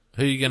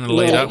 Who are you going to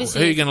lead up? Who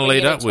are you going to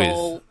lead up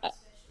with?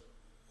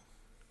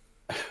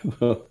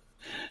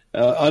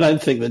 I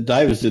don't think that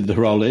Davis did the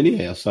role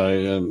anyhow.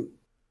 So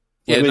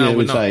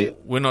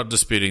we're not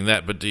disputing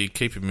that. But do you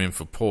keep him in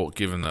for Port,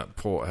 given that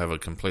Port have a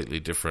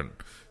completely different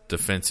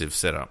defensive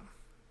setup?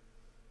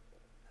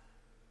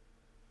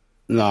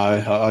 No,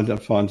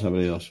 I'd find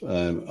somebody else.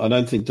 I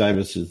don't think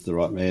Davis is the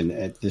right man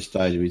at this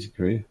stage of his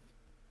career.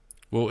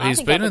 Well,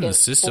 he's been in the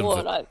system.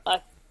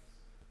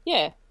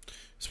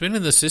 He's been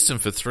in the system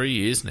for 3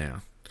 years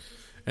now,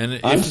 and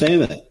I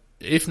understand that.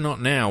 If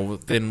not now,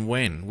 then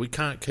when? We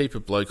can't keep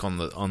a bloke in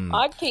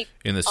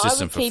the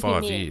system for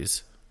 5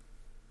 years.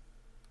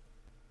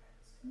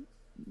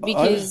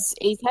 Because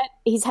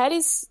he's had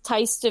his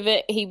taste of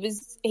it.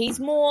 He's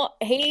more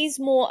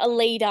a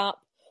lead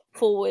up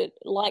forward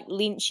like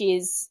Lynch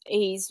is.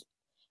 He's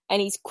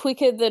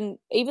quicker than,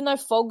 even though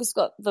Fogg's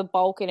got the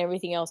bulk and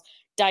everything else,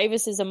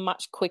 Davis is a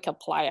much quicker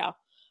player.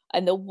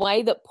 And the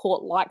way that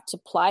Port like to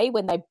play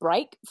when they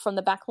break from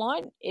the back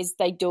line is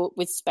they do it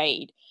with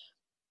speed.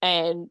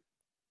 And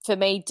for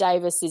me,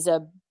 Davis is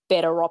a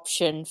better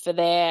option for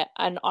there,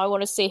 and I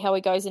want to see how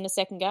he goes in the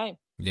second game.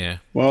 Yeah.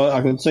 Well,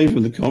 I can see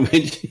from the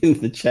comments in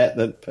the chat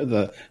that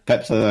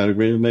perhaps they don't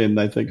agree with me and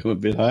they think I'm a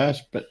bit harsh,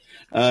 but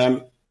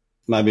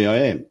maybe I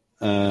am.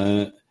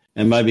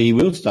 And maybe he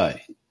will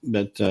stay.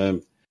 But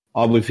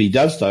if he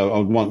does stay, I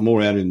would want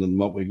more out of him than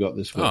what we got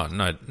this week. Oh,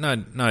 no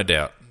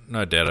doubt.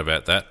 No doubt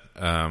about that.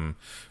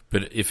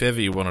 But if ever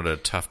you wanted a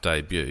tough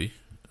debut,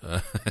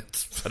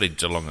 it's bloody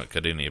Geelong at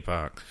Kardina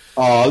Park.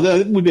 Oh,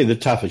 that would be the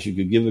toughest you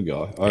could give a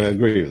guy. I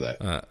agree with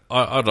that.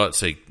 I'd like to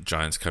see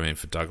Jones come in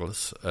for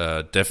Douglas,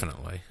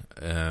 definitely.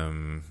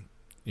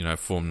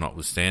 Form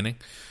notwithstanding.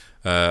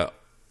 Are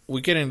we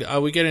getting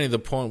to the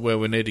point where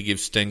we need to give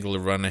Stengel a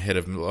run ahead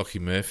of Lockie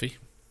Murphy?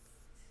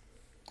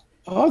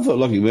 I thought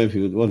Lockie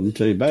Murphy wasn't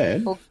too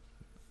bad.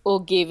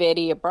 Or give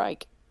Eddie a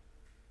break.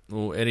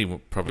 Well, Eddie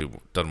probably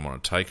doesn't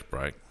want to take a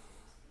break.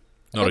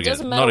 Not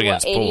against Port.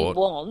 Eddie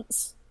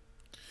wants.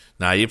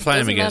 No, you play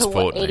him against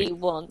Port. Eddie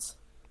wants.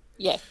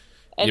 Yeah.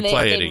 And you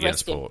play Eddie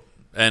against Port.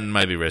 And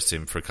maybe rest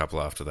him for a couple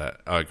after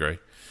that. I agree.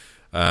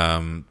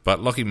 But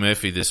Lockie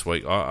Murphy this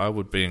week, I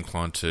would be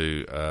inclined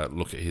to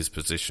look at his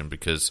position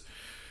because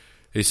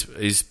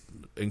he's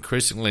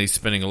increasingly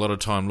spending a lot of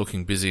time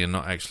looking busy and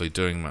not actually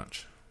doing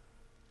much.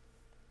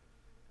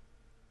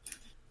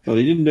 Well,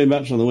 he didn't do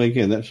much on the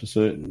weekend, that's for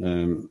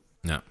certain.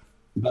 No.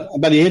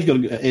 But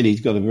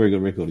Eddie's got a very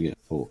good record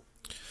against Port.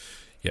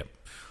 Yep.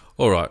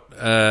 All right.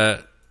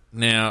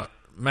 Now,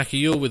 Mackie,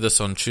 you're with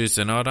us on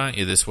Tuesday night, aren't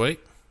you, this week?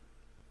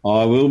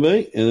 I will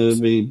be. And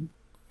there'll be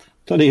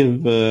plenty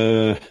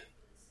of,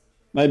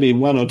 maybe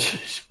one or two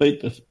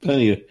sweet, but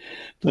plenty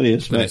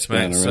of smacks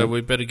going around. So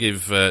we better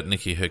give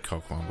Nikki her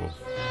cock one ball.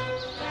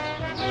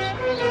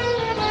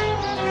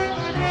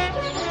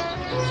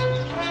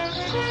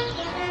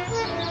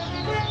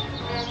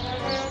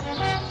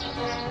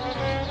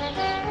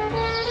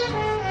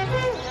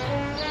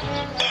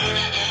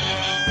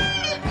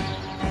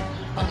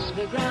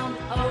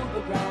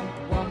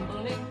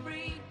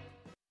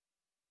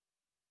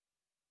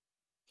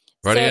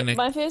 So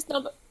my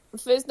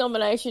first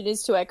nomination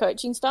is to our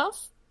coaching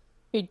staff,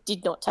 who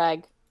did not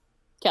tag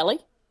Kelly.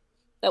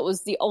 That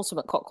was the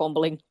ultimate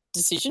cock-wombling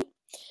decision.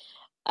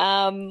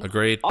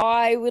 Agreed.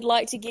 I would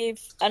like to give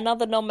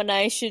another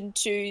nomination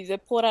to the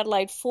Port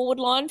Adelaide forward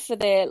line for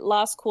their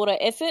last quarter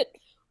effort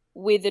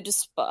with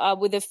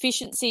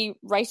efficiency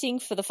rating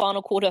for the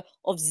final quarter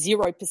of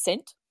 0%.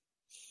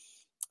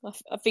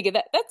 I figure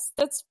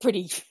that's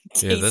pretty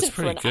decent that's pretty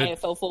for an good.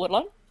 AFL forward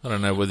line. I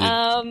don't know whether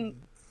it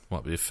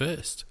might be a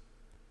first.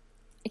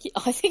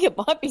 I think it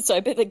might be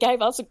so, but they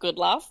gave us a good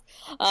laugh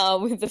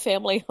with the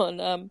family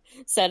on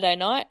Saturday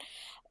night.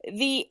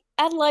 The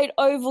Adelaide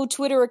Oval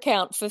Twitter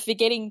account for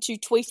forgetting to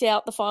tweet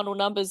out the final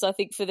numbers, I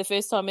think, for the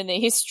first time in their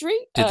history.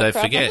 Did they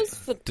forget?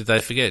 Did they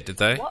forget? Did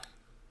they? What?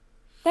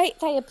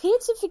 They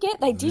appeared to forget.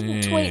 They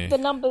didn't tweet the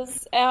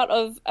numbers out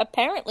of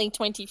apparently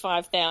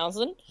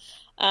 25,000.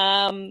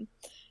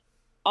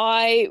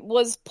 I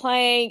was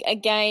playing a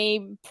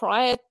game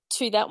prior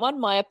to that one.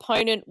 My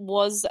opponent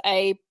was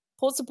a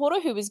Port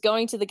supporter who was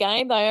going to the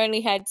game. They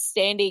only had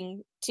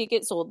standing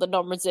tickets or the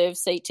non-reserve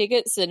seat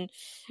tickets, and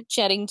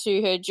chatting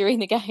to her during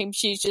the game,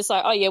 she's just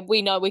like, oh yeah,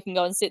 we know we can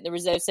go and sit in the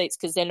reserve seats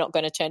because they're not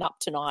going to turn up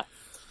tonight.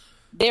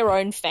 Their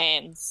own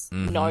fans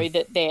know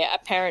that their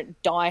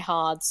apparent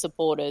diehard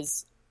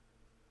supporters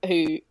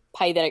who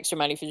pay that extra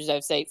money for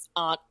reserve seats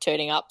aren't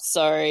turning up.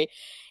 So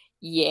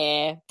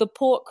yeah, the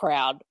Port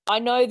crowd. I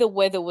know the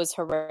weather was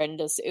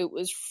horrendous. It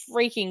was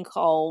freaking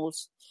cold.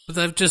 But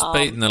they've just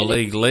beaten the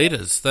league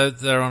leaders.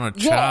 They're on a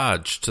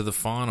charge to the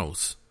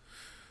finals.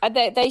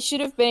 They should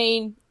have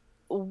been.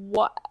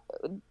 What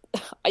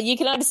you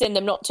can understand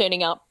them not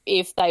turning up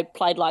if they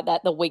played like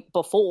that the week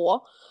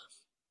before,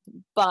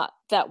 but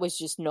that was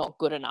just not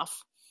good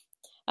enough.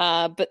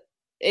 But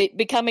it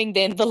becoming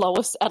then the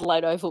lowest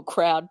Adelaide Oval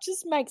crowd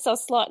just makes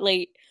us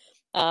slightly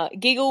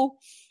giggle.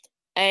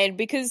 And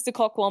because the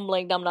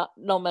cock-wombling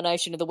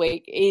nomination of the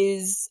week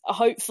is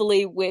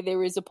hopefully where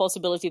there is a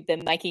possibility of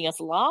them making us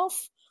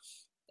laugh,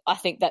 I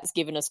think that's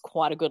given us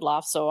quite a good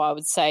laugh. So I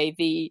would say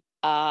the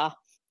crowd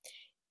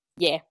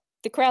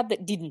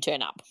that didn't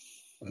turn up.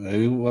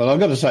 Well, I've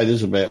got to say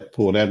this about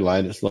Port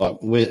Adelaide. It's like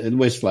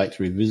West Lakes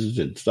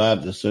Revisited. Start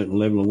at a certain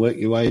level and work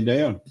your way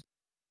down.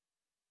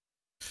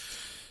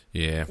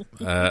 Yeah.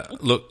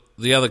 Look,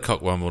 the other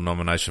Cockwomble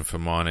nomination for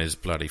mine is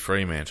bloody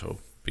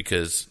Fremantle,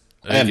 because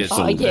who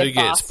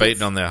gets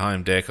beaten on their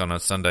home deck on a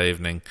Sunday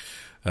evening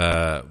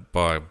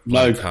by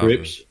no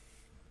Crips?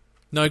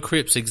 No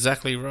Crips,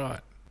 exactly right.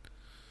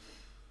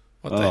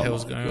 What the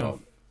hell's going on?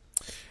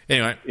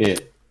 Anyway,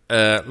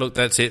 look,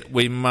 that's it.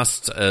 We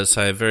must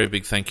say a very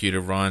big thank you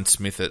to Ryan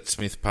Smith at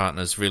Smith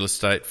Partners Real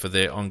Estate for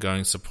their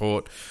ongoing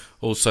support.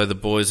 Also the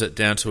boys at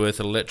Down to Earth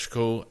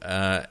Electrical,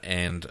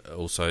 and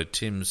also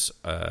Tim's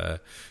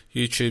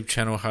YouTube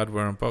channel,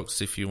 Hardware and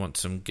Box, if you want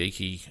some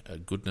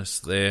geeky goodness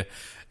there.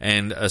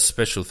 And a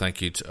special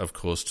thank you, of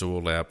course, to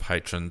all our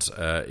patrons.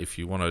 If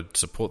you want to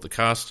support the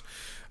cast,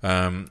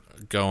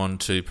 go on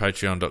to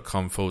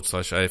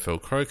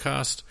patreon.com/AFL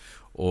CrowCast,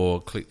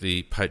 or click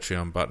the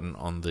Patreon button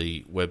on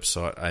the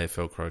website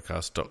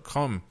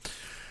aflcrowcast.com.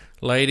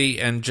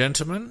 Lady and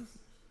gentlemen,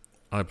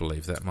 I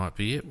believe that might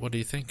be it. What do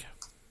you think?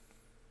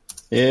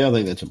 Yeah, I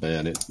think that's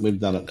about it. We've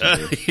done it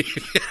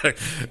today.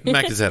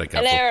 Mac has had a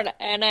couple.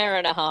 An hour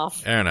and a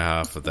half. Hour and a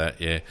half of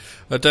that, yeah.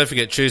 But don't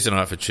forget Tuesday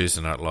night for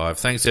Tuesday Night Live.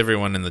 Thanks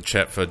everyone in the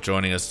chat for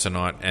joining us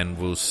tonight, and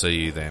we'll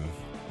see you then.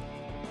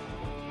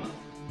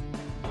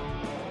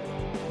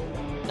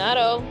 Night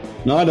all.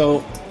 Night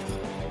all.